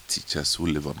 30 teachers who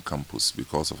live on campus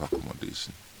because of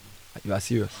accommodation. You are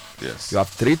serious? Yes. You have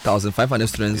 3,500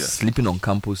 students sleeping on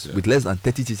campus with less than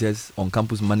 30 teachers on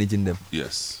campus managing them.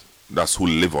 Yes. That's who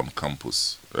live on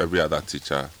campus. Every other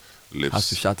teacher has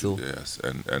to shuttle. Yes,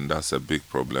 and that's a big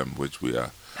problem which we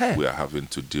are having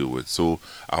to deal with. So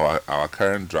our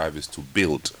current drive is to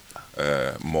build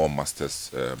more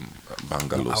masters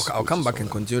bungalows. I'll come back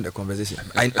and continue the conversation.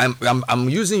 I'm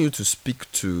using you to speak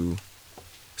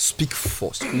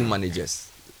for school managers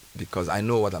because I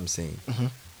know what I'm saying. Mm-hmm.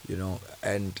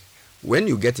 And when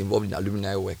you get involved in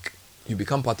alumni work, you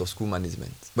become part of school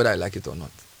management, whether I like it or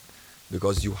not.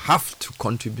 Because you have to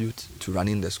contribute to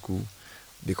running the school,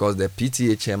 because the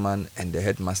PTA chairman and the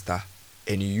headmaster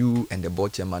and you and the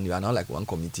board chairman, you are now like one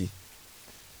committee.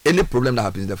 Any problem that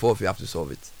happens, the 4 of you have to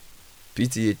solve it.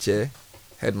 PTA chair,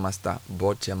 headmaster,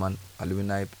 board chairman,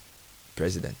 alumni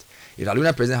president. If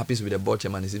alumni president happens to be the board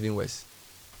chairman, it's even worse.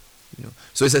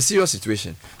 So it's a serious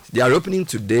situation. They are opening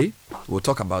today. We'll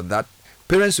talk about that.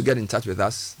 Parents will get in touch with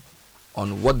us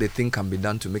on what they think can be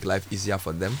done to make life easier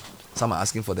for them. Some are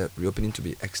asking for the reopening to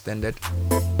be extended.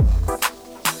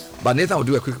 But Nathan will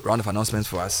do a quick round of announcements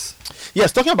for us.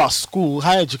 Yes, talking about school,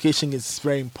 higher education is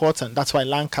very important. That's why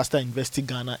Lancaster University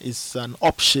Ghana is an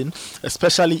option,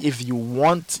 especially if you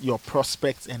want your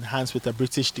prospects enhanced with a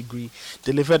British degree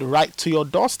delivered right to your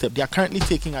doorstep. They are currently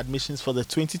taking admissions for the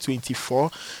 2024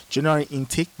 January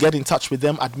intake. Get in touch with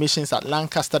them. Admissions at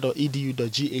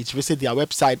lancaster.edu.gh. Visit their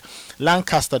website,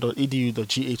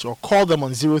 lancaster.edu.gh, or call them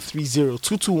on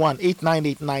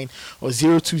 030-221-8989 or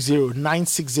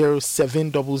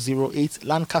 020-960-7008.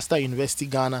 Lancaster University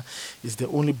Ghana is the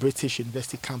only British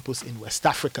university campus in West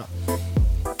Africa.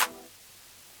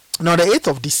 Now, the 8th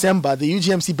of December, the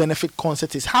UGMC Benefit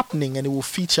Concert is happening, and it will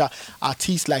feature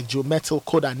artists like Joe Metal,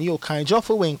 Koda, Neo Kind,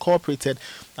 Joffa were incorporated,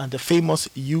 and the famous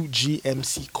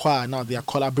UGMC Choir. Now, they are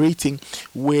collaborating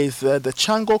with the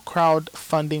Chango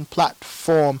crowdfunding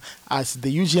platform as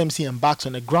the UGMC embarks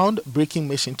on a groundbreaking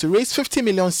mission to raise 50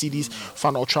 million cedis for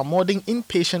an ultramodern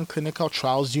inpatient clinical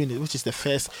trials unit, which is the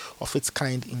first of its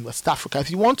kind in West Africa. If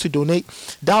you want to donate,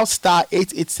 dial star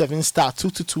 887 star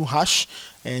 222 hash,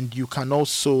 and you can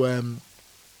also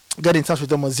get in touch with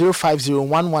them on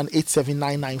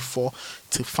 05011879994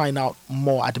 to find out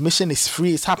more. Admission is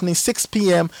free. It's happening 6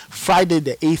 p.m. Friday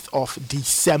the 8th of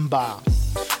December.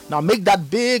 Now make that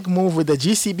big move with the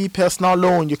GCB personal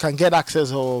loan. You can get access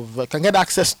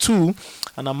to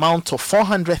an amount of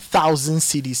 400,000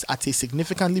 cedis at a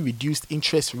significantly reduced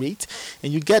interest rate,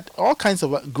 and you get all kinds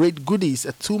of great goodies,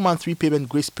 a 2-month repayment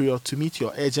grace period to meet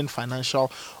your urgent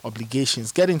financial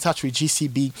obligations. Get in touch with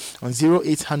GCB on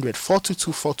 0800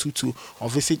 422 422 or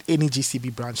visit any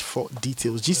GCB branch for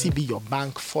details. GCB, your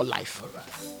bank for life.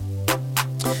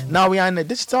 Now we are in a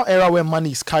digital era where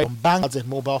money is carried on banks and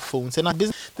mobile phones, and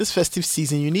this festive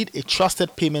season you need a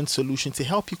trusted payment solution to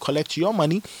help you collect your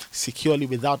money securely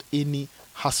without any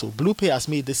hassle. BluePay has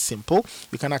made this simple.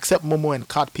 You can accept Momo and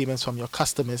card payments from your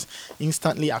customers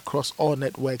instantly across all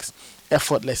networks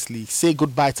effortlessly. Say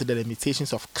goodbye to the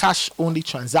limitations of cash-only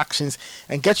transactions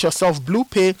and get yourself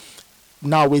BluePay.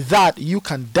 Now with that, you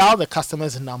can dial the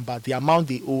customer's number, the amount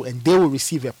they owe, and they will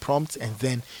receive a prompt, and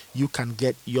then you can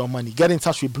get your money. Get in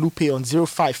touch with BluePay on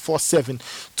 0547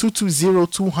 220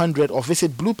 200 or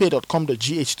visit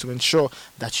bluepay.com.gh to ensure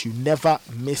that you never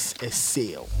miss a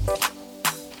sale.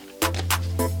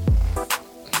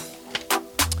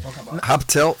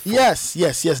 Haptel? Yes.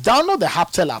 Download the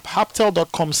Haptel app,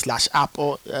 haptel.com/app,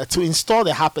 or to install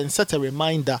the app and set a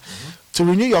reminder to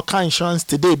renew your car insurance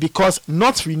today, because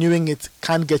not renewing it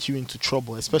can get you into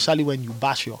trouble, especially when you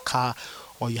bash your car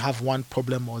or you have one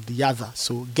problem or the other.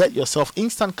 So get yourself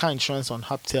instant car insurance on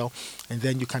Haptel, and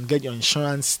then you can get your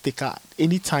insurance sticker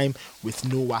anytime with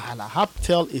no wahala.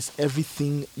 Haptel is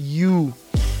everything you.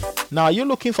 Now, you're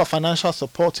looking for financial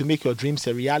support to make your dreams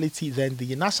a reality, then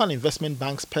the National Investment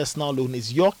Bank's personal loan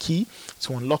is your key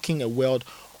to unlocking a world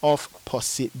of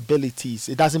possibilities.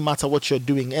 It doesn't matter what you're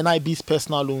doing. NIB's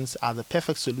personal loans are the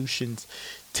perfect solutions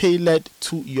tailored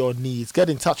to your needs. Get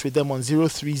in touch with them on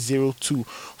 0302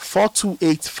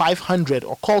 428 500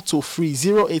 or call toll free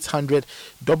 0800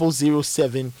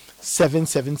 007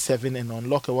 777 and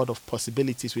unlock a world of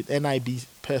possibilities with NIB's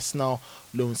personal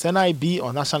loans. NIB,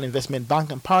 or National Investment Bank,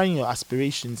 empowering your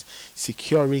aspirations,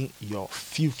 securing your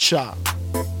future.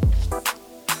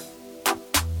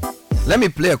 Let me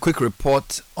play a quick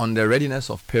report on the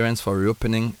readiness of parents for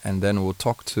reopening, and then we'll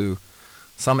talk to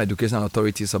some educational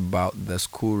authorities about the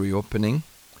school reopening.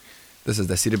 This is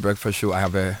the City Breakfast Show. I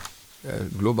have a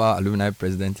global alumni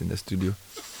president in the studio.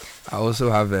 I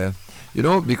also have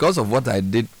because of what I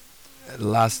did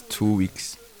last 2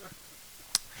 weeks,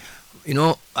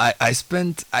 I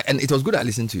spent, and it was good I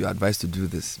listened to your advice to do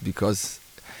this, because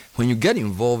when you get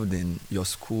involved in your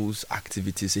school's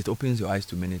activities, it opens your eyes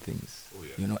to many things.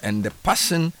 And the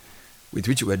passion with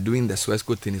which you were doing the Suez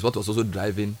Code thing is what was also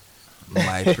driving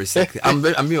my precinct. I'm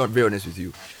being very honest with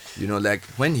you. Like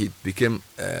when he became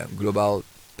global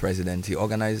president, he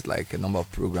organized like a number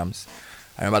of programs.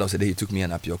 I remember there was a day he took me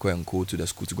and Apioko and Co to the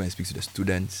school to go and speak to the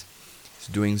students. He's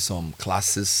doing some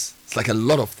classes. It's like a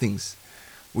lot of things.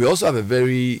 We also have a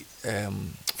very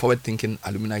forward-thinking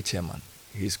alumni chairman.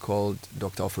 He's called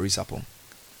Dr. Ofori Sapong.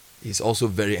 He's also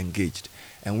very engaged.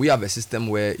 And we have a system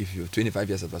where if you're 25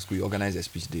 years after school, you organize a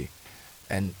speech day.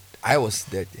 And I was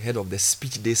the head of the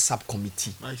speech day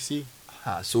subcommittee. I see.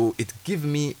 So it gave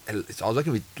me, I was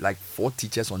working with like 4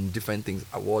 teachers on different things,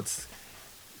 awards,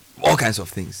 all kinds of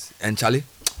things. And Charlie,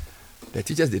 the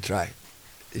teachers, they try.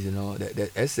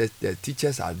 The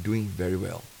teachers are doing very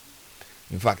well.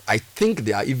 In fact, I think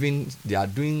they are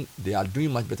doing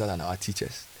much better than our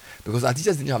teachers, because our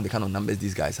teachers didn't have the kind of numbers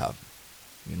these guys have,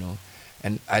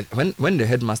 And when the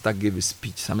headmaster gave his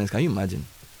speech, Samuel, can you imagine?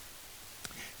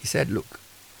 He said, look,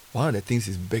 one of the things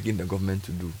he's begging the government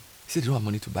to do, he said they don't have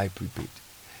money to buy prepaid.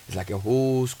 It's like a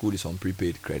whole school is on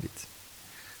prepaid credit.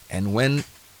 And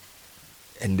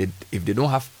if they don't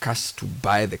have cash to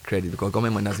buy the credit, because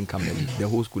government money doesn't come in, the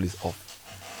whole school is off.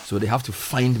 So they have to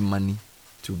find money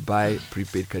to buy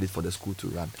prepaid credit for the school to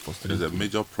run. It is a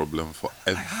major problem for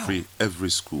every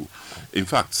school. In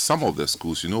fact, some of the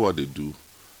schools, you know what they do?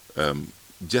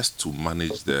 Just to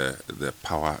manage the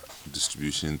power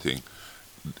distribution thing,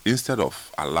 instead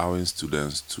of allowing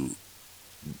students to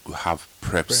have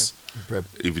preps,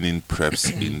 evening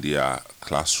preps in their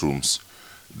classrooms,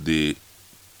 they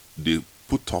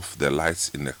put off the lights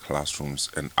in the classrooms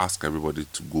and ask everybody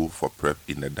to go for prep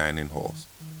in the dining halls.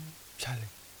 Charlie.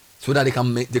 So that they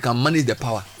can manage the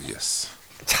power. Yes.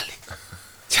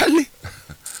 Charlie.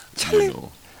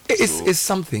 It's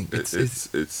something.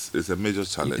 It's a major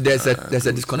challenge. There's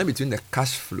a disconnect between the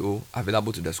cash flow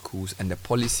available to the schools and the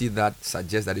policy that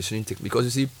suggests that they shouldn't take. Because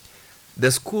you see,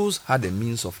 the schools had a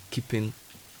means of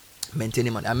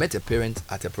maintaining money. I met a parent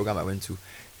at a program I went to.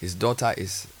 His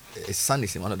son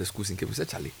is in one of the schools in Cape. He said,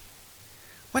 Charlie,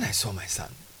 when I saw my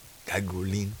son, guy grow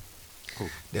lean.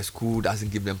 The school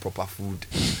doesn't give them proper food.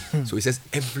 So he says,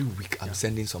 every week I'm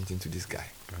sending something to this guy.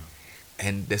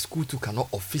 and the school too cannot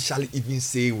officially even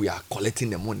say we are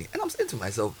collecting the money. And I'm saying to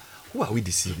myself, who are we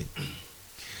deceiving?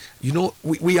 You know,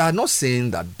 we are not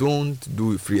saying that don't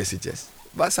do free SHS.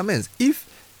 But sometimes, if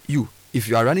you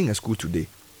are running a school today,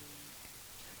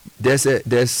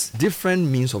 there's different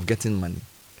means of getting money.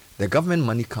 The government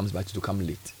money comes back to come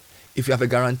late. If you have a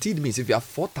guaranteed means, if you have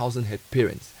 4,000 head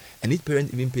parents, and each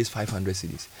parent even pays 500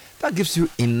 cedis, that gives you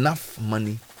enough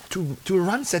money to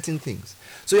run certain things.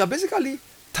 So you're basically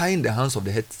tying the hands of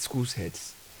the school's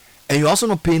heads. And you're also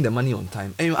not paying the money on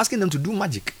time. And you're asking them to do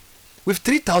magic. With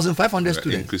 3,500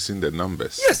 students. Increasing the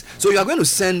numbers. Yes. So you are going to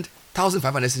send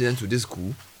 1,500 students to this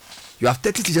school. You have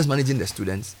 30 teachers managing the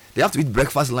students. They have to eat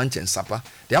breakfast, lunch, and supper.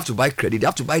 They have to buy credit. They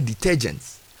have to buy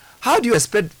detergents. How do you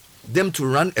expect them to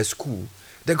run a school?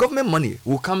 The government money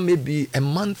will come maybe a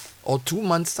month or 2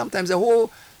 months, sometimes a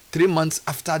whole 3 months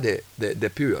after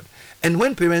the period. And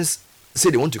when parents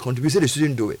say they want to contribute, say they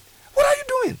shouldn't do it. What are you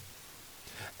doing?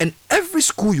 And every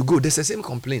school you go, there's the same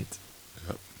complaint.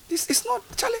 Yep. It's not,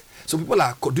 Charlie. So people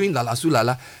are doing lala su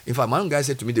lala. In fact, my own guy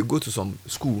said to me, they go to some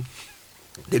school,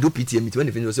 they do PTA meeting. When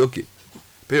they finish, they say, okay,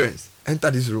 parents, enter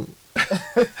this room.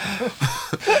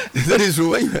 Enter this room.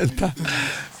 When you enter,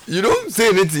 you don't say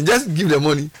anything, just give them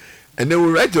money. And then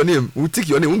we'll write your name, we'll take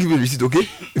your name, we'll give you a receipt, okay?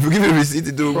 If you give you a receipt,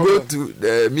 it will go to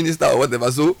the minister or whatever.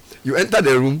 So you enter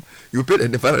the room, you pay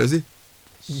the final, and say,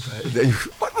 then you,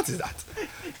 what is that?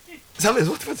 Sometimes,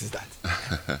 what is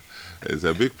that? It's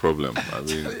a big problem. I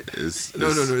mean, it's no,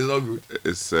 it's not good.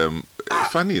 It's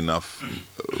funny enough.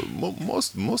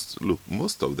 Most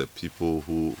of the people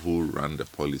who run the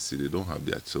policy, they don't have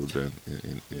their children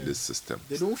in this system.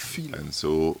 They don't feel it. And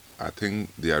so I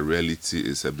think their reality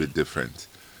is a bit different.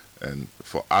 And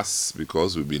for us,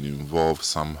 because we've been involved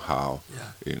somehow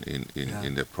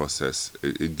in the process,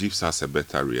 it gives us a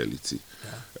better reality.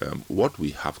 Yeah. What we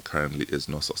have currently is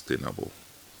not sustainable.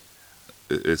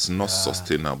 It's not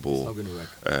sustainable. It's not going to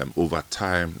work. Over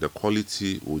time, the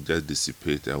quality will just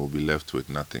dissipate and we'll be left with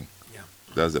nothing. Yeah.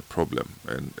 That's the problem.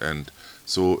 And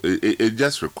so it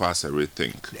just requires a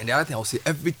rethink. And the other thing, I'll say,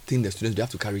 everything the students, they have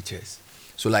to carry chairs.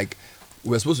 So like, we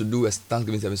were supposed to do a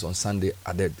Thanksgiving service on Sunday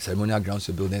at the ceremonial grounds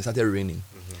of the building. It started raining.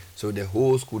 Mm-hmm. So the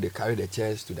whole school, they carried the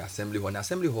chairs to the assembly hall. And the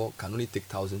assembly hall can only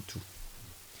take 1,002,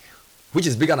 which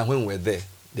is bigger than when we were there.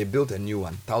 They built a new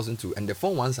one, 1,002. And the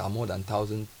Form 1s are more than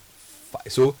 1,005.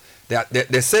 So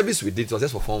the service we did was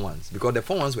just for Form 1s. Because the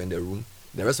Form 1s were in the room,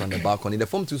 the rest were on the balcony. The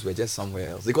Form 2s were just somewhere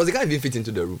else. Because they can't even fit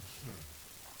into the room.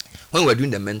 When we were doing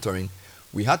the mentoring,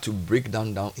 we had to break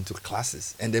down into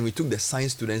classes. And then we took the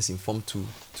science students in Form 2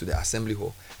 to the assembly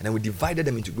hall. And then we divided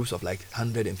them into groups of like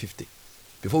 150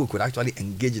 before we could actually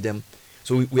engage them.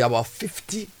 So we have about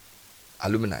 50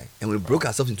 alumni. And we broke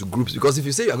ourselves into groups. Because if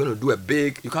you say you're going to do a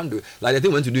big, you can't do it. Like the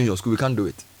thing we went to do in your school, we can't do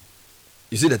it.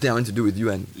 You see the thing I went to do with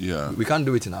you, and we can't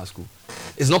do it in our school.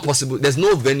 It's not possible. There's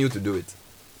no venue to do it.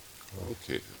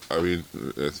 Okay. I mean,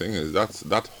 the thing is,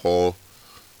 that hall...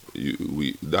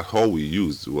 that hall we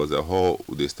used was a hall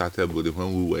they started building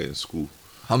when we were in school.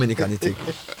 How many can it take?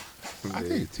 I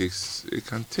think it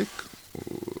can take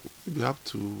maybe up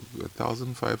to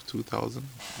 1,500, 2,000.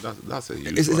 That's a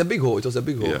huge It's a big hall. It was a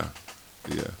big hall.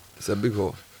 Yeah. It's a big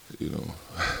hall. You know,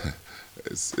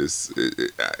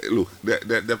 look,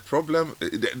 the problem,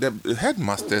 the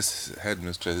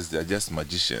headmistresses, they're just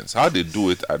magicians. How they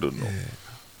do it, I don't know. Yeah.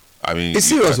 I mean, it's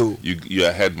serious. You're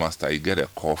a headmaster, you get a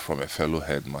call from a fellow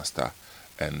headmaster,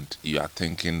 and you are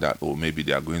thinking that, maybe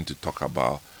they are going to talk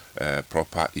about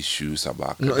proper issues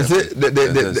about... No, is it the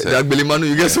Agbelimanu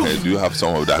you get some? Do you have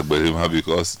some of the Agbelimanu?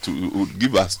 Because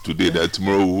give us today, that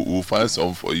tomorrow we'll find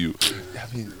some for you.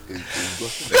 I mean,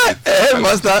 a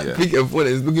headmaster pick a phone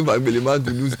and is looking for Agbelimanu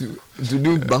to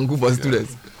do Banku for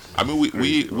students. I mean,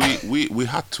 we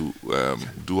had to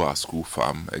do our school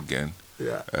farm again.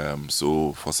 Yeah.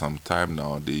 So for some time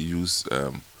now, they use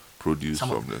produce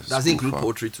from the. Does it include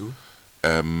poultry too?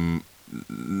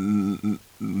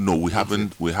 No, we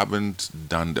haven't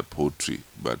done the poultry,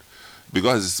 but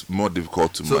because it's more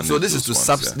difficult to manage. So this is to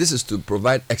this is to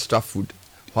provide extra food.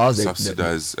 While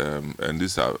subsidize and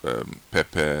these are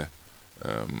pepper,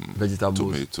 vegetables,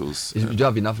 tomatoes. Do you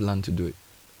have enough land to do it?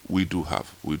 We do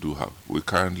have. We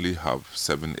currently have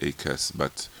 7 acres,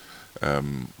 but.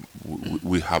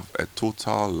 We have a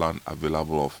total land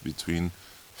available of between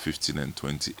 15 and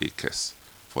 20 acres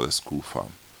for the school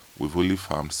farm. We've only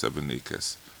farmed 7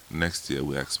 acres. Next year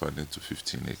we're expanding to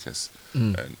 15 acres.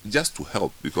 And just to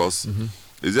help, because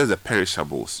it's just the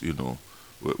perishables, you know.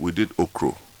 We did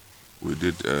okra, we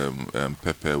did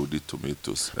pepper, we did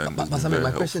tomatoes. And but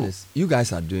my question is, you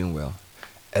guys are doing well.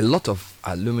 A lot of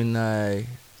alumni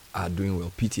are doing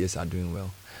well, PTS are doing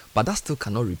well, but that still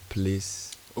cannot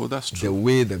replace Oh, that's true. The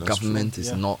way the That's government true. is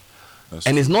Yeah. not, That's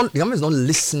and true. it's not, the government is not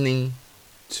listening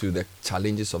to the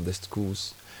challenges of the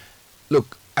schools.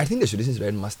 Look, I think they should listen to the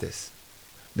headmasters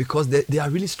because they are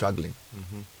really struggling.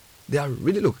 Mhm. They are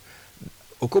really, look,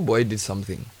 Okoboy did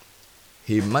something.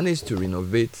 He managed to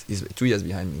renovate, he's 2 years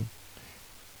behind me.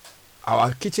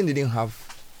 Our kitchen didn't have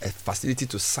a facility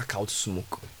to suck out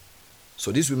smoke.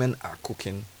 So these women are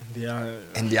cooking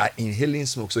and they are inhaling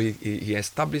smoke. So he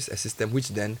established a system which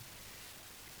then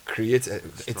creates,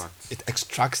 it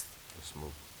extracts the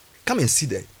smoke. Come and see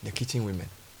the kitchen women.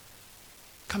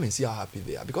 Come and see how happy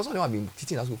they are. Because some of them have been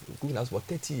teaching us, cooking us for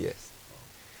 30 years.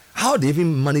 How they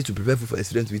even manage to prepare food for the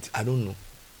students with, I don't know.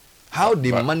 How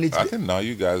they manage. I think now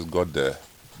you guys got the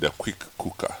quick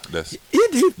cooker. He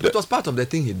did. It was part of the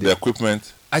thing he did. The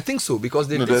equipment. I think so because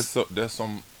they. No, there's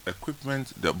some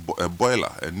equipment. A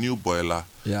boiler, a new boiler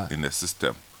in the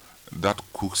system that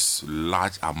cooks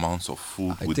large amounts of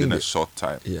food within a short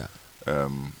time. Yeah.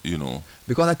 You know.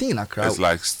 Because I think in Accra it's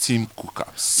like steam cooker,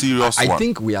 serious I one.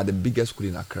 think we are the biggest school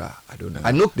in Accra. I don't know.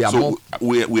 I know they are more.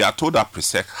 We are told that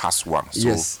Presec has one. So,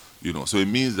 yes. You know, so it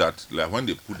means that like when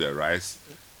they put the rice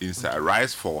inside,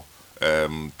 rice for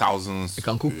thousands. It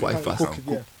can cook quite fast.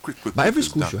 Quick, but every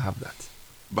school should have that.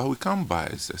 But we can't buy.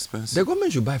 It's expensive. The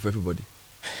government should buy for everybody.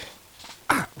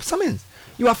 Summons.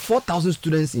 You have 4,000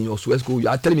 students in your school. You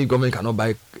are telling me government cannot buy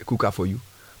a cooker for you?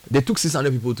 They took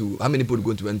 600 people to. How many people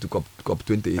going to went to COP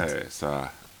 28? Sir.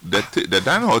 The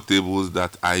dining hall tables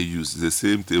that I use, the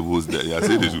same tables that you are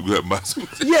saying they should go and buy.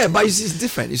 Yeah, but it's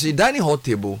different. You see, dining hall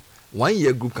table, 1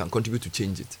 year group can contribute to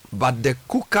change it. But the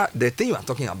cooker, the thing you are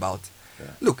talking about,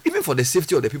 look, even for the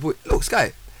safety of the people, look,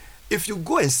 Sky, if you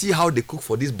go and see how they cook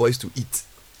for these boys to eat,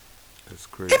 it's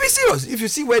crazy. If you serious, if you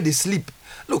see where they sleep,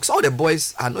 look, some of the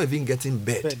boys are not even getting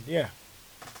bed. Yeah.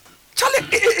 Charlie,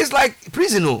 it's like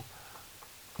prison. Oh.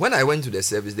 When I went to the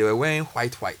service, they were wearing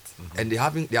white, and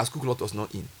their school cloth was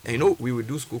not in. And you know, we would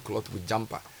do school cloth with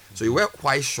jumper. So you wear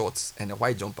white shorts and a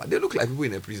white jumper. They look like people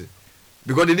in a prison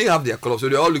because they didn't have their clothes. So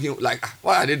they're all looking like,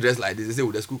 why are they dressed like this? They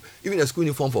say, the school, even the school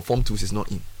uniform for Form 2s is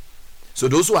not in. So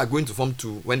those who are going to Form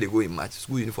 2 when they go in March,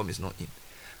 school uniform is not in.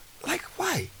 Like,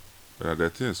 why?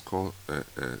 The thing is called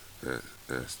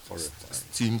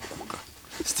steam cooker.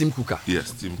 Steam cooker. Yes,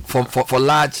 steam cooker. For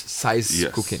large size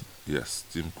cooking. Yes,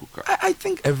 steam cooker. I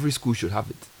think every school should have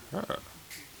it.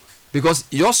 Because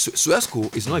your Suez school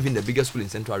is not even the biggest school in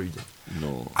Central Region.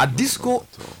 No. At this school,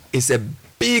 it's a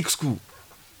big school.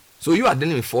 So you are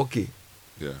dealing with 4K.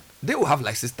 Yeah. They will have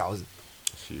like 6,000.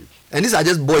 It's huge. And these are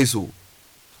just boys. So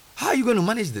how are you going to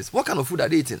manage this? What kind of food are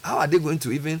they eating? How are they going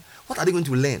to what are they going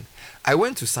to learn? I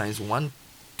went to Science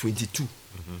 122.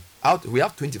 We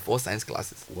have 24 science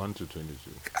classes. 1 to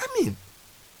 22. I mean,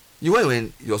 you went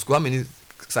when your school, how many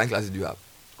science classes do you have?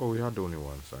 Oh, we had only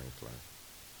one science class.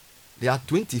 There are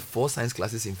 24 science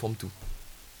classes in Form 2.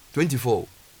 24.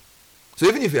 So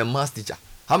even if you're a maths teacher,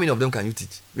 how many of them can you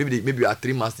teach? Maybe you are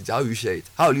 3 maths teachers. How will you share it?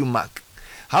 How will you mark?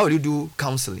 How will you do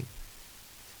counseling?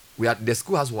 The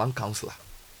school has 1 counselor.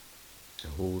 The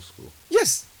whole school?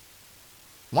 Yes.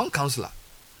 1 counselor.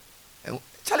 And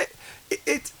Charlie,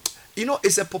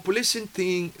 it's a population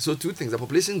thing. So 2 things: the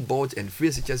population bulge and free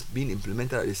teachers being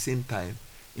implemented at the same time.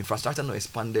 Infrastructure not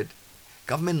expanded.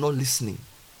 Government not listening.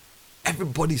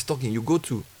 Everybody is talking. You go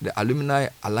to the Alumni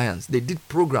Alliance. They did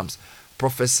programs.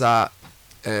 Professor,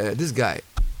 this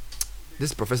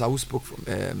professor who spoke from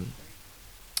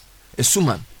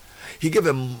Suman, he gave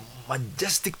a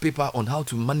majestic paper on how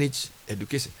to manage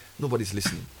education. Nobody's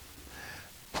listening.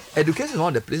 Education is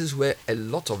one of the places where a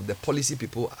lot of the policy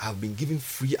people have been giving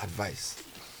free advice.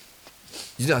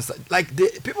 You know, like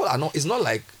people are not. It's not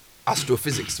like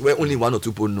astrophysics where only 1 or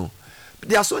 2 people know. But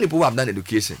there are so many people who have done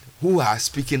education who are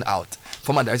speaking out.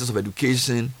 Former directors of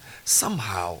education.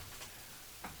 Somehow,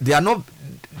 they are not.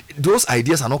 Those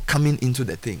ideas are not coming into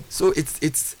the thing. So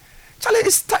it's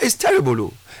terrible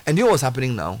though. And you know what's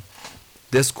happening now?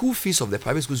 The school fees of the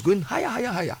private schools going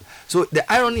higher. So the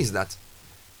irony is that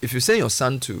if you send your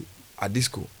son to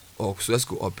Adisco or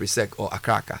Suesco or Presec or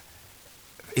Akraka,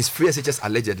 it's free SHS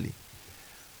allegedly.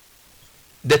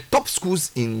 The top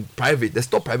schools in private, the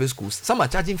top private schools, some are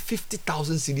charging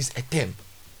 50,000 cedis a term.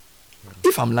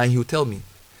 If I'm lying, he'll tell me.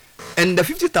 And the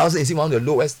 50,000 is one of the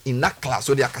lowest in that class.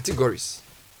 So there are categories,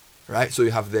 right? So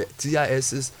you have the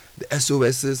TISs, the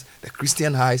SOSs, the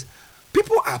Christian highs.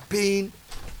 People are paying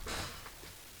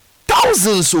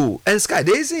thousands. So, and Sky,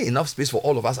 there isn't enough space for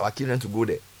all of us, our children, to go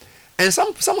there. And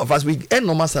some of us, we earn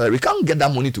normal salary. We can't get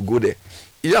that money to go there.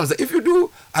 You know what I'm saying? If you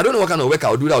do, I don't know what kind of work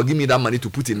I'll do that will give me that money to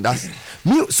put in that.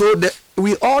 So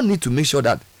we all need to make sure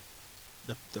that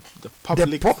the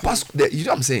public, you know what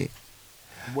I'm saying?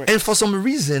 Works. And for some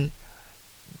reason,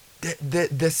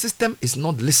 the system is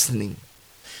not listening.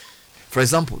 For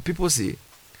example, people say,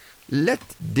 let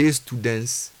day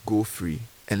students go free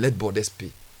and let boarders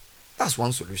pay. That's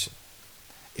one solution.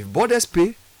 If boarders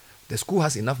pay, the school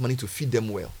has enough money to feed them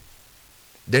well.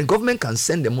 Then government can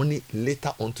send the money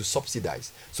later on to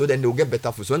subsidize. So then they'll get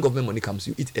better food. So when government money comes,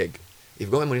 you eat egg. If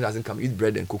government money doesn't come, you eat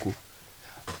bread and cocoa.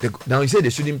 Now you say they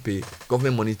shouldn't pay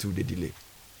government money too, they delay.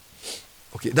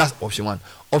 Okay, that's option one.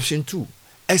 Option two,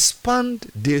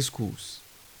 expand day schools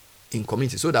in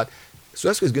community so that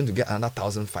Suesco is going to get another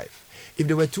 1,005. If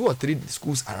there were 2 or 3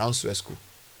 schools around Suesco,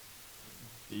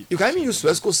 you can even use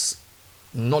Suesco's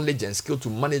knowledge and skill to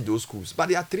manage those schools. But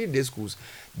there are 3 day schools,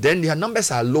 then their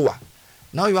numbers are lower.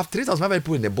 Now you have 3,500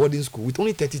 people in a boarding school with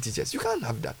only 30 teachers. You can't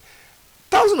have that.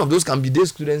 1,000 of those can be day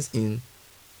students in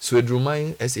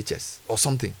Swedrumain SHS or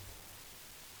something.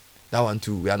 That one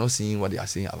too, we are not seeing what they are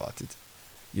saying about it.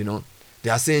 You know, they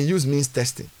are saying use means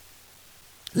testing.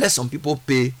 Let some people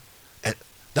pay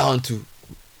down to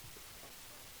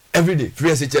every day. Free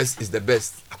SHS is the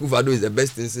best. Akufado is the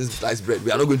best thing since sliced bread.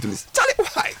 We are not going to listen. Charlie,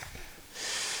 why?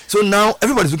 So now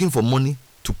everybody's looking for money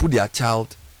to put their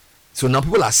child. So now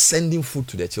people are sending food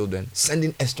to their children,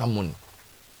 sending extra money.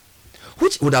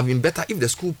 Which would have been better if the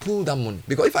school pulled that money.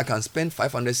 Because if I can spend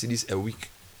 500 cedis a week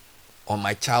on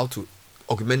my child to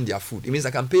augment their food, it means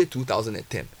I can pay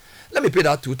 2,010. Let me pay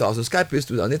that 2,000. Sky pays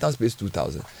 2,000. Nathan pays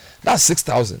 2,000. That's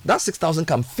 6,000. That 6,000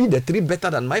 can feed the 3 better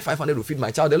than my 500 will feed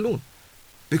my child alone.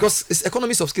 Because it's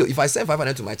economies of scale. If I send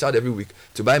 500 to my child every week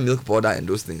to buy milk powder and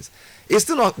those things, it's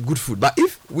still not good food. But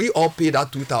if we all pay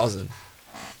that 2,000,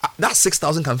 that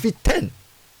 6,000 can feed 10.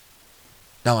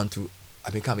 That one too, I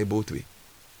become a both way.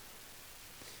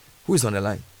 Who is on the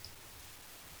line?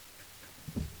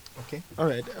 Okay. All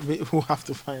right. We'll have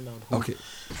to find out. Who. Okay.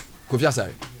 Kofi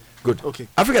Asare. Good. Okay.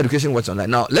 Africa Education Watch Online.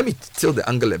 Now, let me tilt the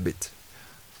angle a bit.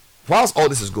 Whilst all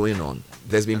this is going on,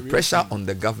 there's been pressure on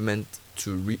the government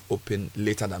to reopen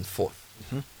later than 4th.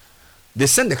 Mm-hmm. They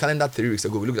sent the calendar 3 weeks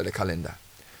ago. We looked at the calendar.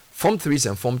 Form 3s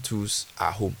and Form 2s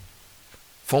are home.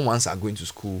 Form 1s are going to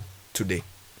school today.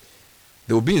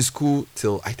 They will be in school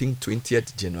till, I think,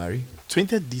 20th January.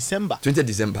 20th December. 20th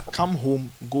December. Come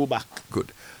home, go back.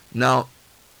 Good. Now,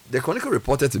 the Chronicle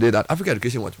reported today that Africa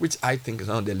Education Watch, which I think is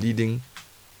one of the leading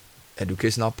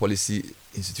educational policy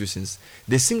institutions,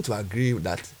 they seem to agree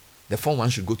that the Form 1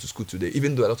 should go to school today,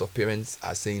 even though a lot of parents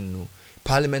are saying no.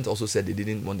 Parliament also said they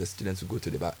didn't want the students to go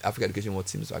today, but Africa Education Watch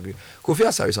seems to agree. Kofi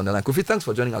Asare is on the line. Kofi, thanks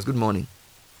for joining us. Good morning.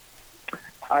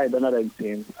 Hi, Donald and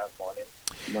team. Good morning.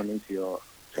 Good morning to your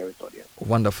territory.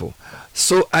 Wonderful.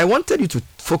 So I wanted you to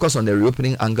focus on the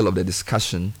reopening angle of the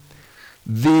discussion.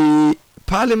 The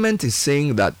Parliament is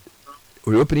saying that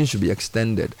reopening should be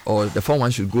extended or the Form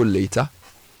 1 should go later,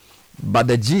 but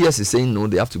the GS is saying no,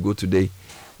 they have to go today.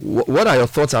 What are your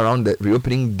thoughts around the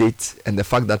reopening date and the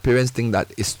fact that parents think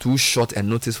that it's too short a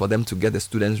notice for them to get the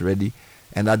students ready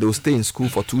and that they'll stay in school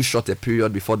for too short a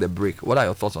period before the break? What are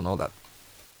your thoughts on all that?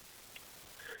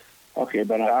 Okay,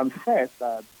 but first,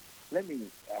 let me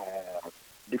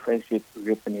differentiate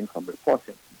reopening from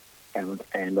reporting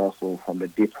and also from the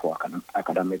date for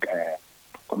academic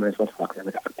commencement for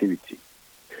academic activity.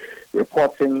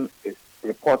 Reporting is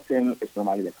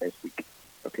normally the first week,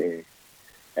 okay,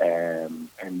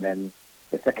 and then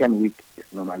the second week is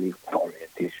normally for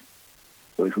orientation.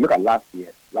 So if you look at last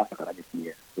academic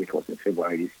year, which was in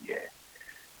February this year,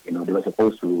 they were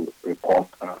supposed to report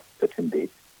certain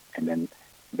dates, and then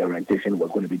the orientation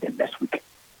was going to be the next week.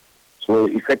 So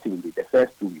effectively, the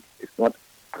first 2 weeks is not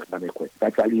academic work. It's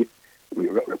actually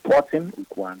reporting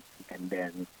week 1, and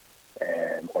then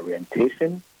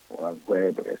orientation,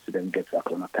 where the students get to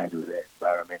acclimatize with the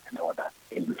environment and all that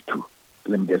in week 2.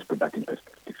 Let me just put that in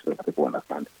perspective so that people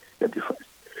understand the difference.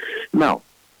 Now,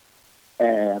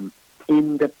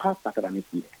 in the past academic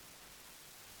year,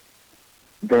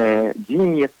 the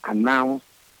GES announced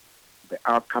the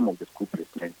outcome of the school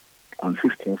placement on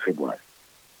 15 February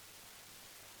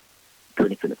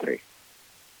 2023.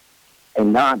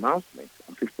 In that announcement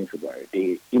on 15 February,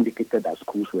 they indicated that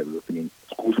schools were reporting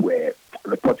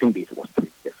date was 3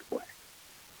 February.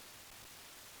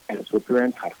 And so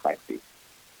parents had 5 days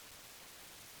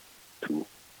to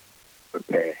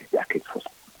prepare their kids for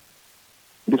school.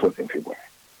 This was in February.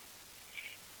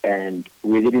 And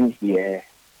we didn't hear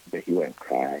the hue and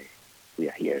cry we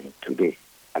are hearing today,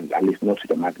 and at least not to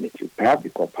the magnitude, perhaps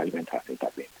because Parliament has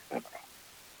intervened.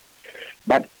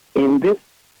 But in this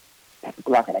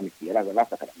particular academic year, like the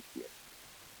last academic year,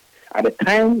 at the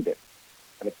time that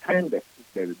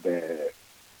the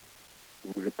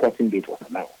reporting date was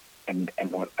announced, and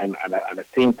at the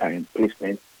same time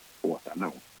placement was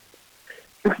announced,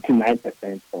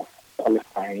 69% of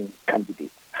qualifying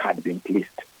candidates had been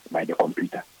placed by the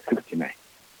computer, 69.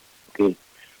 Okay,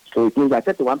 so it means that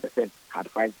 31% had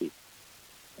 5 days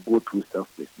to go through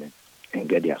self-placement and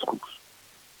get their schools.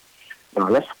 Now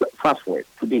let's fast forward.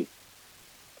 Today,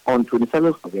 on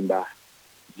 27th November,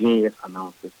 GNS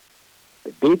announces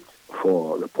the date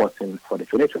for reporting for the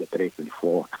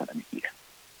 2023-24 academic year.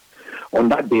 On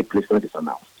that day, placement is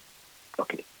announced.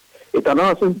 Okay. It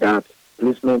announces that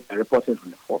placement and reporting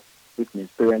from the 4th, which means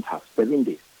parents have 7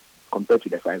 days compared to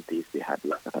the 5 days they had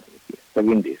last academic year.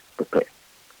 7 days to prepare.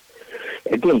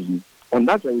 Again, on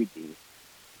that very day,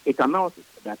 it announces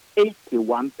that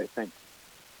 81%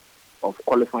 of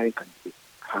qualifying candidates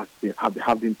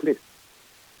have been placed.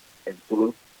 And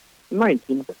so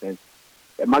 19%,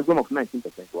 a maximum of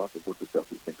 19% will also go to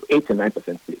self-placement, so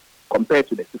 89% placed compared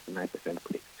to the 69%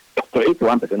 placed. So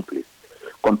 81% placed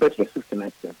compared to the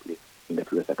 69% placed in the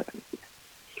previous academic year.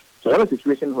 So we have a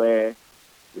situation where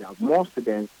we have more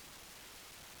students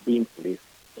being placed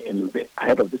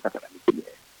ahead of this academic year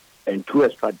and 2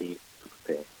 extra days to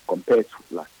prepare compared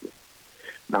to last year.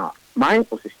 Now, my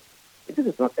position, this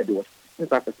is not Edward, this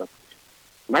is our position.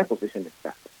 My position is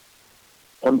that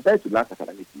compared to last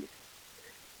academic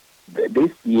year,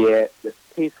 this year the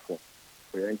space for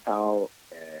parental,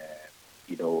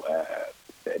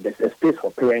 there's a space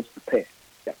for parents to prepare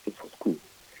their kids for school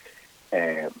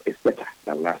is better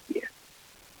than last year.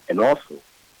 And also,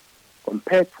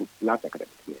 compared to last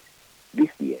academic year, this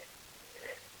year,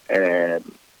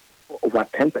 over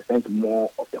 10% more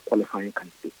of the qualifying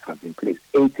candidates have been placed.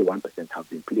 81% have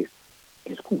been placed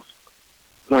in schools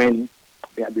when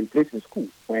they have been placed in schools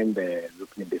when the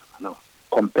opening days were announced,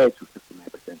 compared to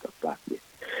 59% of last year.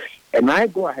 And I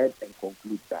go ahead and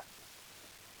conclude that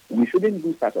we shouldn't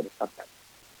lose sight of the fact that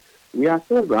we are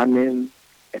still running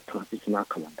a transitional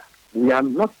calendar. We are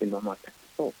not in normal time.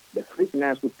 So the free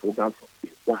financial program from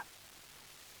phase 1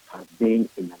 has been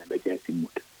in an emergency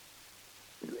mode.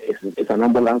 It's an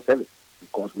ambulance service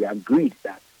because we agreed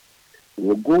that we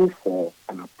will go for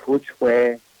an approach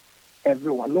where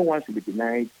no one should be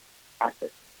denied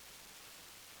access.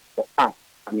 For us,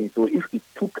 so if it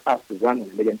took us to run an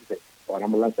emergency service or an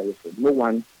ambulance service, for no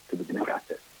one to be denied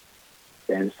access,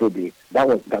 then that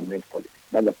was government policy.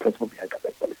 That's the principle behind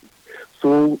government policy.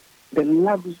 So the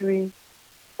luxury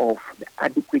of the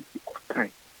adequacy of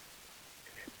time,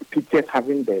 teachers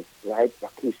having the right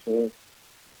vacations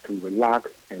to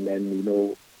relax and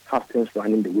then, have things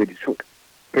running the way they should,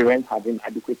 parents having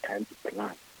adequate time to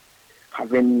plan,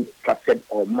 having structured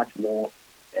or much more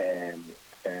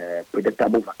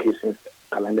predictable vacations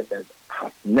calendar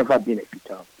has never been a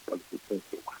feature of the policy since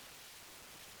day one.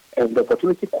 And the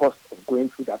opportunity cost of going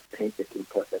through that painstaking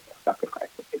process of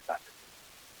sacrificing is that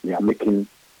we are making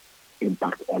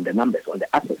impact on the numbers, on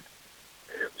the assets.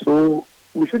 So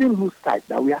we shouldn't lose sight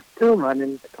that we are still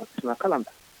running the transitional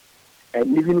calendar.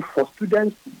 And even for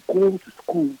students to go to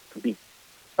school today,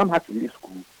 some had to leave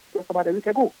school just about a week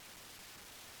ago.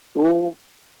 So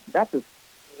that is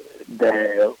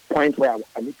the point where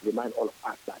I need to remind all of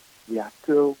us that we are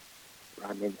still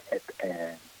running a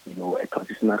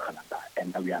transitional calendar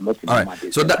and that we are not in normal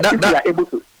days. So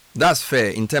that's fair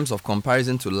in terms of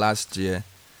comparison to last year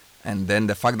and then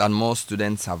the fact that more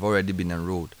students have already been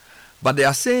enrolled. But they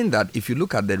are saying that if you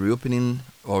look at the reopening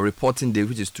or reporting day,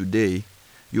 which is today,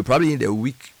 you probably need a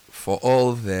week for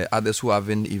all the others who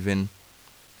haven't even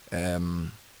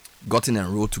gotten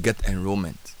enrolled to get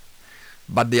enrollment.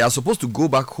 But they are supposed to go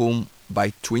back home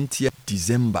by 20th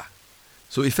December.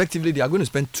 So effectively, they are going to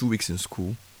spend 2 weeks in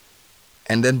school.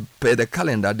 And then per the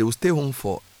calendar, they will stay home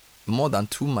for more than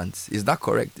 2 months. Is that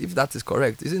correct? If that is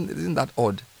correct, isn't that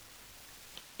odd?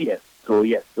 Yes. So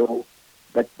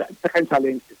the second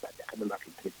challenge is that they're coming back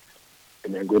in 3 weeks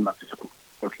and then going back to school.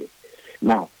 Okay.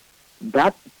 Now,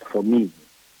 that for me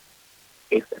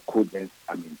is a coldness.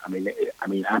 I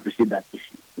appreciate that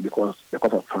issue because the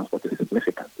cost of transport is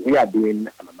significant. We are doing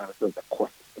an analysis of the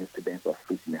cost incidence of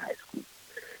free senior high school.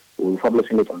 We're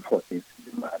publishing it on 14th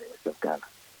December at the University of Ghana.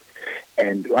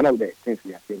 And one of the things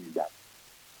we are saying is that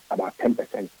about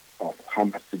 10% of how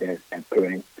much students and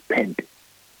parents spend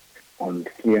on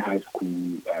senior high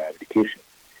school education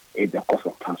is the cost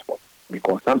of transport.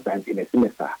 Because sometimes in a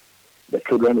semester, the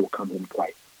children will come home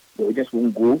twice. They just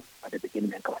won't go at the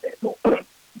beginning and come at the end. No,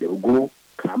 they will go,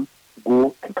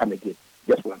 and come again,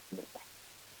 just one semester.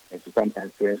 And so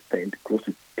sometimes parents spend close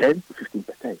to 10 to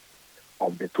 15%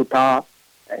 of the total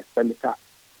expenditure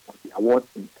of the award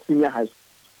in senior high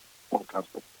school on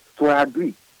transport. So I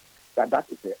agree that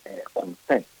is a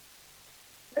concern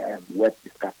worth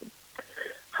discussing.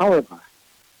 However,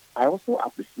 I also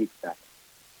appreciate that,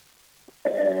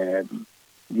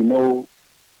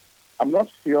 I'm not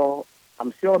sure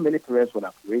I'm sure many parents would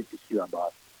have raised the issue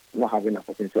about not having an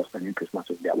opportunity of spending Christmas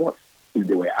with their wards if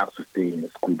they were asked to stay in the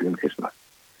school during Christmas.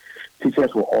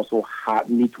 Teachers will also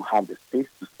need to have the space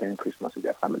to spend Christmas with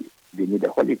their family. They need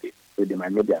a holiday, so they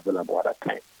might not be available at that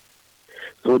time.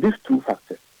 So these two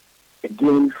factors,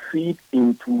 again, feed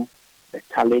into the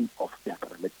challenge of the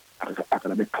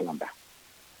academic calendar.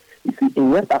 You see,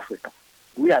 in West Africa,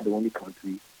 we are the only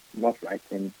country not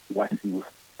writing WASI with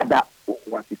other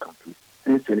WASI countries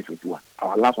since 2021.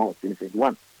 Our last one was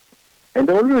 2021. And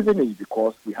the only reason is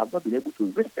because we have not been able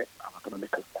to reset our academic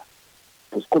calendar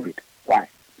post-COVID. Why?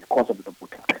 Because of the double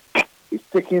track. It's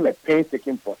taking a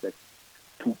painstaking process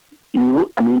to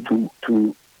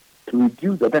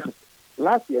reduce the deficit.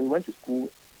 Last year, we went to school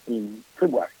in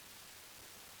February,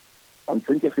 on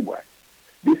 20th February.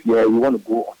 This year, we want to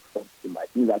go on 4th December.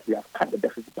 It means that we have cut the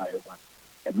deficit by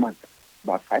a month,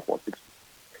 about 5 or 6 weeks.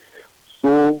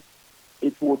 So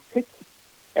it will take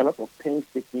a lot of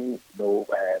painstaking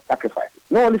sacrifices,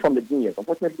 not only from the juniors.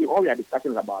 Unfortunately, all we are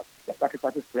discussing is about the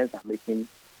sacrifices parents are making,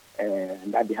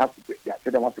 and that they have to, their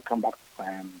children want to come back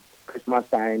Christmas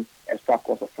time, extra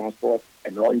cost of transport,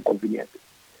 and all inconveniences.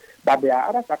 But there are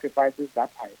other sacrifices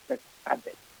that I expect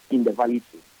added in the value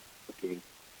chain, okay,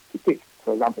 to take.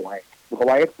 For example, why? Because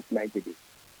why took 90 days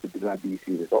to deliver BEC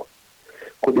results?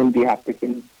 Couldn't they have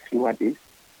taken fewer days?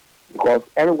 Because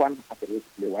everyone has a role to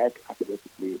play. Why has a role to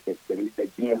play? The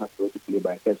junior has a role to play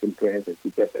by assessing parents and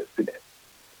teachers and students.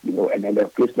 And then the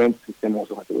placement system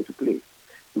also has a role to play.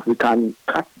 If we can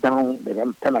cut down the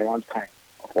turnaround time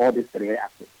of all these three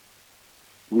aspects,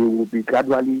 we will be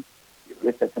gradually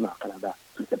resetting our calendar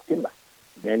to September.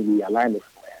 Then we align with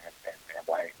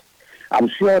why. I'm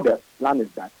sure the plan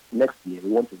is that next year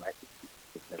we want to write it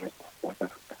with the rest of West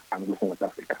Africa and Anglophone West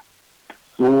Africa.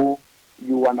 So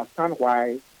you understand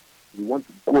why we want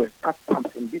to go and cut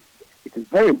something this year. It is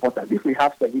very important. If we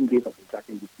have 7 days of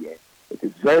interaction this year, it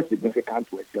is very significant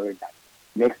to ensure that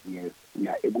next year we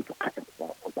are able to cut it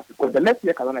off. Because the next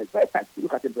year calendar is very tight. You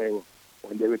look at it very well.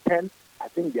 When they return, I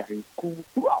think they are in school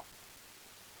throughout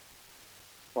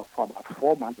for about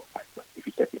 4 months or 5 months, if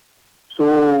you check it.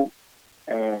 So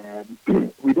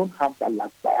we don't have that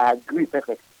last. I agree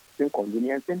perfectly. It's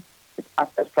inconveniencing. It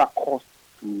adds extra cost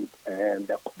to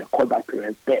the callback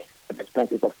parents bear, the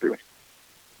expenses of parents.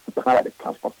 To have the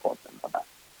transport costs and all that.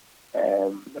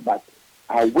 But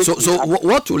I wish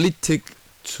what will it take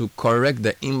to correct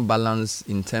the imbalance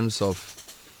in terms of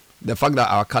the fact that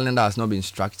our calendar has not been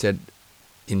structured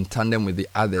in tandem with the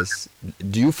others?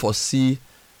 Do you foresee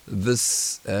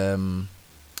this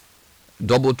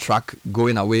double track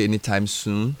going away anytime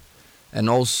soon? And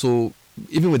also,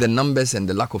 even with the numbers and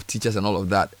the lack of teachers and all of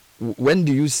that, when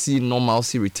do you see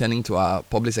normalcy returning to our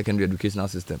public secondary educational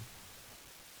system?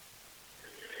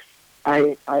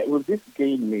 I with this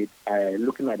gain made,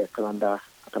 looking at the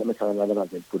academic calendar that has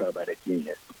been put out by the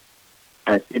genius,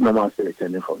 I see normalcy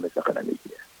returning from this academic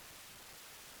year.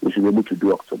 We should be able to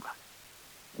do October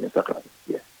in this academic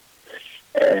year.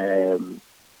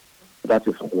 That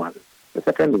is one. The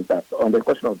second is that on the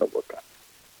question of the double track,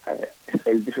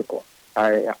 it's difficult.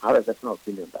 I have a personal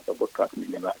opinion that double track will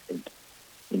never end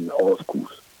in all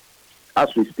schools.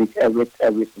 As we speak, every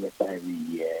semester, every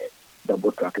year,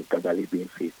 double track is gradually being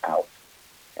phased out,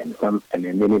 and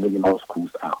many more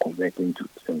schools are converting to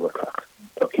single track.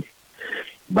 Okay,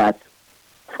 but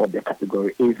for the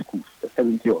category A schools, the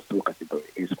 70 or so category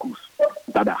A schools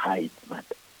that are high in demand,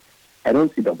 I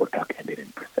don't see double track ending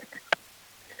in percent.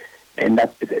 And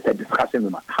it's a discussion we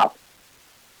must have.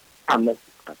 Unless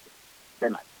discussing.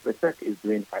 Then research is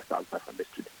doing 5,500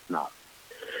 students now.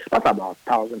 That's about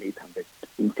 1,800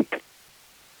 intake.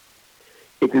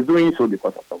 It is doing so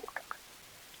because of double track.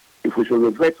 If we should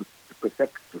revert to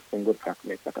single track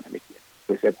next academic year,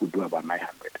 research would do about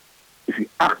 900. If you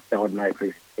ask the ordinary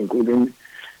parents, including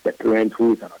the parent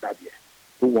who is another year,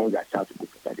 who wants their child to go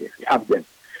to study, if you ask them,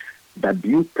 that do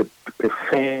you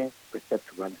prefer research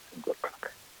to run a single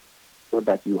track? So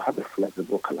that you have a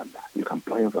flexible calendar. You can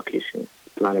plan your vacations,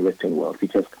 plan everything well.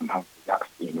 Teachers can have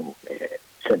relaxed,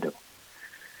 schedule.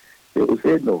 They will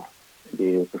say no.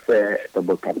 They prefer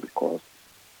double track because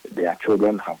their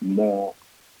children have more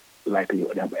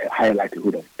likelihood, they have a higher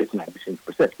likelihood of getting admission to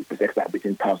research. Research are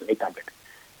between 1,800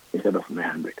 instead of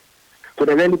 900. So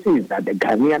the reality is that the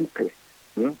Ghanaian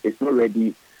parent is not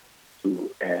ready to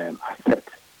accept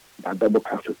that double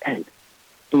track should end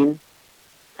in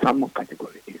some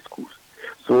category A schools.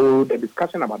 So the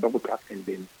discussion about double track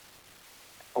ending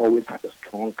always has a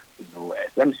strong,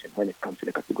 exemption when it comes to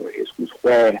the category A schools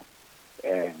where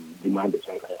demand is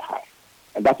very, very high.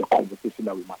 And that's a conversation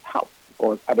that we must have.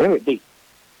 Because at the end of the day,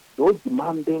 those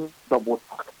demanding double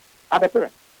track are the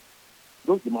parents.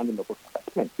 those demanding the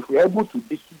assessment. If we are able to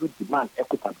distribute demand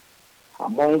equitably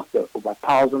amongst the over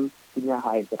 1,000 senior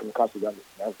high and technical students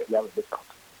we have in this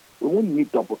country, we won't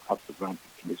need double tax to grant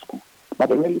in the school. But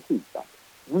the reality is that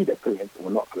we, the parents,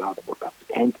 will not allow double tax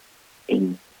to end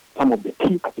in some of the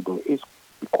key categories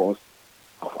because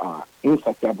of our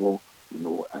insatiable,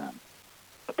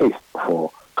 taste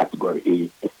for category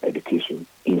A education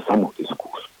in some of the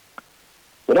schools.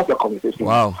 So that's the conversation.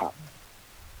 Wow.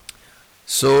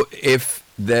 So if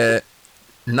the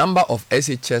number of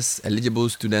SHS eligible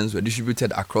students were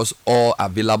distributed across all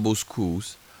available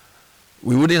schools,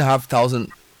 we wouldn't have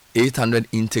 1,800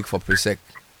 intake for Presec.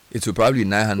 It would probably be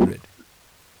 900.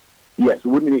 Yes,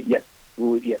 we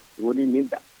wouldn't need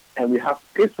that. And we have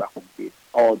space to accommodate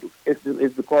all those.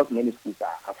 It's because many schools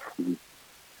are free,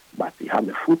 but we have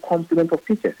the full complement of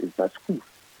teachers in such schools.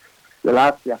 The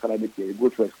last academic year, you go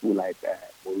to a school like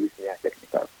Maurice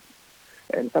Technical,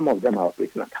 and some of them are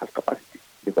operating at half capacity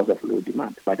because of low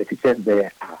demand. But the teachers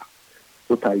there are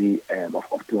totally of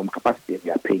optimum capacity, and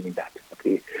we are paying that.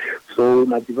 Okay, so we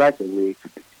must devise a way to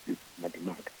distribute the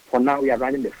demand. For now, we are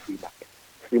running the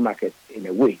free market in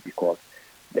a way because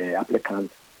the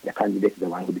applicants, the candidate is the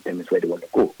one who determines where they want to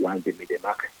go. Once they meet the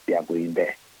mark, they are going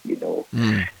there.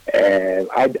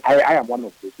 I am one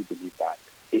of those who believe that,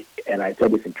 and I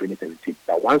told this in 2017,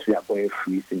 that once we are going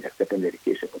free in secondary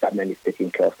education, that means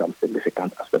taking care of some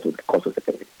significant aspects of the cost of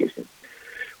secondary education.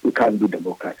 We can't do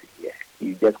democracy here.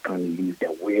 You just can't leave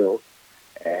the will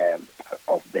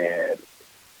of the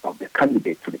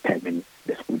candidate to determine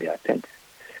the school they attend.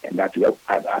 And that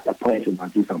at a point we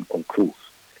must do some controls.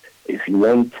 If you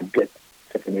want to get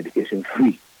secondary education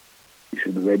free, you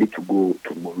should be ready to go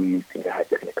to Maurice Senior High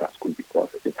Technical School because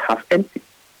it's half empty,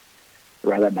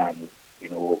 rather than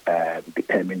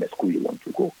determine the school you want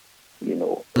to go.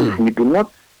 If we do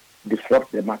not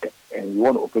disrupt the market and we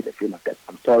want to operate a free market,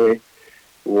 I'm sorry,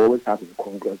 we always have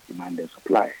incongruous demand and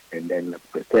supply, and then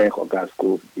the tech or gas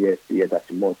schools, DSC,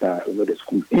 Atimota, the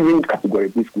schools, even category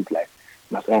B schools like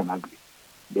Nassau and Agri,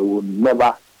 they will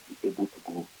never be able to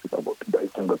go to the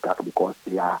Eastern Capital because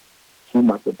they are too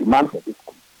much. The demand for this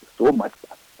school is so much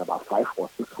that it's about 5 or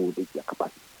 6 fold their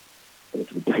capacity, and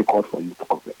it will be difficult for you to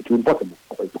compare. It will be impossible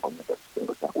for you to compare the Eastern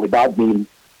Capital without being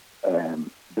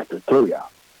dictatorial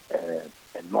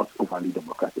and not overly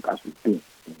democratic as we've been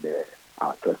in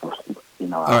our choice of school, in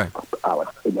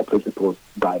the principles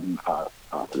guiding our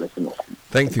selection of school.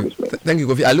 Thank you. Thank you,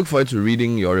 Kofi. I look forward to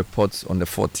reading your reports on the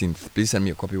 14th. Please send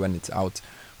me a copy when it's out.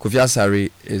 Kofi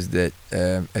Asari is the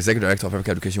Executive Director of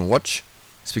Africa Education Watch,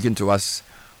 speaking to us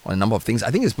on a number of things.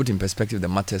 I think it's put in perspective the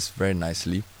matters very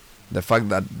nicely. The fact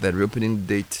that the reopening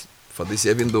date for this,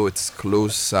 even though it's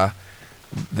closer,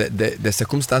 the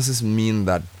circumstances mean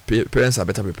that parents are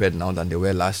better prepared now than they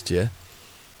were last year.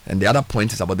 And the other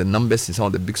point is about the numbers in some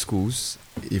of the big schools.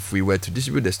 If we were to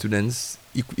distribute the students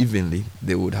evenly,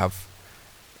 they would have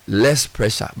less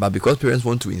pressure. But because parents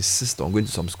want to insist on going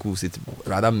to some schools, it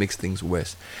rather makes things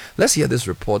worse. Let's hear this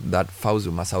report that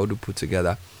Fauzu Masaudu put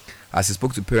together as he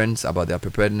spoke to parents about their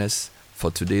preparedness for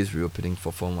today's reopening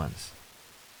for Form 1s.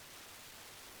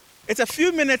 It's a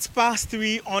few minutes past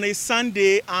 3 on a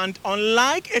Sunday, and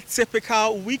unlike a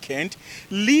typical weekend,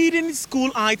 leading school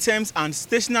items and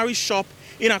stationery shop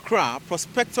in Accra,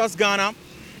 Prospectus Ghana,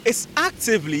 is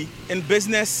actively in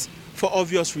business for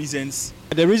obvious reasons.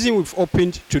 The reason we've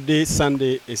opened today,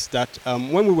 Sunday, is that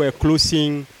when we were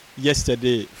closing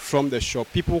yesterday from the shop,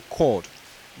 people called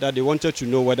that they wanted to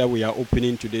know whether we are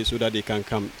opening today so that they can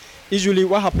come. Usually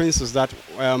what happens is that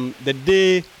the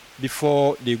day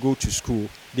before they go to school,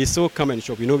 they still come and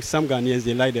shop. Some Ghanaians,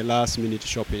 they like the last minute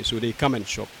shopping, so they come and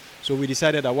shop. So we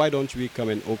decided that why don't we come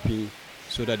and open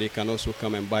so that they can also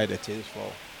come and buy the things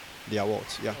for the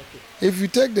awards. Yeah. Okay. If you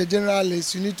take the general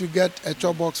list, you need to get a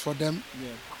chop box for them.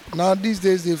 Yeah. Now these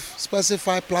days they've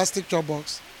specified plastic chop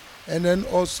box, and then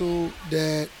also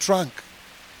the trunk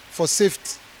for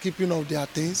safe keeping of their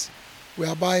things. We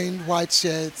are buying white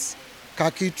shirts,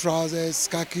 khaki trousers,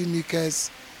 khaki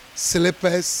knickers,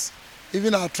 slippers,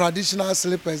 even our traditional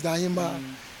slippers, the Ahima,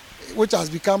 which has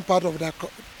become part of their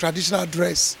traditional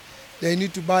dress. They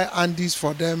need to buy undies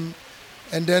for them,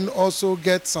 and then also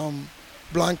get some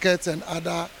blankets and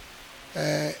other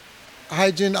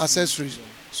hygiene accessories.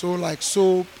 So like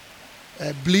soap,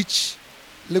 bleach,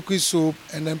 liquid soap,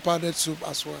 and then powdered soap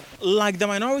as well. Like the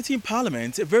minority in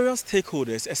Parliament, various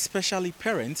stakeholders, especially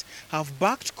parents, have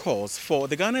backed calls for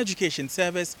the Ghana Education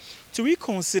Service to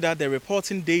reconsider the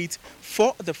reporting date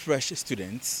for the fresh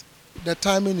students. The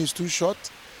timing is too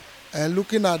short, and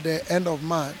looking at the end of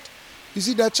March, you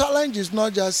see the challenge is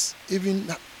not just even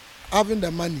having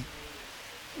the money.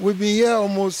 We've been here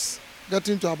almost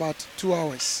getting to about 2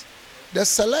 hours. the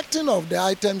selecting of the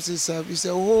items is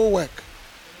a whole work,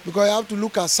 because you have to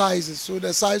look at sizes. So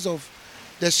the size of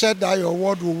the shirt that your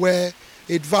ward will wear,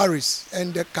 it varies,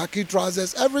 and the khaki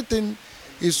trousers, everything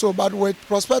is so. But with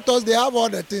prospectors, they have all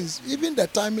the things. Even the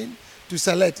timing to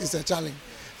select is a challenge.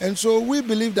 And so we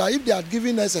believe that if they are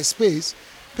giving us a space,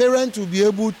 parents will be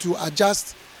able to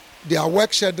adjust their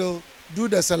work schedule, do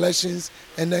the selections,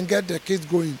 and then get the kids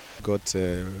going. Got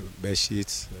bed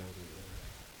sheets,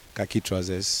 khaki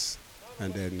trousers,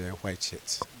 and then white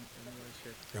shirts.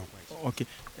 Yeah, white. Okay.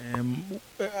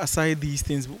 Aside these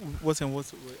things, what are you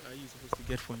supposed to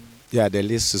get for him? Yeah, the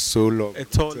list is so long. A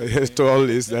tall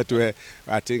list that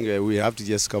I think we have to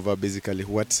just cover basically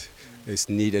what is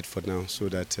needed for now, so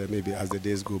that maybe as the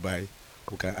days go by,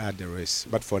 we can add the rest.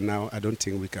 But for now, I don't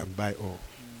think we can buy all.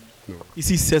 No. Is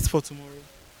he set for tomorrow?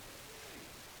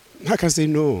 I can say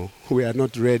no, we are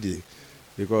not ready,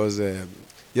 because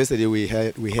yesterday we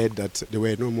heard that they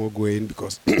were no more going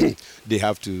because they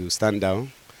have to stand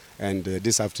down, and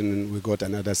this afternoon we got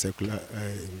another circular,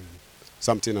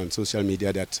 something on social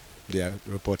media that they are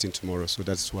reporting tomorrow. So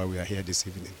that's why we are here this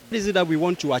evening. What is it that we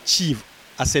want to achieve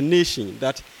as a nation?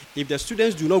 That if the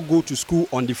students do not go to school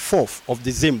on the 4th of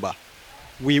December,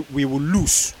 we will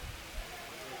lose.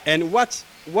 And what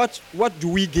do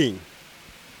we gain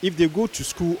if they go to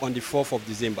school on the 4th of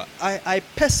December? I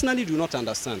personally do not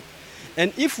understand.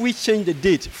 And if we change the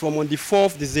date from on the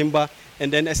 4th December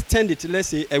and then extend it, let's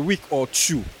say, a week or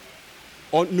two,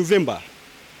 on November,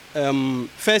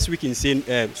 first week in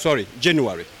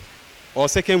January, or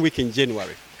second week in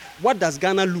January, what does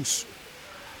Ghana lose?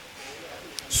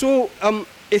 So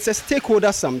it's a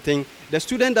stakeholder something. The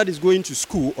student that is going to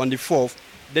school on the 4th,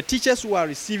 the teachers who are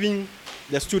receiving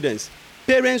the students,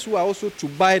 parents who are also to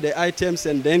buy the items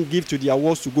and then give to the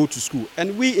awards to go to school.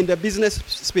 And we in the business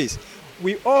space,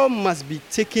 we all must be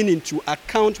taken into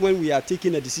account when we are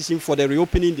taking a decision for the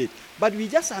reopening date. But we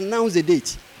just announced the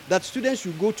date that students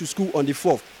should go to school on the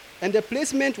 4th. And the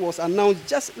placement was announced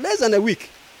just less than a week.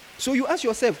 So you ask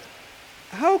yourself,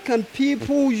 how can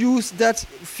people use that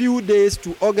few days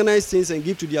to organize things and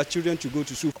give to their children to go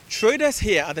to school? Traders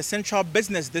here at the Central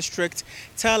Business District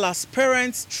tell us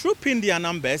parents troop in their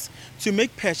numbers to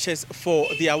make purchase for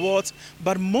the awards,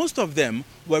 but most of them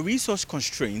were resource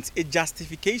constraints, a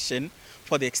justification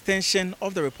for the extension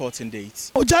of the reporting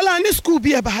dates. Ojala ni school bi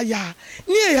e ba ya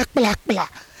ni e kpla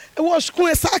e wo school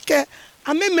e sake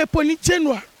ame me poni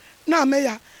January na ame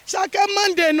ya sake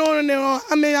Monday no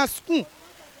ame ya school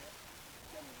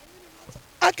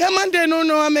ake Monday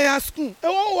no ame ya school e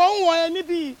wo ni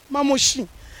bi mamoshi e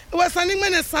wo sani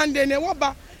ngene Sunday ne wo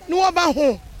ba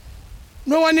ho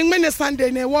no woni ngene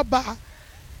Sunday ne wo ba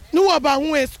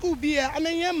ho e school bi e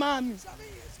ame ye mami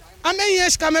amenye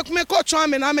shika me ko cho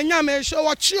ame na amenya me show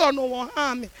wo chi ono wo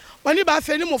ha me woni ba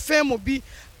fe ni mo fe mo bi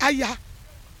aya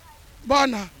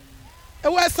bona e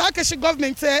we sa ke shi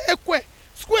government ekwe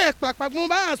school e kpakpa mo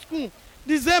ba school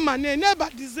December ne never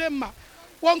December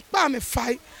won pa me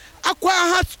fai akwa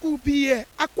ha school bi e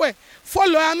akwe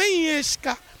follow amenye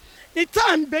shika ni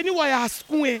time be ni wo ya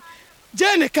school e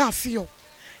je ne ka fio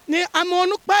ni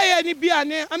amonu pa ye ni bia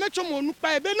ne amecho mo nu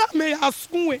pa e be na me ya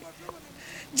school e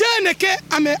Jeneke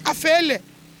ame afele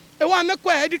e wa me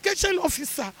kwa education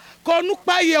officer ko nu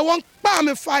pa ye won pa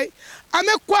me fai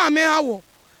ame kwa ame awo.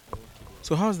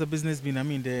 So how's the business been? I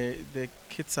mean, the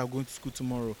kids are going to school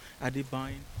tomorrow. Are they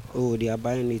buying? Oh, they are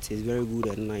buying it. It's very good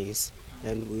and nice.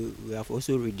 And we have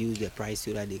also reduced the price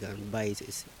so that they can buy it.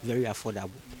 It's very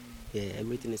affordable. Yeah,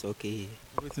 everything is okay here.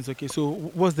 Everything's okay. So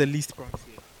what's the least price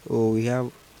here? Oh, we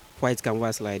have white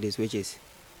canvas like this, which is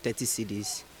 30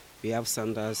 cedis. We have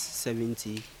sandals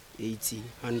 70, 80,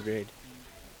 100.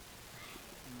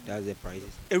 That's the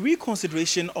prices. A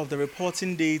reconsideration of the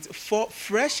reporting date for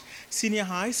fresh senior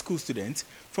high school students,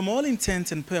 from all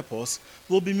intents and purpose,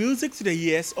 will be music to the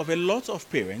ears of a lot of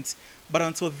parents. But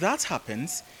until that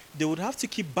happens, they would have to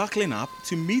keep buckling up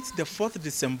to meet the 4th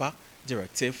December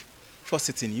directive. For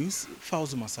Citi News,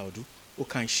 Fauzuma Saudu,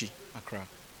 Okanshi, Accra.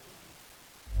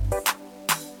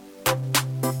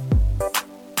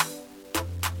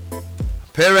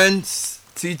 Parents,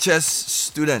 teachers,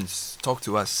 students, talk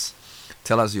to us.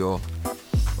 Tell us your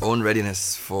own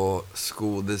readiness for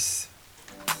school this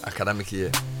academic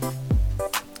year.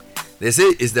 They say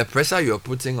it's the pressure you're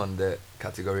putting on the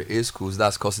category A schools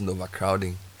that's causing the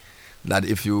overcrowding. That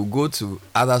if you go to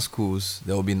other schools,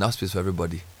 there will be enough space for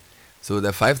everybody. So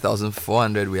the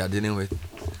 5,400 we are dealing with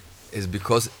is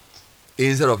because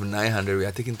instead of 900, we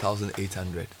are taking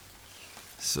 1,800.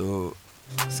 So,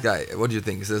 Sky, what do you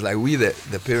think? It says like we,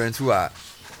 the parents who are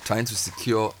trying to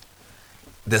secure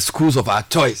the schools of our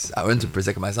choice. I went to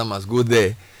Presec, my son must go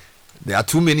there. there are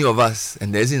too many of us,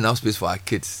 and there isn't enough space for our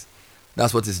kids.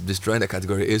 That's what is destroying the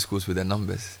category A schools with the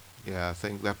numbers. Yeah, I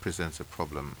think that presents a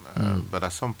problem. But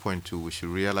at some point too, we should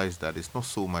realize that it's not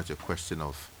so much a question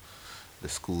of the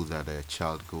school that a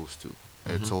child goes to.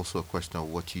 It's also a question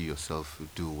of what you yourself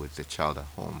do with the child at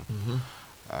home.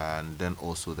 And then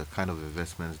also the kind of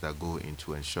investments that go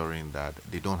into ensuring that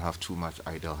they don't have too much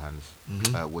idle hands.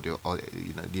 With your,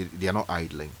 they are not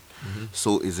idling.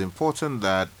 So it's important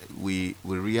that we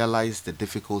realize the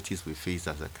difficulties we face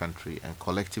as a country and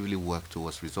collectively work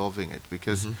towards resolving it,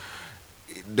 because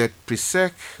the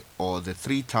Presec or the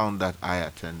 3-town that I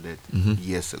attended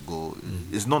years ago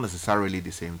is not necessarily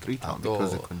the same 3-town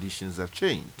because the conditions have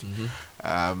changed.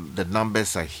 The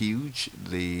numbers are huge.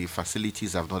 The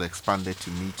facilities have not expanded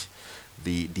to meet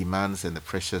the demands and the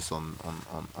pressures on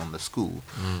the school.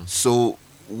 So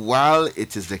while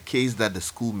it is the case that the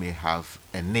school may have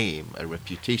a name, a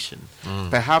reputation,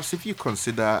 perhaps if you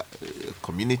consider a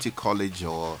community college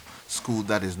or school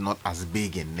that is not as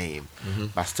big in name,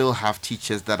 but still have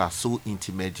teachers that are so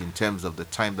intimate in terms of the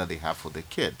time that they have for the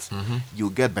kids, you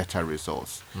get better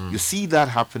results. You see that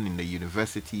happen in the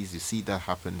universities, you see that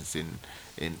happens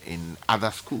in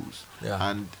other schools.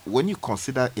 And when you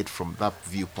consider it from that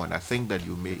viewpoint, I think that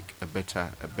you make a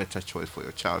better choice for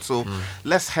your child. So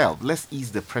let's help, let's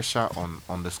ease the pressure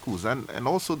on the schools, and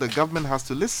also the government has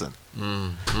to listen.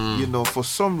 You know, for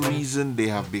some reason they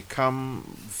have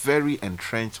become very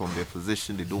entrenched on their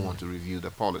position. They don't want to review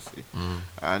the policy,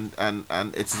 and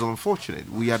it's unfortunate.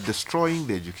 We are destroying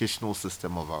the educational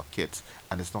system of our kids,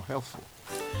 and it's not helpful.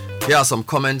 Here are some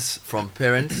comments from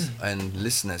parents and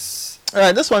listeners. All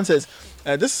right, this one says,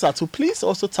 this is Atu. Please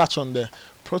also touch on the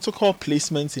protocol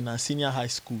placements in our senior high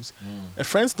schools. A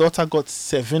friend's daughter got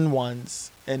 7 ones,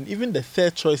 and even the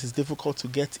third choice is difficult to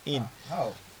get in.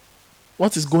 How?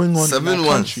 What is going on 7 in our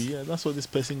ones? country? Yeah, that's what this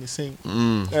person is saying.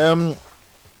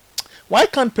 Why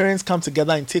can't parents come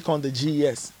together and take on the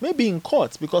GES? Maybe in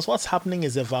court, because what's happening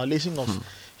is a violation of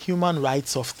human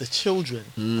rights of the children.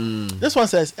 This one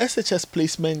says SHS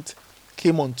placement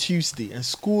came on Tuesday and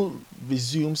school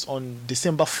resumes on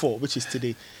December 4, which is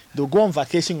today. They'll go on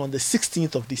vacation on the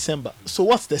 16th of December. So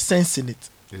what's the sense in it?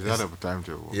 Is that a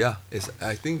timetable? Yeah, it's,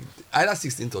 I think either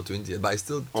 16th or 20th, but it's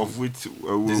still of which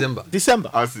December.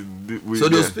 As in So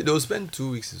they'll spend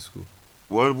 2 weeks in school.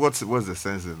 What's the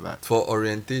sense in that? For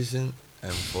orientation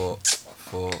and for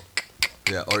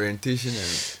orientation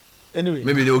and anyway,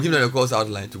 maybe they will give them a course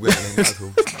outline to go and learn at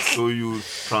home. So you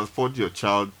transport your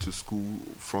child to school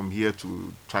from here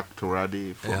to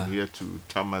Taktorade, from here to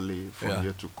Tamale, from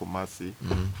here to Kumasi,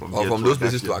 from those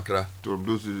places to Accra.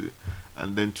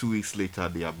 And then 2 weeks later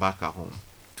they are back at home.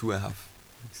 2.5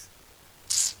 weeks.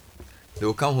 They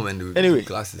will come home and do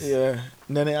classes. Yeah.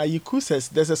 Nene Ayuku says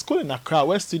there's a school in Accra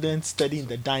where students study in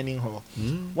the dining hall.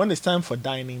 When it's time for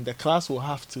dining, the class will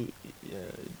have to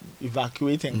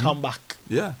evacuate and come back.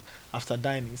 Yeah. After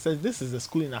dining. He says this is a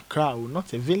school in Accra,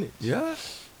 not a village. Yeah.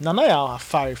 Nanaya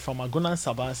Afari from Aguna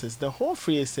Sabah says the whole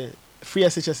free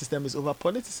SHS system is over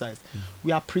politicized.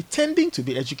 We are pretending to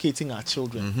be educating our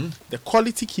children. The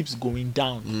quality keeps going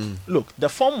down. Look, the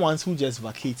Form 1s who just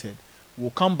vacated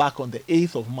will come back on the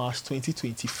 8th of March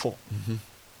 2024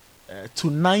 to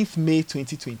 9th May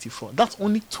 2024. That's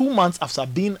only 2 months after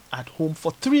being at home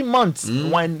for 3 months,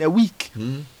 1 a week.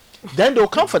 Then they'll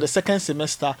come for the second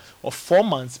semester of 4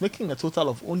 months, making a total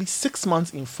of only 6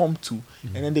 months in Form 2,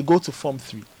 and then they go to Form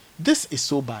 3. This is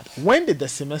so bad. When did the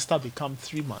semester become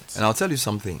 3 months? And I'll tell you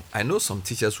something. I know some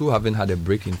teachers who haven't had a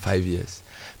break in 5 years.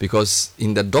 Because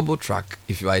in the double track,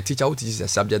 if you are a teacher who teaches a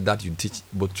subject that you teach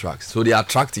both tracks, so they are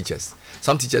track teachers.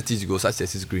 Some teachers teach go such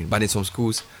as is green, but in some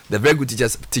schools, the very good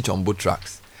teachers teach on both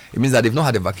tracks. It means that they've not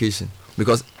had a vacation,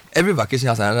 because every vacation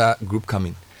has another group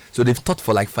coming. So they've taught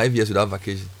for like 5 years without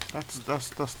vacation.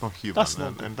 That's not human, that's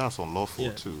not and that's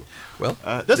unlawful too. Well,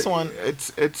 this one it's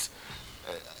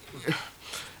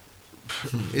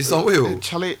on way.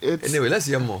 Charlie, anyway, let's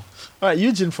hear more. All right,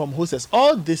 Eugene from Ho says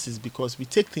all this is because we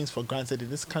take things for granted in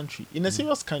this country. In a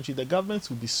serious country, the government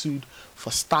will be sued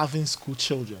for starving school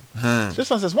children. This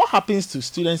one says, what happens to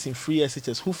students in free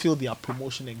SHS who fail their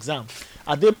promotion exam?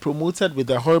 Are they promoted with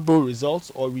the horrible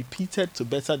results or repeated to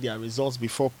better their results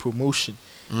before promotion?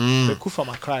 Beku from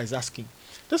Accra is asking.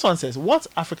 This one says, what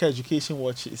Africa Education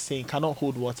Watch is saying cannot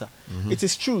hold water. It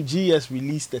is true, GES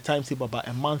released the timetable about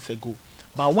a month ago.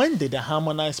 But when did the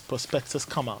harmonized prospectus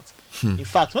come out? In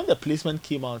fact, when the placement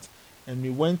came out and we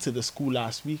went to the school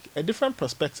last week, a different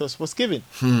prospectus was given.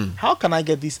 How can I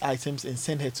get these items and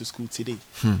send her to school today?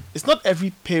 It's not every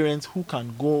parent who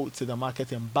can go to the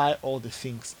market and buy all the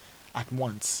things at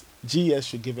once. GS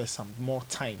should give us some more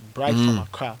time. Bright from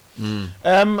Accra.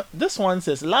 This one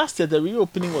says, last year the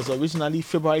reopening was originally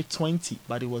February 20,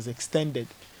 but it was extended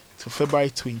to February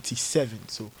 27.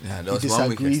 So he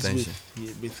disagrees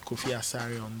with Kofi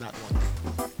Asare on that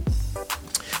one.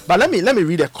 But let me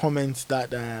read a comment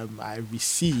that I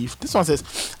received. This one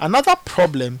says, another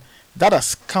problem that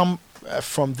has come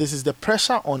from this is the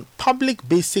pressure on public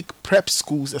basic prep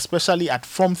schools, especially at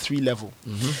Form 3 level.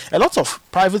 A lot of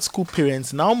private school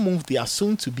parents now move their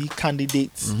soon-to-be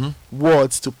candidates'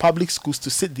 wards to public schools to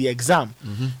sit the exam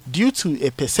due to a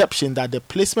perception that the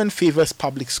placement favors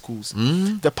public schools.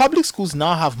 The public schools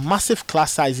now have massive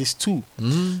class sizes too.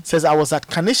 Says, I was at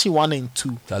Kaneshi 1 and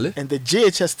 2 and the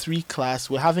JHS 3 class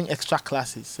were having extra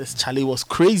classes. Says, Charlie was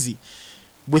crazy,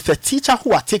 with a teacher who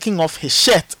was taking off his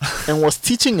shirt and was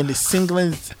teaching in his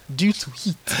singlet due to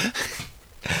heat.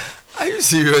 Are you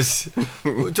serious?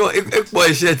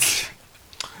 Boy, shit.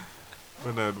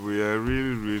 Bernard, we are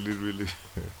really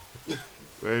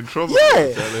we're in trouble.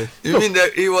 Yeah. You mean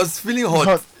that he was feeling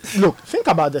hot? Look, think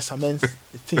about the cement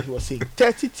thing he was saying.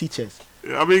 30 teachers.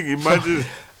 I mean, imagine.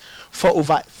 For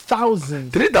over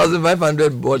 1,000.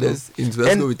 3,500 boarders in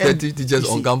school with 30 teachers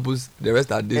on campus. The rest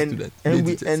are day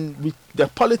students. And the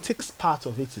politics part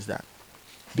of it is that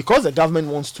because the government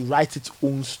wants to write its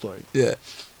own story, it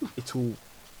will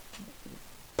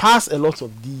pass a lot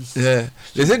of these. Yeah,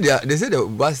 they said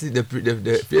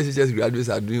the PhD graduates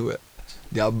are doing well.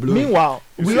 They are blown. Meanwhile,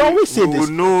 we always say this.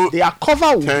 Their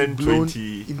cover will be blown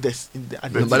in the.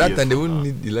 No, by that time they won't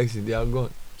need election. They are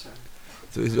gone.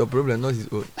 So it's your problem, not his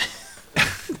own.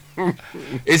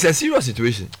 It's a serious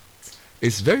situation.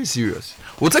 It's very serious.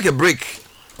 We'll take a break.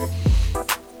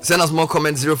 Send us more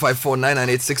comments.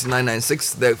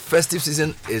 054-998-6996. The festive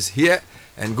season is here,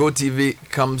 and GoTV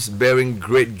comes bearing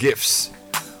great gifts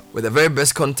with the very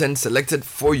best content selected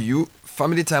for you.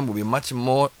 Family time will be much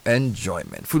more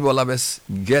enjoyment. Football lovers,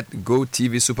 get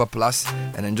GoTV Super Plus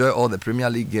and enjoy all the Premier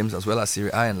League games as well as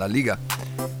Serie A and La Liga.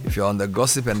 If you're on the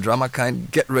gossip and drama kind,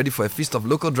 get ready for a feast of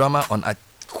local drama on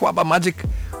Akwaba Magic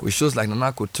with shows like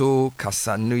Nana Koto,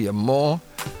 Kasanuya More,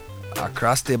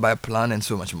 Accra Stay By Plan, and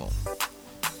so much more.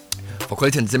 For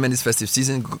quality entertainment this festive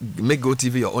season, make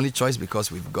GoTV your only choice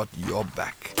because we've got your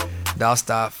back. Dial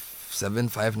star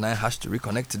 759 hash to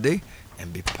reconnect today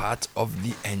and be part of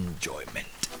the enjoyment.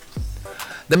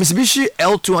 The Mitsubishi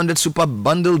L200 Super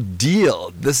Bundle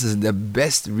Deal. This is the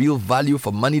best real value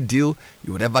for money deal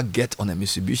you would ever get on a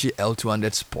Mitsubishi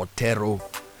L200 Sportero.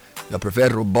 Your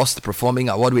preferred robust performing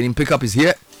award-winning pickup is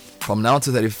here. From now to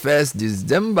 31st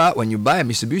December, when you buy a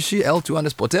Mitsubishi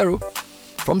L200 Sportero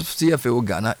from CFAO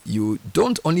Ghana, you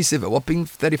don't only save a whopping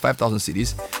 35,000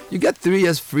 cedis, you get 3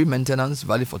 years free maintenance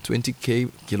valid for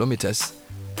 20k kilometers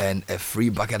and a free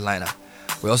bucket liner.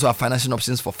 We also have financing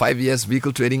options for 5 years,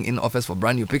 vehicle trading in offers for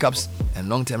brand new pickups, and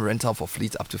long-term rental for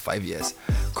fleet up to 5 years.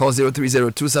 Call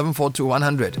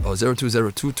 030-2742-100 or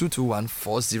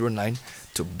 020-2221-409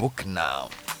 to book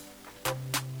now.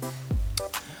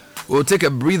 We'll take a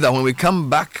breather. When we come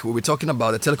back, we'll be talking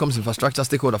about the Telecoms Infrastructure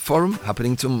Stakeholder Forum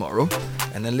happening tomorrow.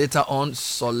 And then later on,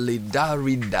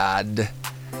 Solidaridad.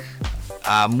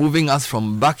 Moving us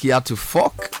from backyard to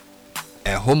fork,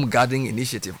 a home gardening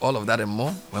initiative. All of that and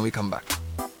more when we come back.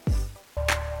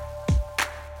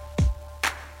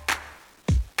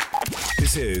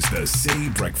 This is the City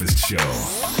Breakfast Show,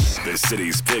 the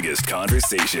city's biggest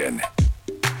conversation.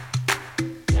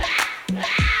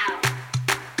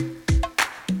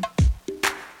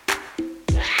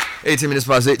 18 minutes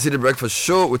past 8, City Breakfast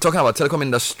Show. We're talking about telecom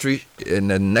industry in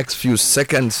the next few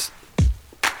seconds.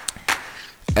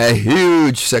 A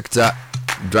huge sector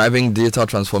driving digital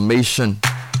transformation.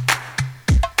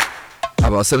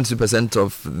 About 72%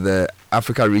 of the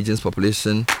Africa region's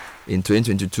population in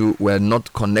 2022 were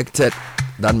not connected.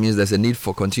 That means there's a need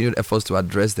for continued efforts to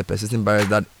address the persistent barriers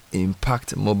that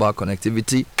impact mobile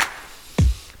connectivity.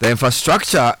 The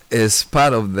infrastructure is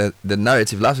part of the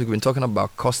narrative. Last week we've been talking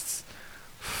about costs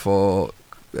for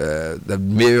the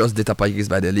various data packages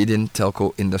by the leading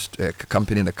telco industry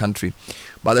company in the country.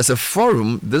 But there's a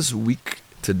forum this week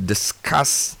to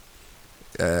discuss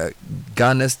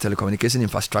Ghana's telecommunication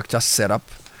infrastructure setup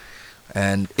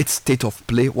and its state of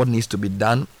play, what needs to be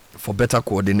done for better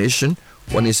coordination,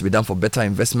 what needs to be done for better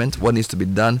investment, what needs to be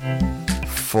done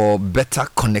for better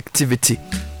connectivity.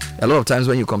 A lot of times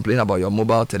when you complain about your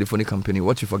mobile telephony company,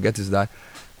 what you forget is that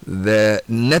the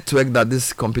network that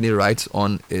this company rides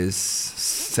on is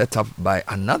set up by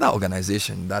another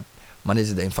organization that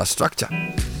manages the infrastructure.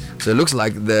 So it looks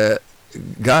like the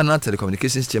Ghana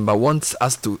Telecommunications Chamber wants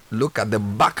us to look at the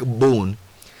backbone,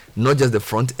 not just the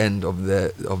front end of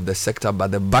the sector,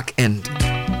 but the back end.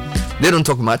 They don't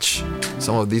talk much.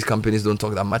 Some of these companies don't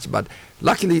talk that much, but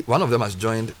luckily one of them has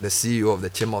joined the CEO of the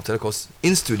Chamber of Telecoms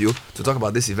in studio to talk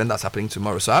about this event that's happening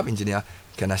tomorrow. So I have Engineer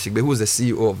Ken Ashigbe, who is the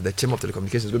CEO of the Chamber of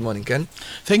Telecommunications. Good morning, Ken.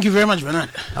 Thank you very much, Bernard.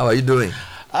 How are you doing?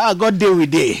 God day with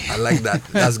day. I like that.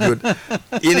 That's good.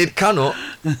 Enid Kano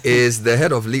is the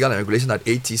head of legal and regulation at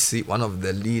ATC, one of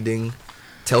the leading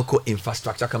telco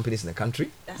infrastructure companies in the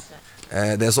country. That's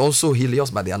right. There's also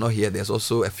Helios, but they are not here. There's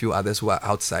also a few others who are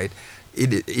outside.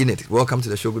 Enid, welcome to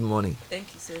the show. Good morning.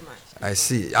 Thank you so much. I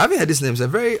see. I haven't heard this name. It's a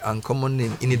very uncommon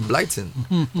name, Enid Blyton.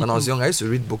 When I was young, I used to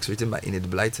read books written by Enid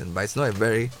Blyton, but it's not a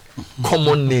very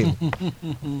common name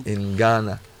in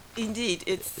Ghana. Indeed,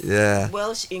 it's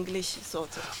Welsh English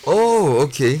sort of. Oh,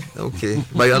 okay.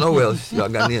 But you're not Welsh, you're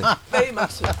Ghanaian. Very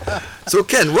much so. So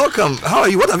Ken, welcome. How are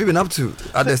you? What have you been up to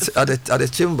at the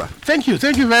chamber? Thank you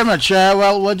very much.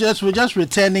 Well, we're just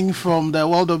returning from the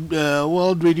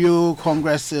World Radio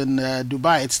Congress in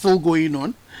Dubai. It's still going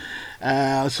on.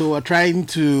 So we're trying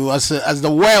to, as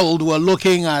the world, we're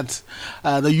looking at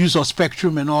the use of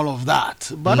spectrum and all of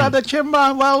that. But at the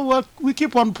chamber, well, we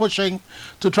keep on pushing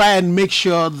to try and make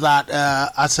sure that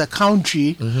as a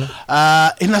country,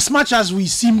 in as much as we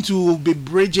seem to be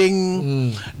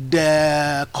bridging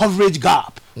the coverage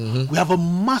gap, we have a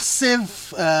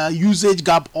massive usage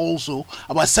gap also,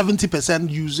 about 70%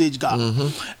 usage gap.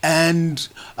 And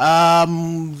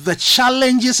the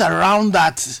challenges around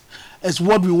that is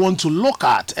what we want to look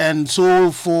at. And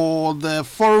so for the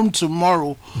forum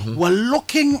tomorrow, we're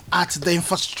looking at the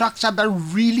infrastructure that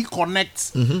really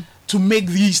connects to make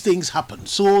these things happen.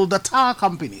 So the tower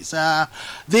companies,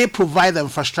 they provide the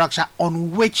infrastructure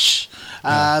on which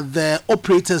the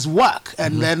operators work.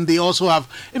 And then they also have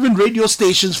even radio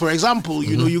stations, for example.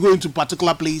 You know, you go into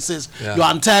particular places, your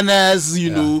antennas, you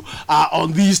know,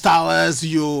 on these towers,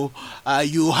 you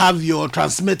have your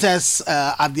transmitters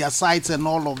at their sites and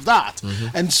all of that.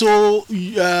 And so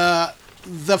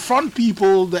the front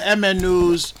people, the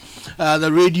MNOs,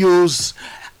 the radios,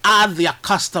 are their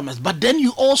customers, but then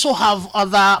you also have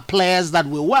other players that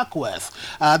we work with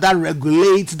that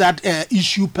regulate, that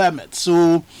issue permits.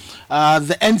 So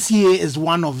the NCA is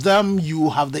one of them.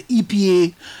 You have the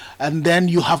EPA, and then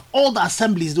you have all the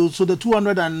assemblies. So the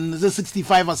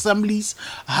 265 assemblies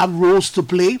have roles to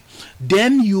play.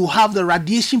 Then you have the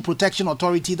Radiation Protection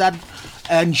Authority that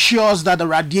ensures that the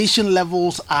radiation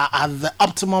levels are at the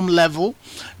optimum level.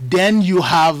 Then you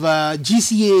have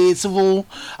GCA, Civil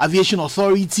Aviation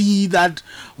Authority, that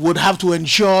would have to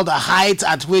ensure the height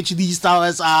at which these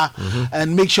towers are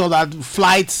and make sure that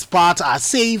flight paths are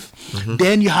safe.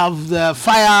 Then you have the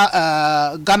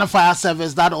Ghana Fire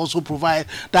Service that also that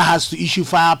has to issue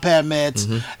fire permits.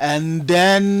 And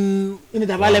then,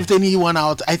 have I left anyone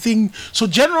out? I think so.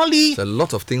 Generally, there's a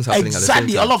lot of things happening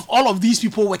exactly, at the same time. all of these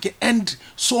people working. And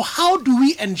so how do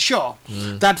we ensure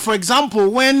that, for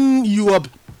example, when you are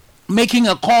making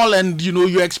a call and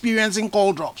you're experiencing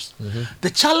call drops, the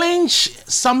challenge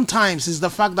sometimes is the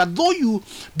fact that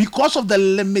because of the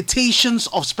limitations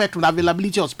of spectrum, the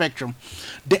availability of spectrum,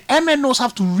 the MNOs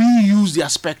have to reuse their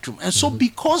spectrum. And so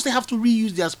because they have to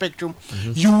reuse their spectrum,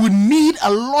 you would need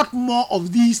a lot more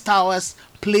of these towers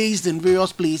placed in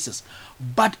various places.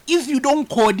 But if you don't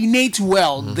coordinate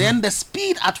well, then the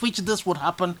speed at which this would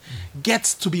happen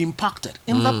gets to be impacted.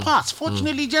 In the past,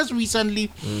 fortunately, just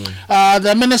recently,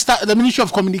 the Ministry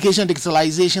of Communication and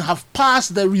Digitalization have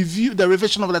passed the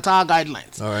revision of the tower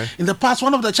guidelines. In the past,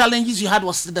 one of the challenges you had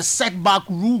was the setback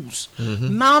rules.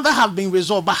 Now that have been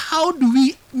resolved, but how do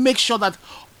we make sure that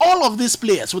all of these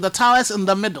players, with the towers in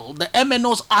the middle, the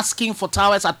MNOs asking for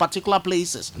towers at particular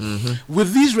places,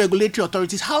 with these regulatory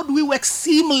authorities, how do we work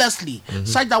seamlessly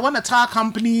such that when a tower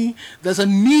company, there's a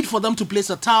need for them to place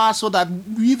a tower so that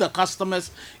we, the customers,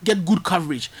 get good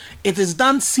coverage. It is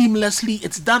done seamlessly.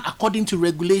 It's done according to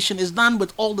regulation. It's done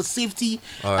with all the safety,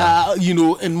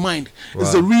 in mind. Wow.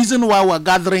 It's the reason why we're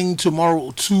gathering tomorrow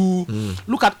to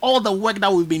look at all the work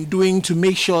that we've been doing to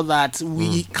make sure that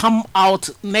we come out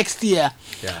next year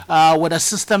with a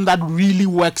system that really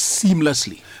works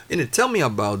seamlessly. Tell me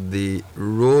about the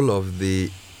role of the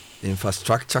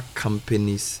infrastructure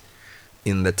companies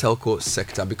in the telco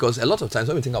sector, because a lot of times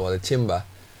when we think about the chamber,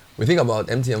 we think about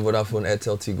MTN, Vodafone,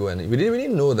 Airtel, Tigo, and we didn't really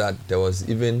know that there was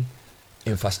even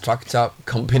infrastructure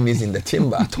companies in the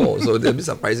chamber at all. So it'll be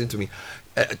surprising to me.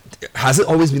 Has it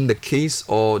always been the case,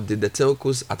 or did the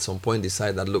telcos at some point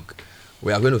decide that, look,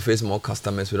 we are going to face more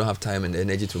customers, we don't have time and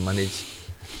energy to manage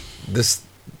this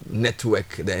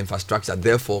network, the infrastructure,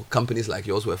 therefore companies like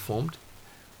yours were formed?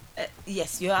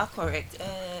 Yes, you are correct.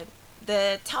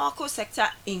 The telco sector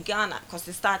in Ghana, because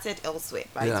it started elsewhere,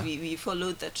 right? Yeah. We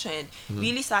followed the trend.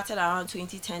 Really started around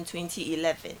 2010,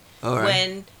 2011,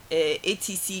 when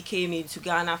ATC came into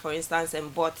Ghana, for instance,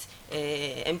 and bought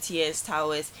MTN's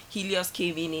towers. Helios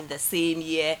came in the same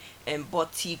year and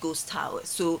bought Tigo's towers.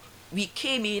 So we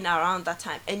came in around that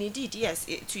time. And indeed, yes,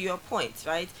 to your point,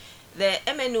 right? The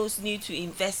MNOs need to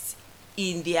invest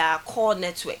in their core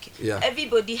network. Yeah.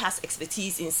 Everybody has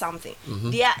expertise in something.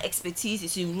 Their expertise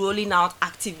is in rolling out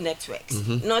active networks,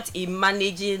 not in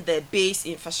managing the base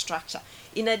infrastructure.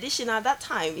 In addition, at that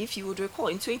time, if you would recall,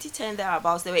 in 2010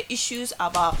 thereabouts, there were issues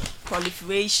about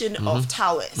proliferation of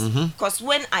towers. Because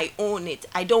when I own it,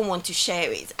 I don't want to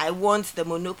share it. I want the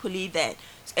monopoly then.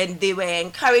 And they were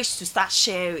encouraged to start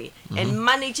sharing. And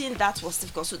managing that was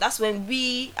difficult. So that's when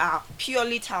we are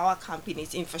purely tower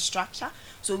companies, infrastructure.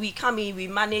 So we come in, we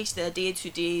manage the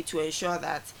day-to-day to ensure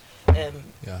that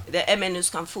the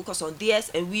MNOs can focus on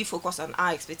theirs, and we focus on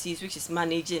our expertise, which is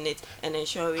managing it and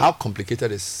ensuring. How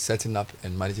complicated is setting up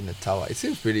and managing a tower? It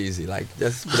seems pretty easy. Like,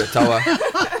 just put a tower,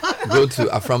 go to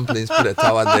Afram Plains, put a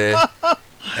tower there,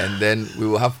 and then we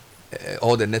will have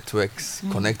all the networks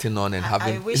connecting on and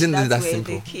having. I wish Isn't that that were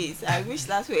simple? the case. I wish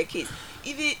that were the case.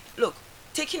 Even look,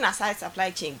 taking aside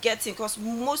supply chain, getting, because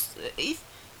most if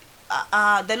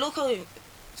the local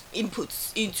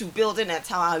inputs into building a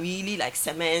tower are really like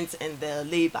cement and the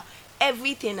labor.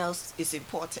 Everything else is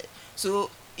imported. So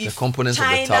if the components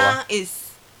China of the tower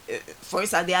is, for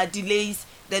instance, there are delays,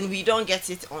 then we don't get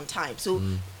it on time. So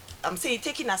I'm saying,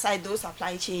 taking aside those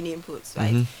supply chain inputs,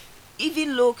 right?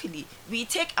 Even locally, we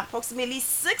take approximately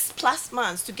 6+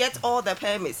 months to get all the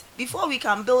permits before we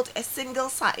can build a single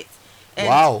site. And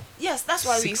wow. Yes, that's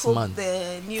why 6 we hope months.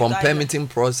 the new From guidelines. permitting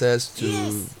process to.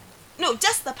 Yes. No,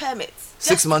 just the permits.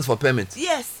 6 months for permits.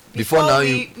 Yes. Before now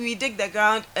we dig the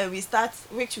ground and we start,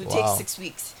 which will take Wow. 6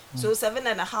 weeks. So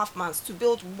 7.5 months to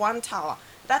build one tower.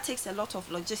 That takes a lot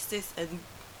of logistics and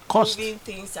Cost. moving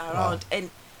things around and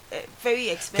very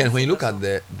expensive. Ken, when you look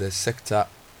also. at the sector,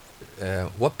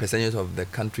 what percentage of the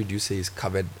country do you say is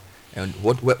covered, and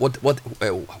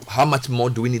how much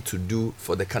more do we need to do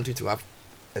for the country to have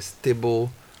a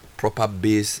stable, proper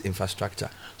base infrastructure?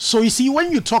 So you see,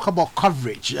 when you talk about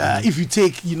coverage, if you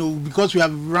take, because we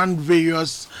have run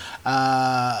various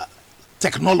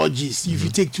technologies, if you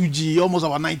take 2G, almost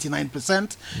about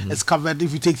 99% is covered.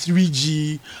 If you take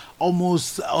 3G,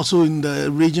 almost also in the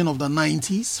region of the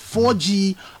 90s.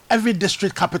 4G, every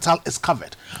district capital is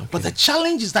covered. Okay. But the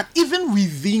challenge is that even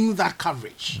within that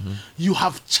coverage, you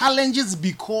have challenges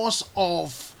because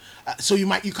of, so you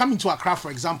come into Accra, for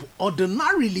example,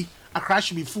 ordinarily, Accra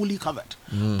should be fully covered.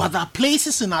 But there are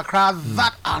places in Accra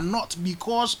that are not,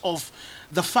 because of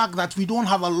the fact that we don't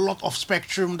have a lot of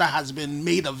spectrum that has been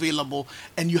made available,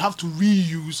 and you have to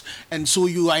reuse. And so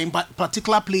you are in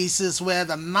particular places where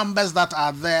the numbers that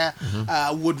are there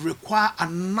would require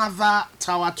another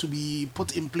tower to be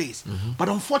put in place. But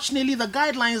unfortunately, the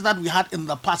guidelines that we had in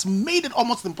the past made it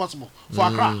almost impossible for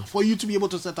Accra for you to be able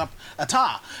to set up a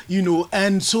tower,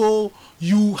 and so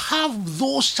you have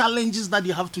those challenges that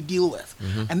you have to deal with.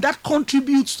 And that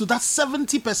contributes to that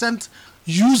 70%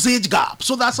 usage gap.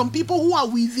 So there are some people who are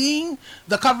within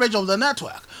the coverage of the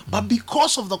network, but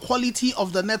because of the quality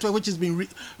of the network, which has been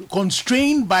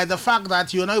constrained by the fact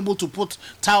that you're not able to put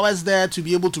towers there to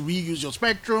be able to reuse your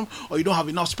spectrum, or you don't have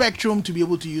enough spectrum to be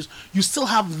able to use, you still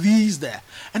have these there.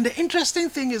 And the interesting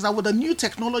thing is that with a new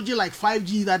technology like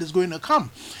 5G that is going to come,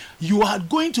 you are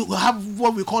going to have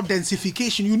what we call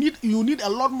densification. You need a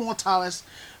lot more towers,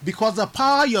 because the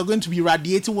power you're going to be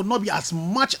radiating will not be as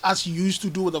much as you used to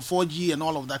do with the 4G and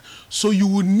all of that. So you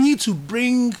will need to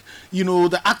bring,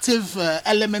 the active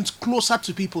elements closer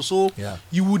to people. So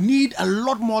you would need a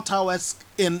lot more towers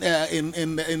in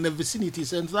the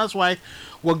vicinities, and that's why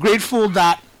we're grateful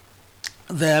that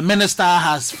the minister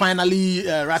has finally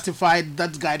ratified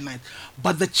that guideline.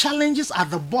 But the challenges are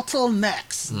the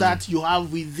bottlenecks that you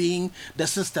have within the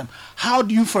system. How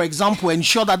do you, for example,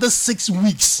 ensure that this 6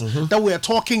 weeks that we're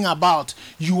talking about,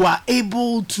 you are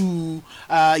able to,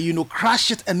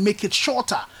 crash it and make it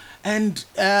shorter? And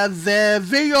the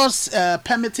various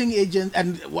permitting agents,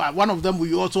 and one of them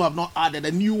we also have not added,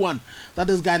 a new one that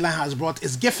this guideline has brought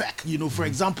is GIFEC, for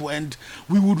example. And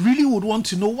we would want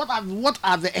to know what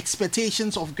are the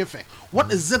expectations of GIFEC.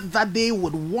 What is it that they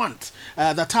would want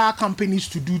the tower companies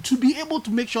to do to be able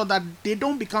to make sure that they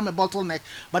don't become a bottleneck,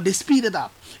 but they speed it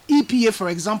up? EPA, for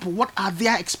example, what are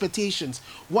their expectations?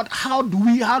 How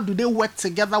do they work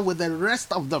together with the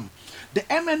rest of them? The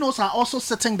MNOs are also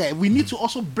sitting there. We need to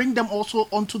also bring bring them also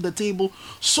onto the table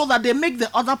so that they make the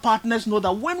other partners know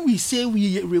that when we say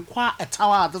we require a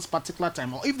tower at this particular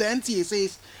time, or if the NTA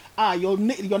says, your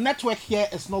network here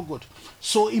is not good,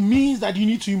 so it means that you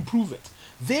need to improve it.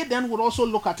 They then would also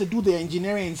look at it, do the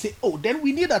engineering and say, oh, then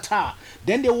we need a tower.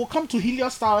 Then they will come to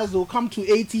Helios Towers, they will come to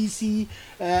ATC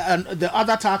and the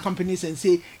other tower companies and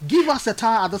say, give us a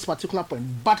tower at this particular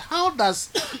point. But how does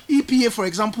EPA, for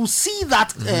example, see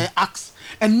that axe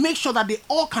and make sure that they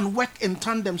all can work in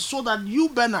tandem so that you,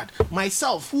 Bernard,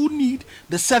 myself, who need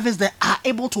the service, they are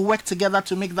able to work together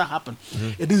to make that happen.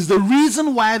 It is the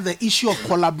reason why the issue of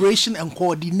collaboration and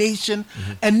coordination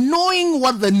and knowing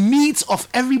what the needs of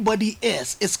everybody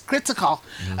is critical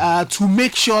to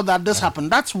make sure that this happens.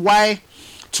 That's why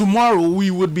tomorrow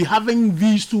we would be having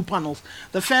these two panels.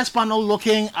 The first panel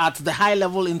looking at the high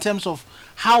level in terms of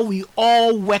how we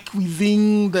all work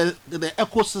within the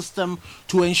ecosystem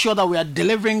to ensure that we are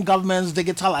delivering government's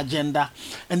digital agenda.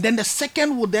 And then the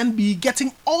second would then be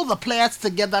getting all the players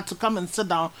together to come and sit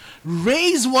down,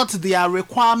 raise what their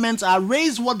requirements are,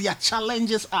 raise what their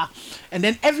challenges are. And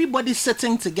then everybody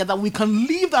sitting together, we can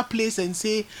leave that place and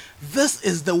say, this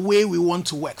is the way we want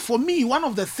to work. For me, one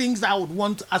of the things that I would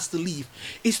want us to leave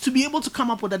is to be able to come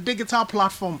up with a digital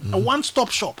platform, a one-stop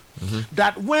shop,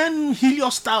 that when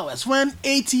Helios Towers, when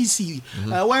ATC,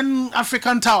 when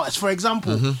African Towers, for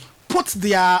example, put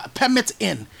their permit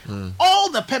in, all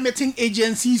the permitting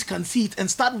agencies can see it and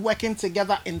start working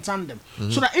together in tandem.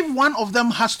 So that if one of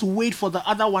them has to wait for the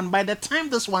other one, by the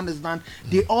time this one is done,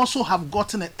 they also have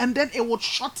gotten it. And then it would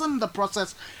shorten the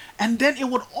process. And then it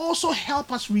would also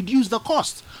help us reduce the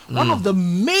cost. One of the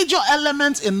major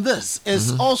elements in this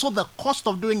is also the cost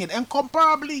of doing it. And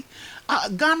comparably,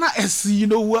 Ghana is,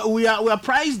 we are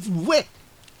priced way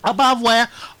above where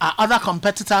other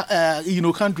competitor,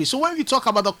 countries. So when we talk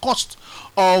about the cost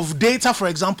of data, for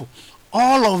example,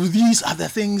 all of these are the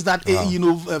things that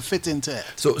fit into it.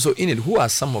 So Enid, who are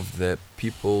some of the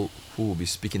people who will be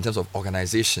speaking in terms of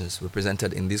organizations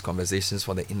represented in these conversations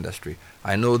for the industry?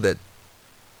 I know that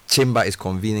Chamber is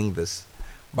convening this,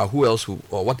 but who else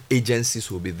or what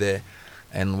agencies will be there,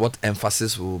 and what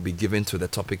emphasis will be given to the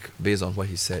topic based on what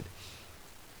he said?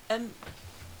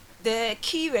 The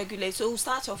key regulators, so we'll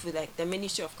start off with like the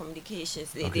Ministry of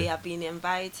Communications. They have been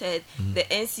invited. The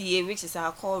NCA, which is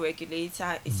our core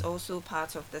regulator, is also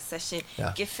part of the session.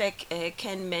 GIFEC,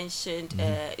 Ken mentioned,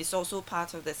 is also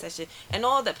part of the session. And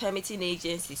all the permitting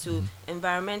agencies, so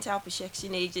Environmental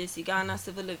Protection Agency, Ghana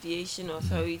Civil Aviation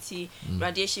Authority,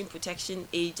 Radiation Protection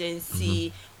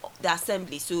Agency, the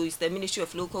assembly, so it's the Ministry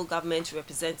of Local Government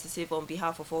representative on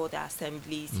behalf of all the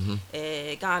assemblies,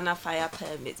 Ghana Fire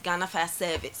Permits, Ghana Fire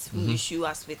Service, who issue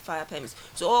us with fire permits.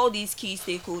 So all these key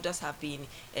stakeholders have been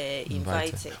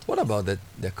invited. What about the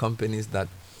companies that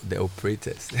the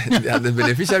operators? They are the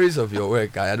beneficiaries of your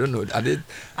work. I don't know. Are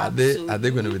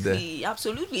they going to be there?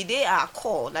 Absolutely, they are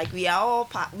core. Like we are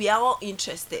all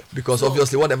interested. Because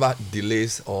obviously, whatever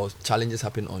delays or challenges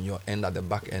happen on your end at the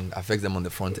back end affects them on the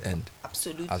front end.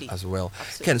 Absolutely. As well.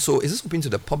 Absolutely. Ken, so is this open to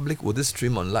the public? Will this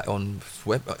stream online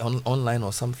online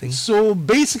or something? So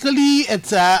basically,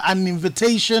 it's an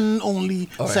invitation only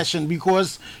session,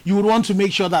 because you would want to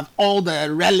make sure that all the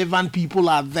relevant people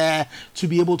are there to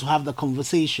be able to have the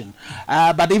conversation.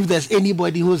 But if there's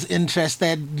anybody who's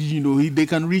interested, they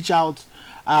can reach out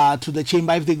to the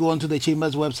chamber if they go onto the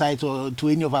chamber's website or to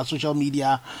any of our social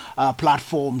media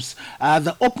platforms.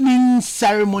 The opening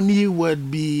ceremony would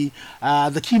be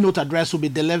the keynote address will be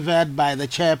delivered by the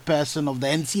chairperson of the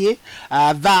NCA.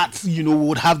 That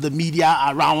would have the media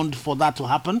around for that to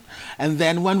happen. And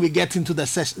then when we get into the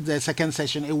second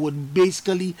session, it would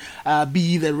basically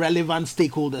be the relevant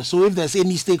stakeholders. So if there's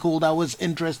any stakeholder who is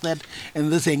interested in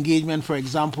this engagement, for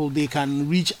example, they can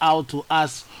reach out to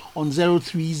us on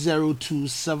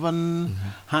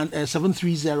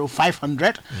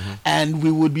 0302730 and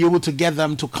we would be able to get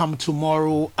them to come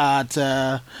tomorrow at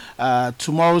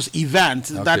tomorrow's event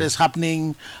that is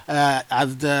happening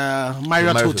at the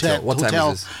Marriott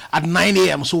Hotel at 9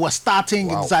 a.m. So we're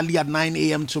starting exactly at 9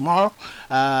 a.m. tomorrow,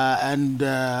 and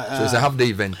so it's a half-day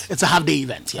event. It's a half-day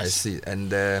event. Yes, I see. And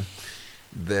the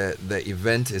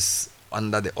event is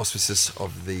under the auspices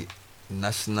of the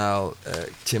National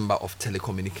Chamber of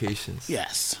Telecommunications.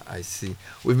 Yes, I see.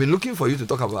 We've been looking for you to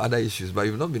talk about other issues, but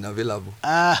you've not been available.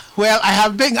 Well,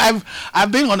 I've been on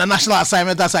a national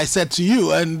assignment, as I said to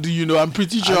you, and I'm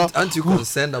pretty sure. Aren't you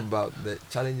concerned about the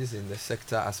challenges in the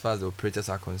sector as far as the operators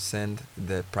are concerned,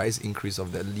 the price increase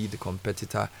of the lead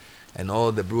competitor, and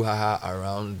all the brouhaha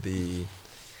around the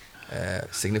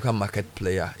significant market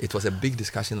player. It was a big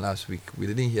discussion last week. We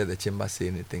didn't hear the chamber say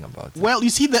anything about it. Well, you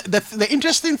see, the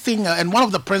interesting thing, and one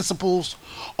of the principles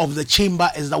of the chamber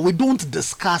is that we don't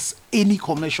discuss any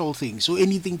commercial thing, so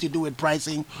anything to do with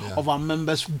pricing of our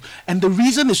members. And the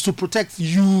reason is to protect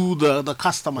you, the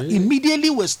customer. Really? Immediately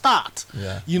we start,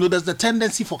 there's the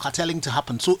tendency for cartelling to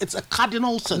happen. So it's a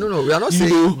cardinal sin. No, we are not saying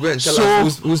go and tell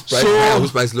us who's price higher,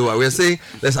 who's price lower. We are saying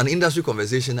there's an industry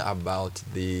conversation about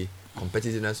the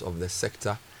competitiveness of the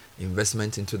sector,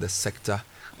 investment into the sector,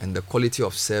 and the quality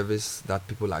of service that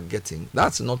people are getting.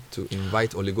 That's not to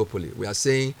invite oligopoly. We are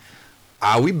saying,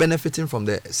 are we benefiting from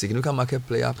the significant market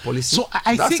player policy? So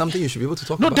I that's think something you should be able to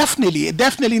talk about. No,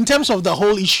 definitely in terms of the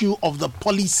whole issue of the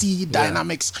policy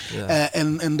dynamics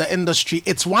in the industry.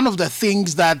 It's one of the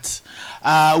things that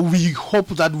we hope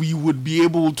that we would be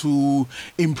able to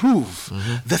improve.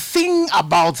 The thing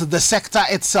about the sector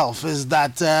itself is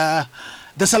that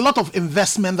there's a lot of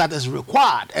investment that is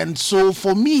required, and so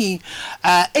for me,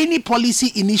 any policy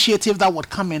initiative that would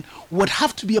come in would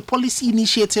have to be a policy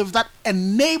initiative that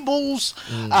enables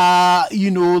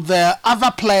the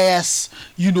other players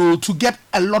to get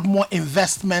a lot more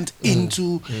investment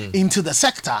into the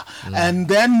sector. And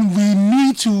then we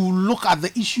need to look at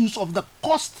the issues of the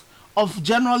cost of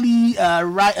generally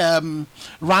running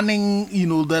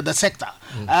the sector.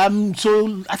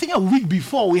 So I think a week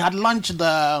before we had launched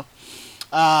the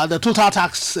total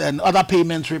tax and other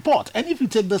payments report. And if you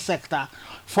take the sector,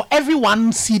 for every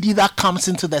 1 CD that comes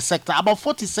into the sector, about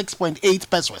 46.8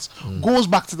 pesos goes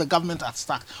back to the government as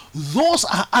tax. Those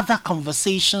are other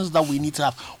conversations that we need to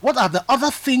have. What are the other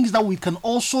things that we can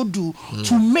also do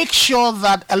to make sure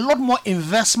that a lot more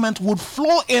investment would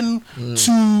flow in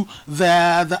to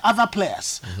the other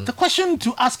players? The question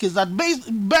to ask is that,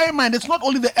 bear in mind, it's not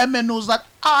only the MNOs that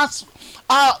are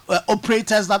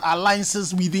operators that are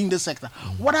licensed within the sector.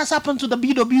 What has happened to the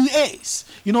BWAs?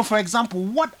 For example,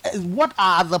 what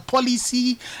are the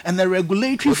policy and the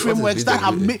regulatory frameworks that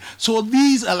have made? So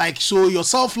these are like your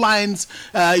self lines,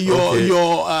 your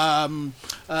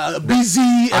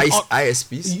busy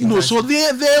ISPs. So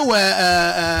they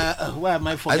were where am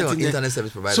I forgetting? I don't know, internet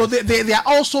service providers. So they are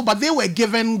also, but they were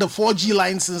given the 4G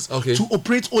license to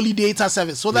operate only data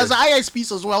service. So there's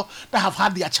ISPs as well that have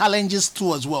had their challenges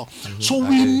too as well. So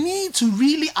we need to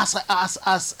really, as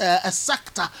a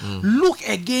sector, look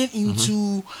again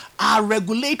into our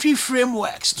regulatory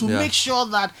frameworks to make sure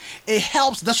that it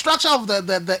helps. The structure of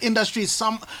the industry is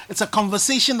it's a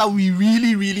conversation that we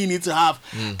really, really need to have.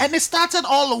 And it started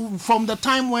all from the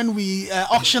time when we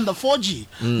auctioned the 4G.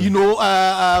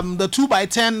 The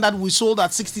 2x10 that we sold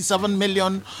at $67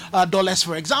 million,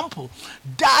 for example.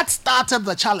 That started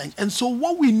the challenge. And so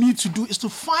what we need to do is to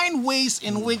find ways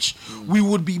in which we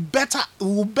would be better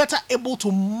able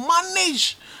to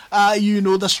manage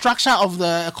the structure of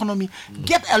the economy,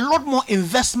 get a lot more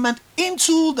investment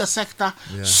into the sector,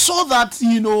 so that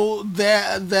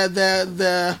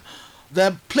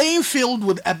the playing field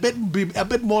would be a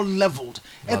bit more leveled.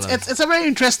 It's a very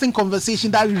interesting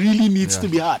conversation that really needs to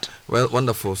be had. Well,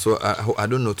 wonderful. So I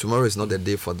don't know. Tomorrow is not the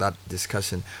day for that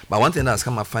discussion. But one thing that has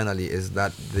come up finally is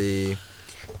that the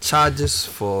charges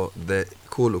for the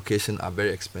co-location are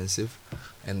very expensive,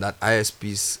 and that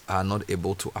ISPs are not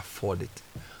able to afford it.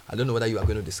 I don't know whether you are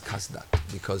going to discuss that,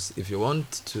 because if you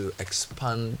want to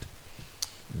expand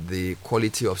the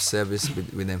quality of service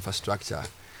with infrastructure,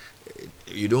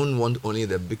 you don't want only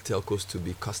the big telcos to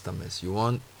be customers. You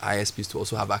want ISPs to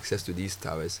also have access to these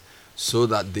towers so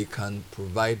that they can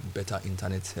provide better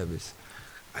internet service.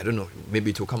 I don't know,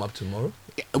 maybe it will come up tomorrow?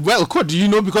 Well,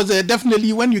 because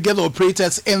definitely when you get the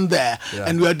operators in there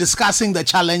and we are discussing the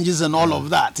challenges and all of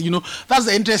that, that's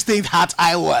the interesting hat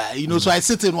I wear, so I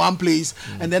sit in one place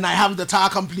and then I have the tower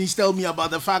companies tell me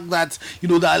about the fact that,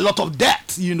 there are a lot of debt,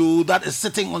 that is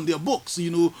sitting on their books,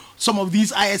 some of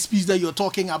these ISPs that you're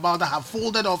talking about that have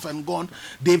folded off and gone,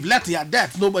 they've let their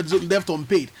debt, nobody's left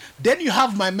unpaid. Then you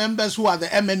have my members who are the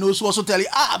MNOs who also tell you,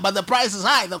 but the price is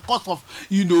high, the cost of,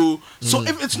 so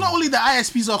if it's not only the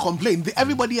ISPs are complaining,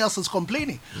 everybody else is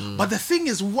complaining. But the thing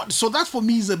is, so that for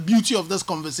me is the beauty of this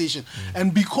conversation.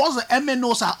 And because the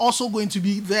MNOs are also going to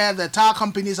be there, the tower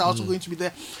companies are also going to be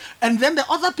there, and then the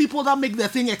other people that make the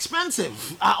thing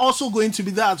expensive are also going to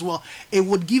be there as well, it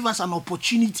would give us an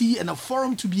opportunity and a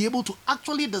forum to be able to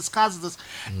actually discuss this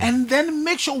and then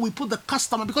make sure we put the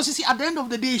customer, because you see, at the end of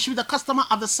the day, it should be the customer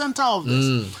at the center of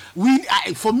this.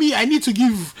 For me, I need to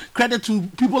give credit to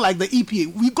people like the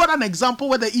EPA. We got an example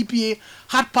where the EPA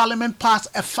had Parliament pass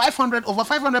a over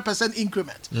 500%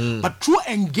 increment, but through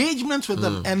engagement with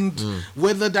them and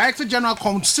with the Director General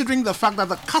considering the fact that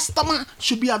the customer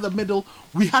should be at the middle,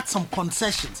 we had some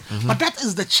concessions. But that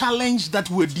is the challenge that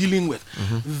we're dealing with.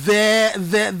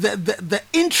 The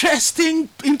interesting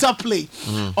interplay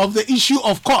of the issue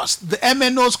of cost. The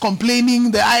MNOs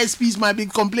complaining, the ISPs might be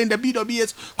complaining, the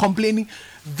BWS complaining.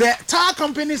 The tower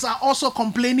companies are also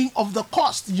complaining of the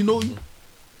cost.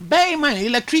 Bear in mind,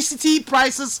 electricity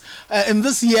prices in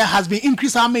this year has been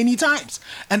increased how many times?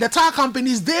 And the tower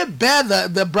companies, they bear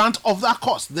the brunt of that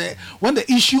cost when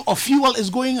the issue of fuel is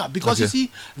going up. Because you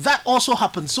see, that also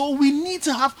happens. So we need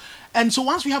to have, and so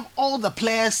once we have all the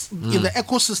players in the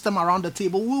ecosystem around the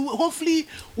table, hopefully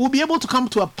we'll be able to come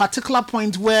to a particular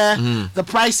point where the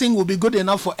pricing will be good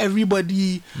enough for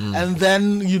everybody, and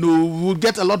then, we'll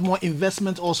get a lot more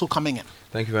investment also coming in.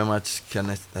 Thank you very much,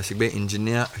 Kenneth Ashigbe,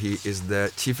 engineer. He is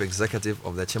the chief executive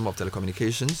of the Chamber of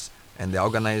Telecommunications, and they're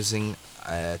organizing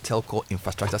a telco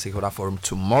infrastructure stakeholder forum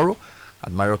tomorrow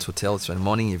at Marriott Hotel. It's a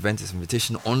morning event. It's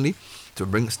invitation only to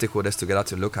bring stakeholders together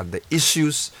to look at the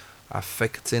issues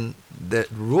affecting the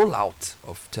rollout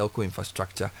of telco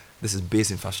infrastructure. This is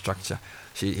base infrastructure.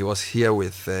 He was here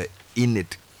with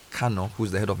Enid Kano,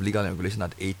 who's the head of legal and regulation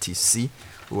at ATC,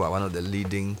 who are one of the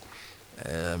leading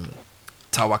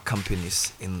tower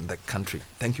companies in the country.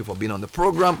 Thank you for being on the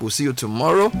program. We'll see you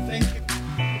tomorrow. Thank you.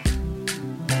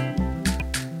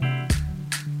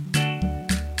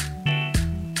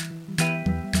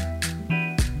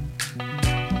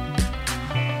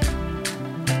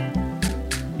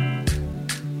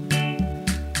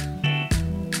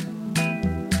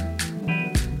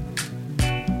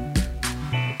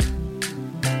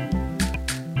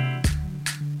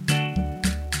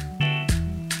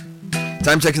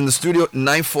 Time check in the studio,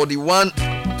 9:41.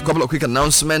 A couple of quick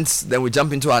announcements, then we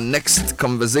jump into our next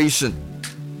conversation.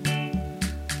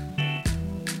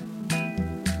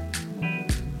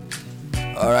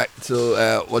 All right,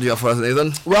 so what do you have for us,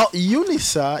 Nathan? Well,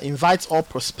 UNISA invites all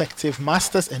prospective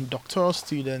master's and doctoral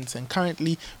students and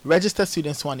currently registered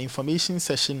students to an information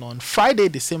session on Friday,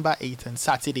 December 8th and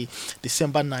Saturday,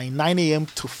 December 9, 9 a.m.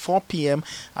 to 4 p.m.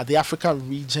 at the Africa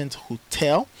Regent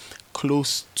Hotel,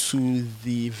 close to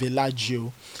the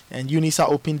Villaggio. And UNISA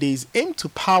Open Days aim to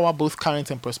power both current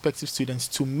and prospective students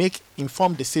to make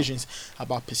informed decisions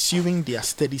about pursuing their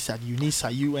studies at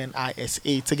UNISA,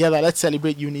 UNISA. Together, let's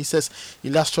celebrate UNISA's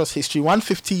illustrious history,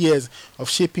 150 years of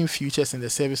shaping futures in the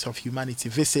service of humanity.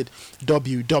 Visit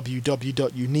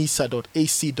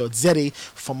www.unisa.ac.za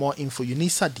for more info.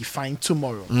 UNISA, define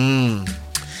tomorrow.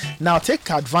 Now, take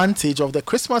advantage of the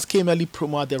Christmas Came Early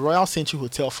promo at the Royal Century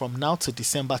Hotel from now to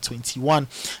December 21.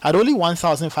 At only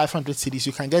 1,500 cedis,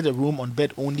 you can get a room on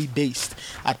bed only based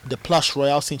at the plush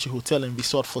Royal Century Hotel and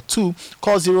Resort for two.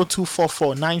 Call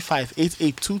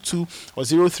 0244958822 or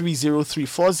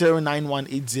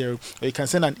 0303409180, or you can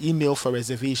send an email for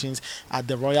reservations at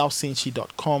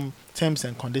theroyalcentury.com. Terms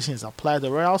and conditions apply. The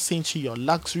Royal Century, your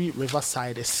luxury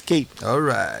riverside escape. All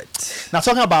right. Now,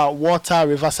 talking about water,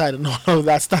 riverside, and all of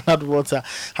that, Standard Water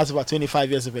has about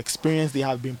 25 years of experience. They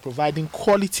have been providing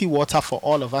quality water for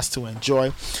all of us to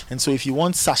enjoy. And so, if you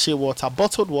want sachet water,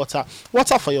 bottled water,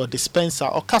 water for your dispenser,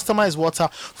 or customized water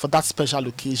for that special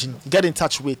occasion, get in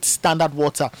touch with Standard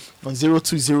Water on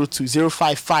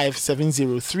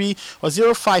 0202-055-703 or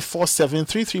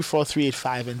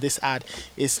 0547-334-385. And this ad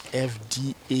is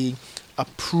FDA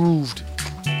approved.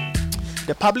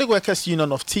 The Public Workers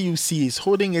Union of TUC is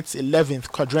holding its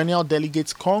 11th quadrennial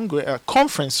delegates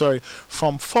conference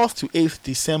from 4th to 8th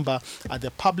December at the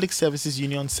Public Services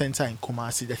Union Center in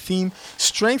Kumasi. The theme,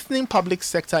 Strengthening Public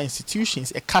Sector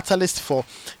Institutions, a Catalyst for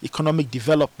Economic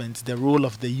Development, the role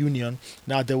of the union.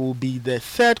 Now, there will be the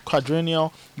 3rd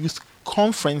quadrennial youth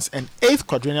conference and 8th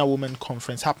quadrennial women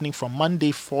conference happening from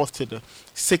Monday 4th to the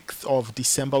 6th of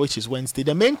December, which is Wednesday.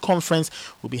 The main conference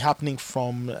will be happening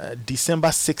from December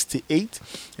 6th to 8th,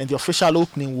 and the official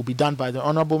opening will be done by the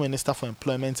Honorable Minister for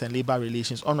Employment and Labour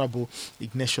Relations, Honorable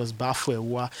Ignatius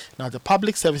Bafo-Ewa. Now, the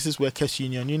Public Services Workers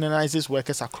Union unionizes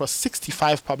workers across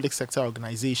 65 public sector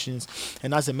organizations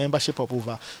and has a membership of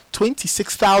over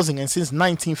 26,000, and since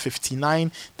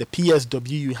 1959, the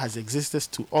PSWU has existed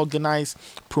to organize,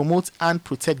 promote and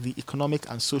protect the economic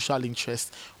and social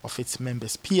interests of its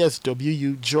members.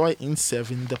 PSWU, joy in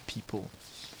serving the people.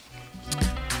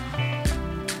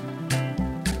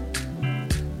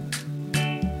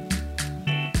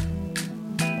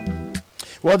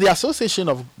 Well, the Association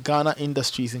of Ghana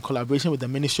Industries, in collaboration with the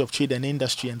Ministry of Trade and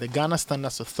Industry and the Ghana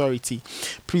Standards Authority,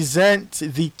 present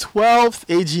the 12th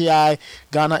AGI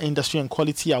Ghana Industry and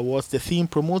Quality Awards. The theme,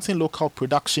 Promoting Local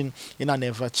Production in an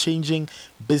Ever-Changing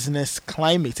Business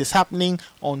Climate, is happening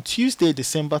on Tuesday,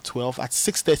 December 12th at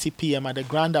 6:30 p.m. at the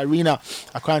Grand Arena,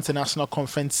 Accra International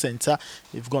Conference Center.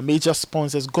 We've got major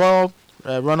sponsors, Gold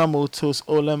Runner Motors,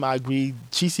 Olem Agri,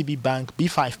 GCB Bank,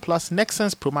 B5 Plus,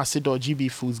 Nexans, Promasidor,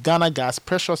 GB Foods, Ghana Gas,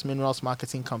 Precious Minerals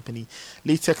Marketing Company,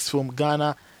 Latex from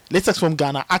Ghana,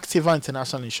 Activa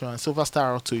International Insurance, Silver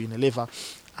Star Auto, Unilever,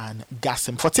 and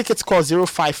Gasim. For tickets, call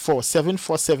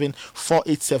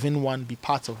 054-747-4871. Be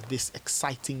part of this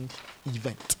exciting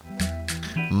event.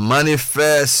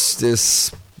 Manifest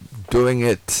is doing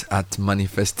it at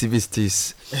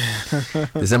Manifestivities.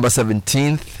 December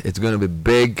 17th. It's going to be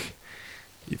big.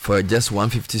 For just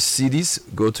 150 CDs,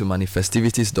 go to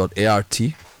manifestivities.art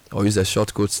or use the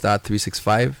short code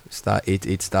 *365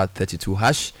 *88 *32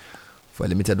 hash for a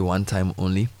limited one time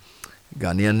only.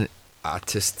 Ghanaian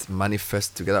artists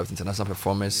manifest together with international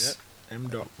performers.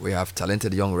 We have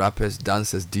talented young rappers,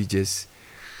 dancers, DJs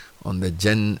on the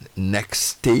Gen Next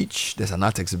stage. There's an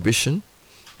art exhibition.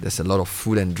 There's a lot of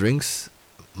food and drinks.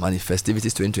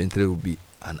 Manifestivities 2023 will be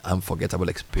an unforgettable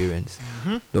experience.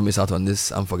 Don't miss out on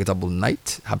this unforgettable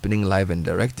night, happening live and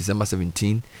direct, December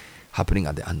 17, happening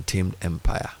at the Untamed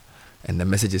Empire. And the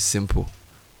message is simple: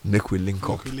 make we link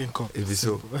up. If it's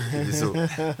so.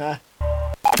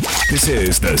 This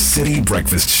is the City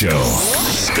Breakfast Show,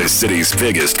 the city's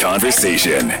biggest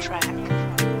conversation.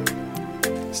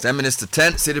 It's 10 minutes to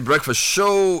 10. City Breakfast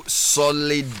Show.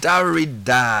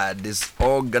 Solidaridad is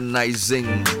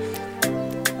organizing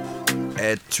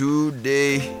a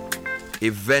 2-day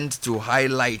event to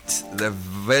highlight the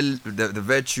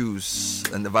virtues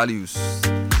and the values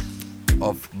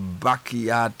of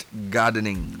backyard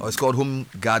gardening. Or it's called home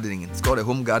gardening. It's called a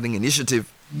home gardening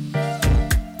initiative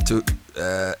to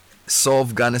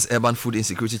solve Ghana's urban food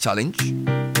insecurity challenge.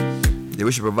 They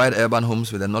wish to provide urban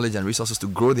homes with the knowledge and resources to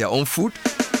grow their own food,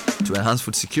 to enhance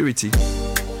food security.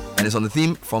 And it's on the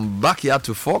theme From Backyard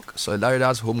to Fork,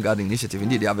 Solidaridad's Home Gardening Initiative.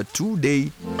 Indeed, they have a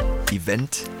 2-day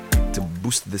event to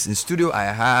boost this. In studio, I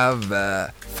have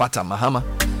Fata Mahama,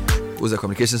 who's the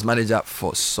communications manager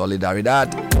for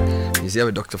Solidaridad. He's here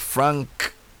with Dr.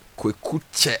 Frank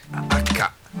Kwekuche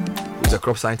Aka, who's a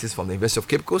crop scientist from the University of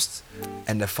Cape Coast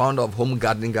and the founder of Home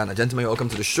Gardening Ghana. Gentlemen, welcome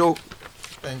to the show.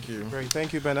 Thank you. Great.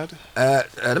 Thank you, Bernard.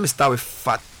 Let me start with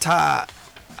Fata.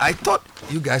 I thought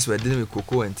you guys were dealing with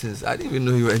cocoa and things. I didn't even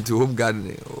know you were into home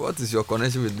gardening. What is your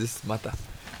connection with this matter?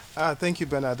 Thank you,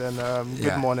 Bernard, and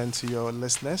good morning to your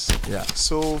listeners. Yeah.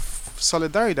 So,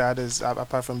 Solidaridad is,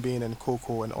 apart from being in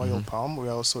cocoa and oil palm,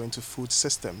 we're also into food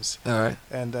systems. All right.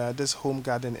 And this home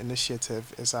garden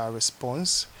initiative is our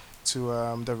response to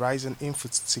the rising in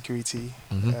food security,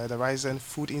 the rising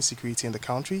food insecurity in the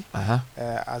country,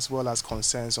 as well as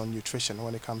concerns on nutrition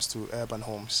when it comes to urban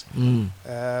homes.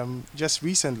 Just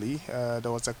recently,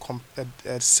 there was a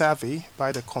survey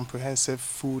by the Comprehensive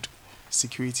Food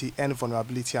Security and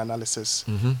Vulnerability Analysis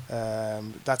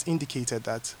that indicated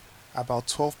that about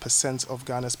 12% of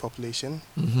Ghana's population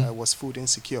was food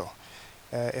insecure.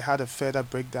 It had a further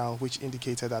breakdown which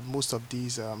indicated that most of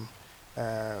these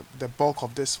the bulk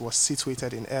of this was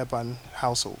situated in urban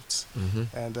households.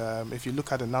 And if you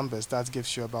look at the numbers, that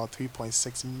gives you about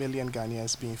 3.6 million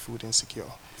Ghanaians being food insecure.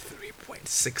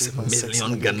 3.6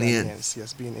 million Ghanaians.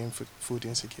 Yes, being food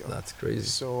insecure. That's crazy.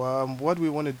 So what we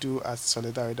want to do as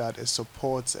Solidaridad is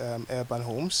support urban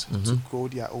homes to grow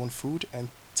their own food and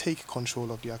take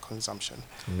control of their consumption.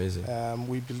 Amazing.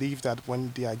 We believe that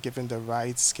when they are given the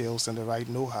right skills and the right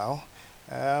know-how,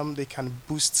 they can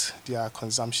boost their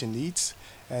consumption needs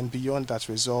and beyond that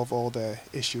resolve all the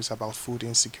issues about food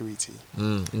insecurity.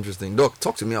 Interesting. Doc,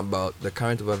 talk to me about the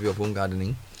current overview of home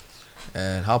gardening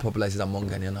and how popular is it among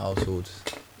Ghanaian households.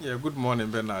 Yeah, good morning,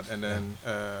 Bernard, and then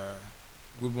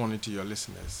good morning to your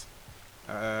listeners.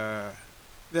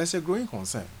 There's a growing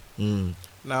concern.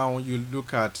 Now you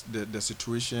look at the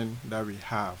situation that we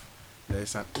have. There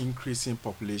is an increasing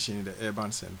population in the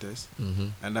urban centers,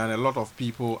 and then a lot of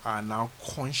people are now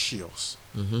conscious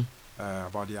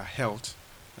about their health.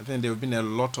 I think there have been a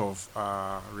lot of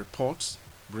reports,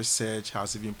 research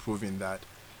has even proven that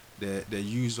the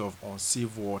use of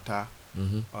unsafe water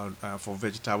for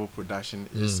vegetable production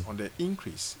is on the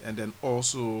increase, and then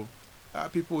also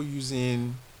people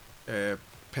using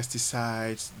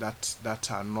pesticides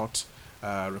that are not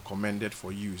recommended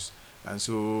for use. And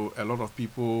so a lot of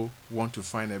people want to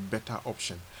find a better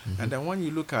option. And then when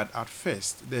you look at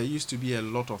first, there used to be a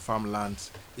lot of farmlands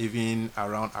even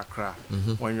around Accra.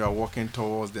 When you are walking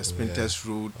towards the Spinters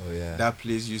Road, that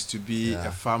place used to be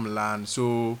a farmland.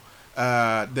 So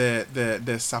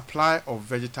the supply of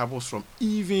vegetables from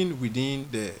even within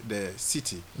the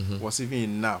city was even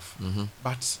enough.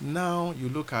 But now you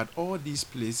look at all these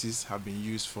places have been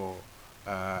used for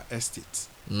estates.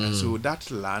 And so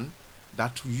that land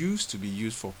that used to be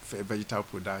used for vegetable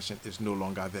production is no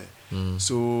longer there.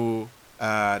 So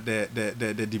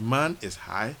the demand is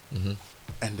high,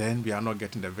 and then we are not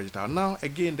getting the vegetable. Now,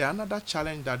 again, another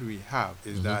challenge that we have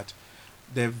is that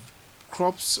the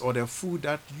crops or the food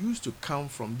that used to come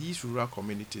from these rural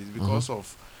communities, because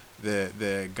of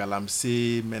the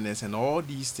galamsey menace and all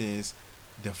these things,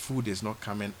 the food is not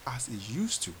coming as it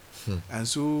used to. And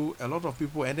so a lot of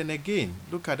people, and then again,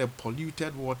 look at the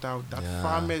polluted water that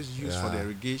farmers use for the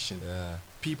irrigation.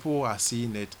 People are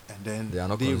seeing it, and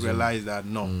then they realize that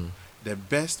the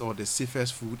best or the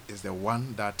safest food is the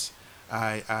one that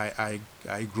I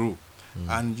grow.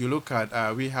 And you look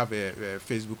at, we have a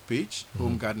Facebook page,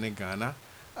 Home Gardening Ghana,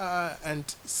 and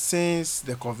since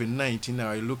the COVID-19,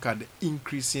 now you look at the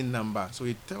increasing number. So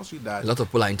it tells you that a lot of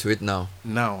people are into it now.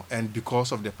 And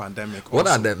because of the pandemic. What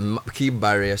are the key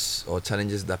barriers or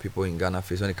challenges that people in Ghana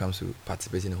face when it comes to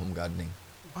participating in home gardening?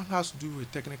 One has to do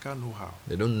with technical know-how.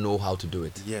 They don't know how to do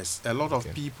it. Yes, a lot of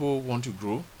people want to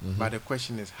grow, but the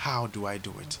question is, how do I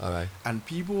do it? All right. And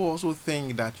people also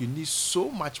think that you need so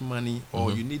much money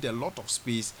or you need a lot of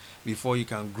space before you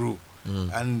can grow.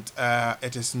 And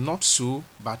it is not so,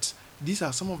 but these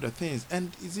are some of the things.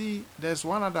 And you see, there's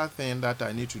one other thing that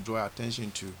I need to draw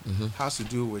attention to. Has to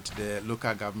do with the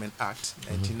Local Government Act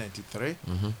 1993,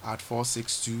 Act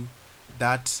 462,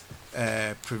 that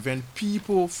prevent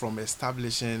people from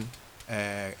establishing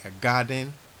a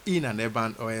garden in an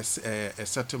urban or a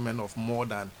settlement of more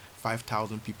than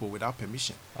 5,000 people without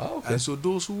permission. And so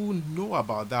those who know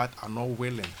about that are not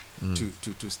willing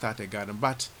to start a garden.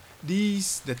 But the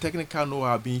technical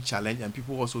know-how being challenged, and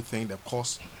people also think the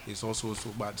cost is also so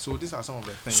bad. So these are some of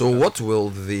the things. So what will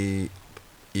the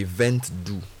event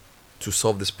do to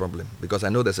solve this problem? Because I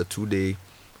know there's a 2-day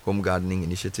home gardening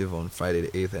initiative on Friday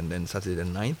the 8th and then Saturday the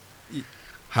 9th.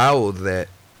 How will the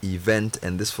event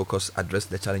and this focus address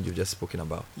the challenge you've just spoken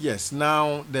about? Yes.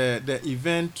 Now, the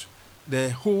event, the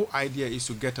whole idea is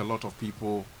to get a lot of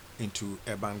people into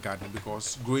urban gardening,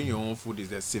 because growing your own food is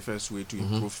the safest way to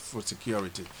improve food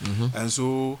security. And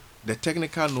so the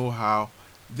technical know-how,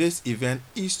 this event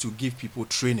is to give people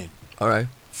training. All right.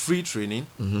 Free training,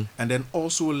 and then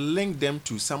also link them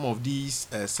to some of these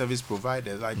service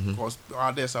providers. Like, because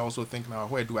others are also thinking, now,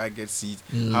 where do I get seeds?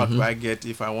 How do I get,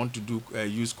 if I want to do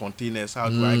use containers, how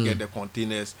do I get the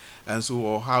containers? And so,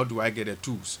 or how do I get the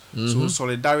tools? So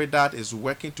Solidaridad is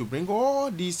working to bring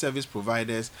all these service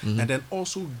providers and then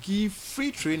also give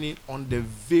free training on the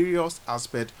various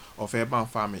aspects of urban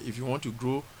farming. If you want to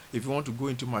grow, if you want to go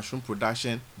into mushroom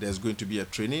production, there's going to be a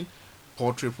training.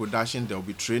 Poultry production, there will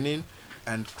be training.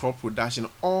 And crop production,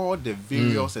 all the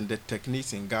various and the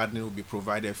techniques in gardening will be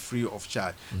provided free of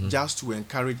charge, just to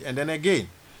encourage. And then again,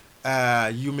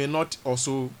 you may not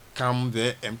also come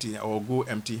there empty or go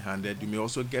empty-handed. You may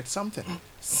also get something,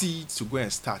 seeds to go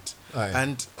and start.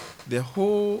 And the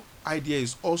whole idea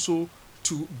is also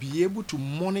to be able to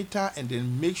monitor and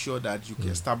then make sure that you can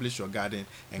establish your garden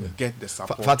and get the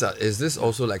support. Fata, is this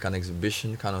also like an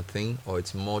exhibition kind of thing, or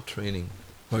it's more training?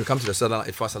 When it comes to the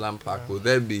Ifa Park, will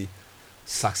there be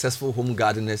successful home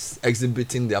gardeners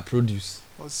exhibiting their produce?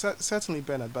 Well, certainly,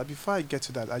 Bernard. But before I get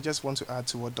to that, I just want to add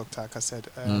to what Dr. Aka said.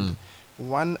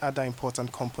 One other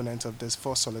important component of this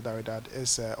for Solidaridad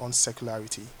is on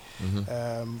circularity.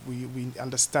 We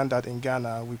understand that in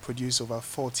Ghana, we produce over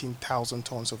 14,000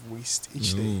 tons of waste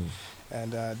each day.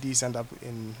 And these end up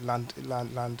in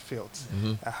landfills.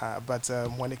 But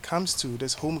when it comes to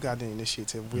this home garden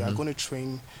initiative, we are going to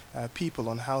train people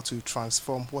on how to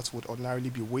transform what would ordinarily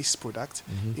be waste product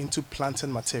into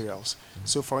planting materials.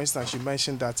 So, for instance, you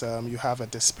mentioned that you have a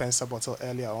dispenser bottle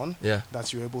earlier on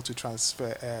that you're able to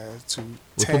transfer to.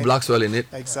 We put black soil in it.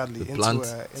 Exactly.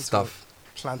 Into stuff.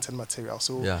 Planting material.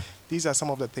 So these are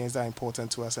some of the things that are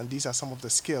important to us, and these are some of the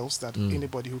skills that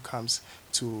anybody who comes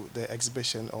to the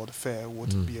exhibition or the fair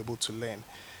would be able to learn.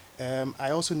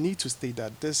 I also need to state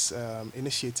that this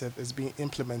initiative is being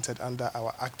implemented under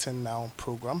our Acting Now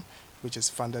program, which is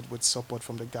funded with support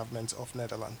from the government of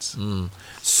Netherlands.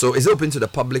 So is it open to the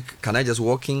public? Can I just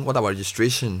walk in? What about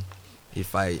registration?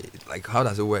 If I, like, how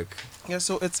does it work? Yeah,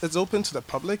 so it's open to the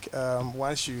public.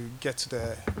 Once you get to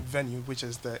the venue, which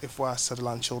is the Ifwa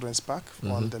Sutherland Children's Park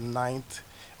on the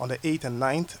 8th and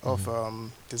 9th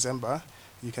of December,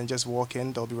 you can just walk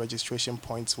in. There'll be registration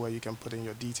points where you can put in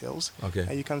your details.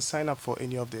 And you can sign up for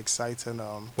any of the exciting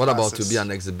What classes. about to be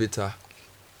an exhibitor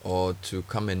or to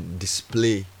come and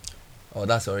display? Oh,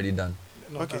 that's already done.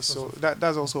 Okay, so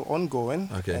that's also ongoing,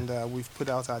 and we've put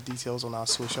out our details on our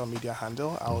social media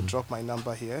handle. I'll drop my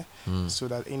number here so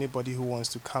that anybody who wants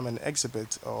to come and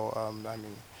exhibit or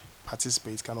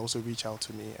participate can also reach out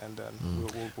to me, and then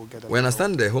we'll get. We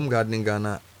understand the Home Gardening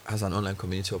Ghana has an online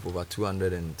community of over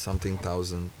 200 and something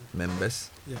thousand members.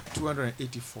 Yeah,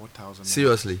 284,000.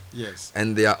 Seriously? Yes.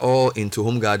 And they are all into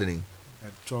home gardening.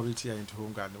 Majority are into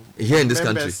home gardening. Here in this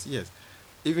members, country? Yes.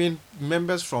 Even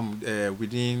members from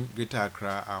within Greater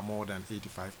Accra are more than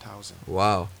 85,000.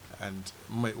 Wow. And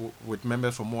with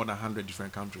members from more than 100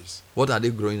 different countries. What are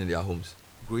they growing in their homes?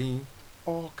 Growing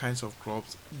all kinds of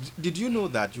crops. Did you know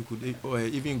that you could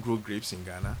even grow grapes in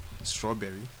Ghana?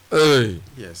 Strawberry. Hey.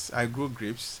 Yes, I grow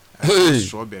grapes. I Hey. grow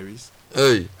strawberries.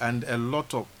 Hey. And a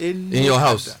lot of in your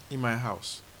house. In my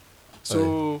house.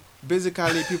 So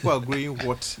basically, people are growing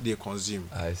what they consume.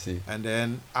 I see. And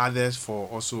then others for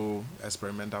also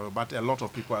experimental. But a lot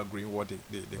of people are growing what they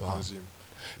consume.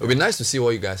 It would be nice to see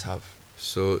what you guys have.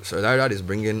 So that is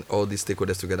bringing all these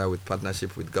stakeholders together with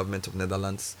partnership with government of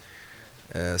Netherlands,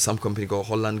 some company called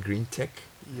Holland Green Tech.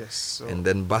 Yes. So and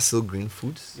then Basil Green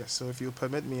Foods. Yes. So if you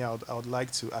permit me, I would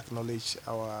like to acknowledge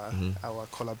our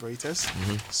collaborators.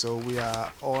 So we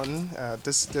are on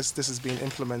this is being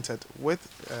implemented with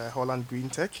Holland Green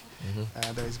Tech.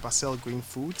 There is Basil Green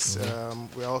Foods.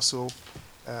 We're also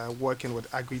working with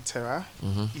AgriTerra,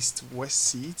 East West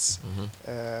Seeds,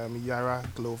 Yara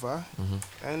Glover,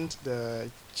 and the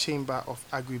Chamber of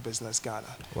Agribusiness Ghana.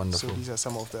 Wonderful. So these are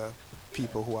some of the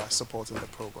people who are supporting the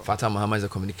program. Fatah Muhammad is the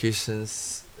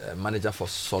communications manager for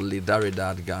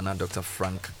Solidaridad Ghana. Dr.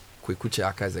 Frank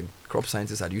Kwekucheaka is a crop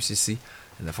scientist at UCC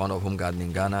and the founder of Home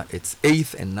Gardening Ghana. It's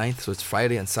 8th and 9th, so it's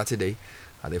Friday and Saturday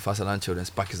at the Fasaland Children's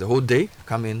Park. It's the whole day.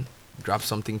 Come in, grab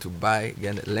something to buy,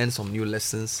 again, learn some new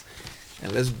lessons,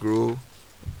 and let's grow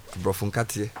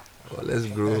brofunkati, or let's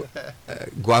grow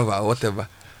guava, or whatever.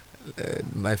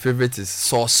 My favorite is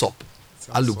sauce-up,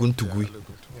 aluguntugui.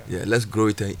 Yeah, let's grow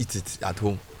it and eat it at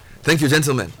home. Thank you,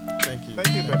 gentlemen. Thank you.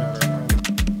 Thank you, Bernard.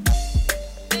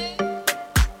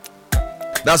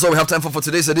 That's all we have time for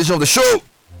today's edition of the show.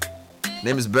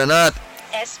 Name is Bernard.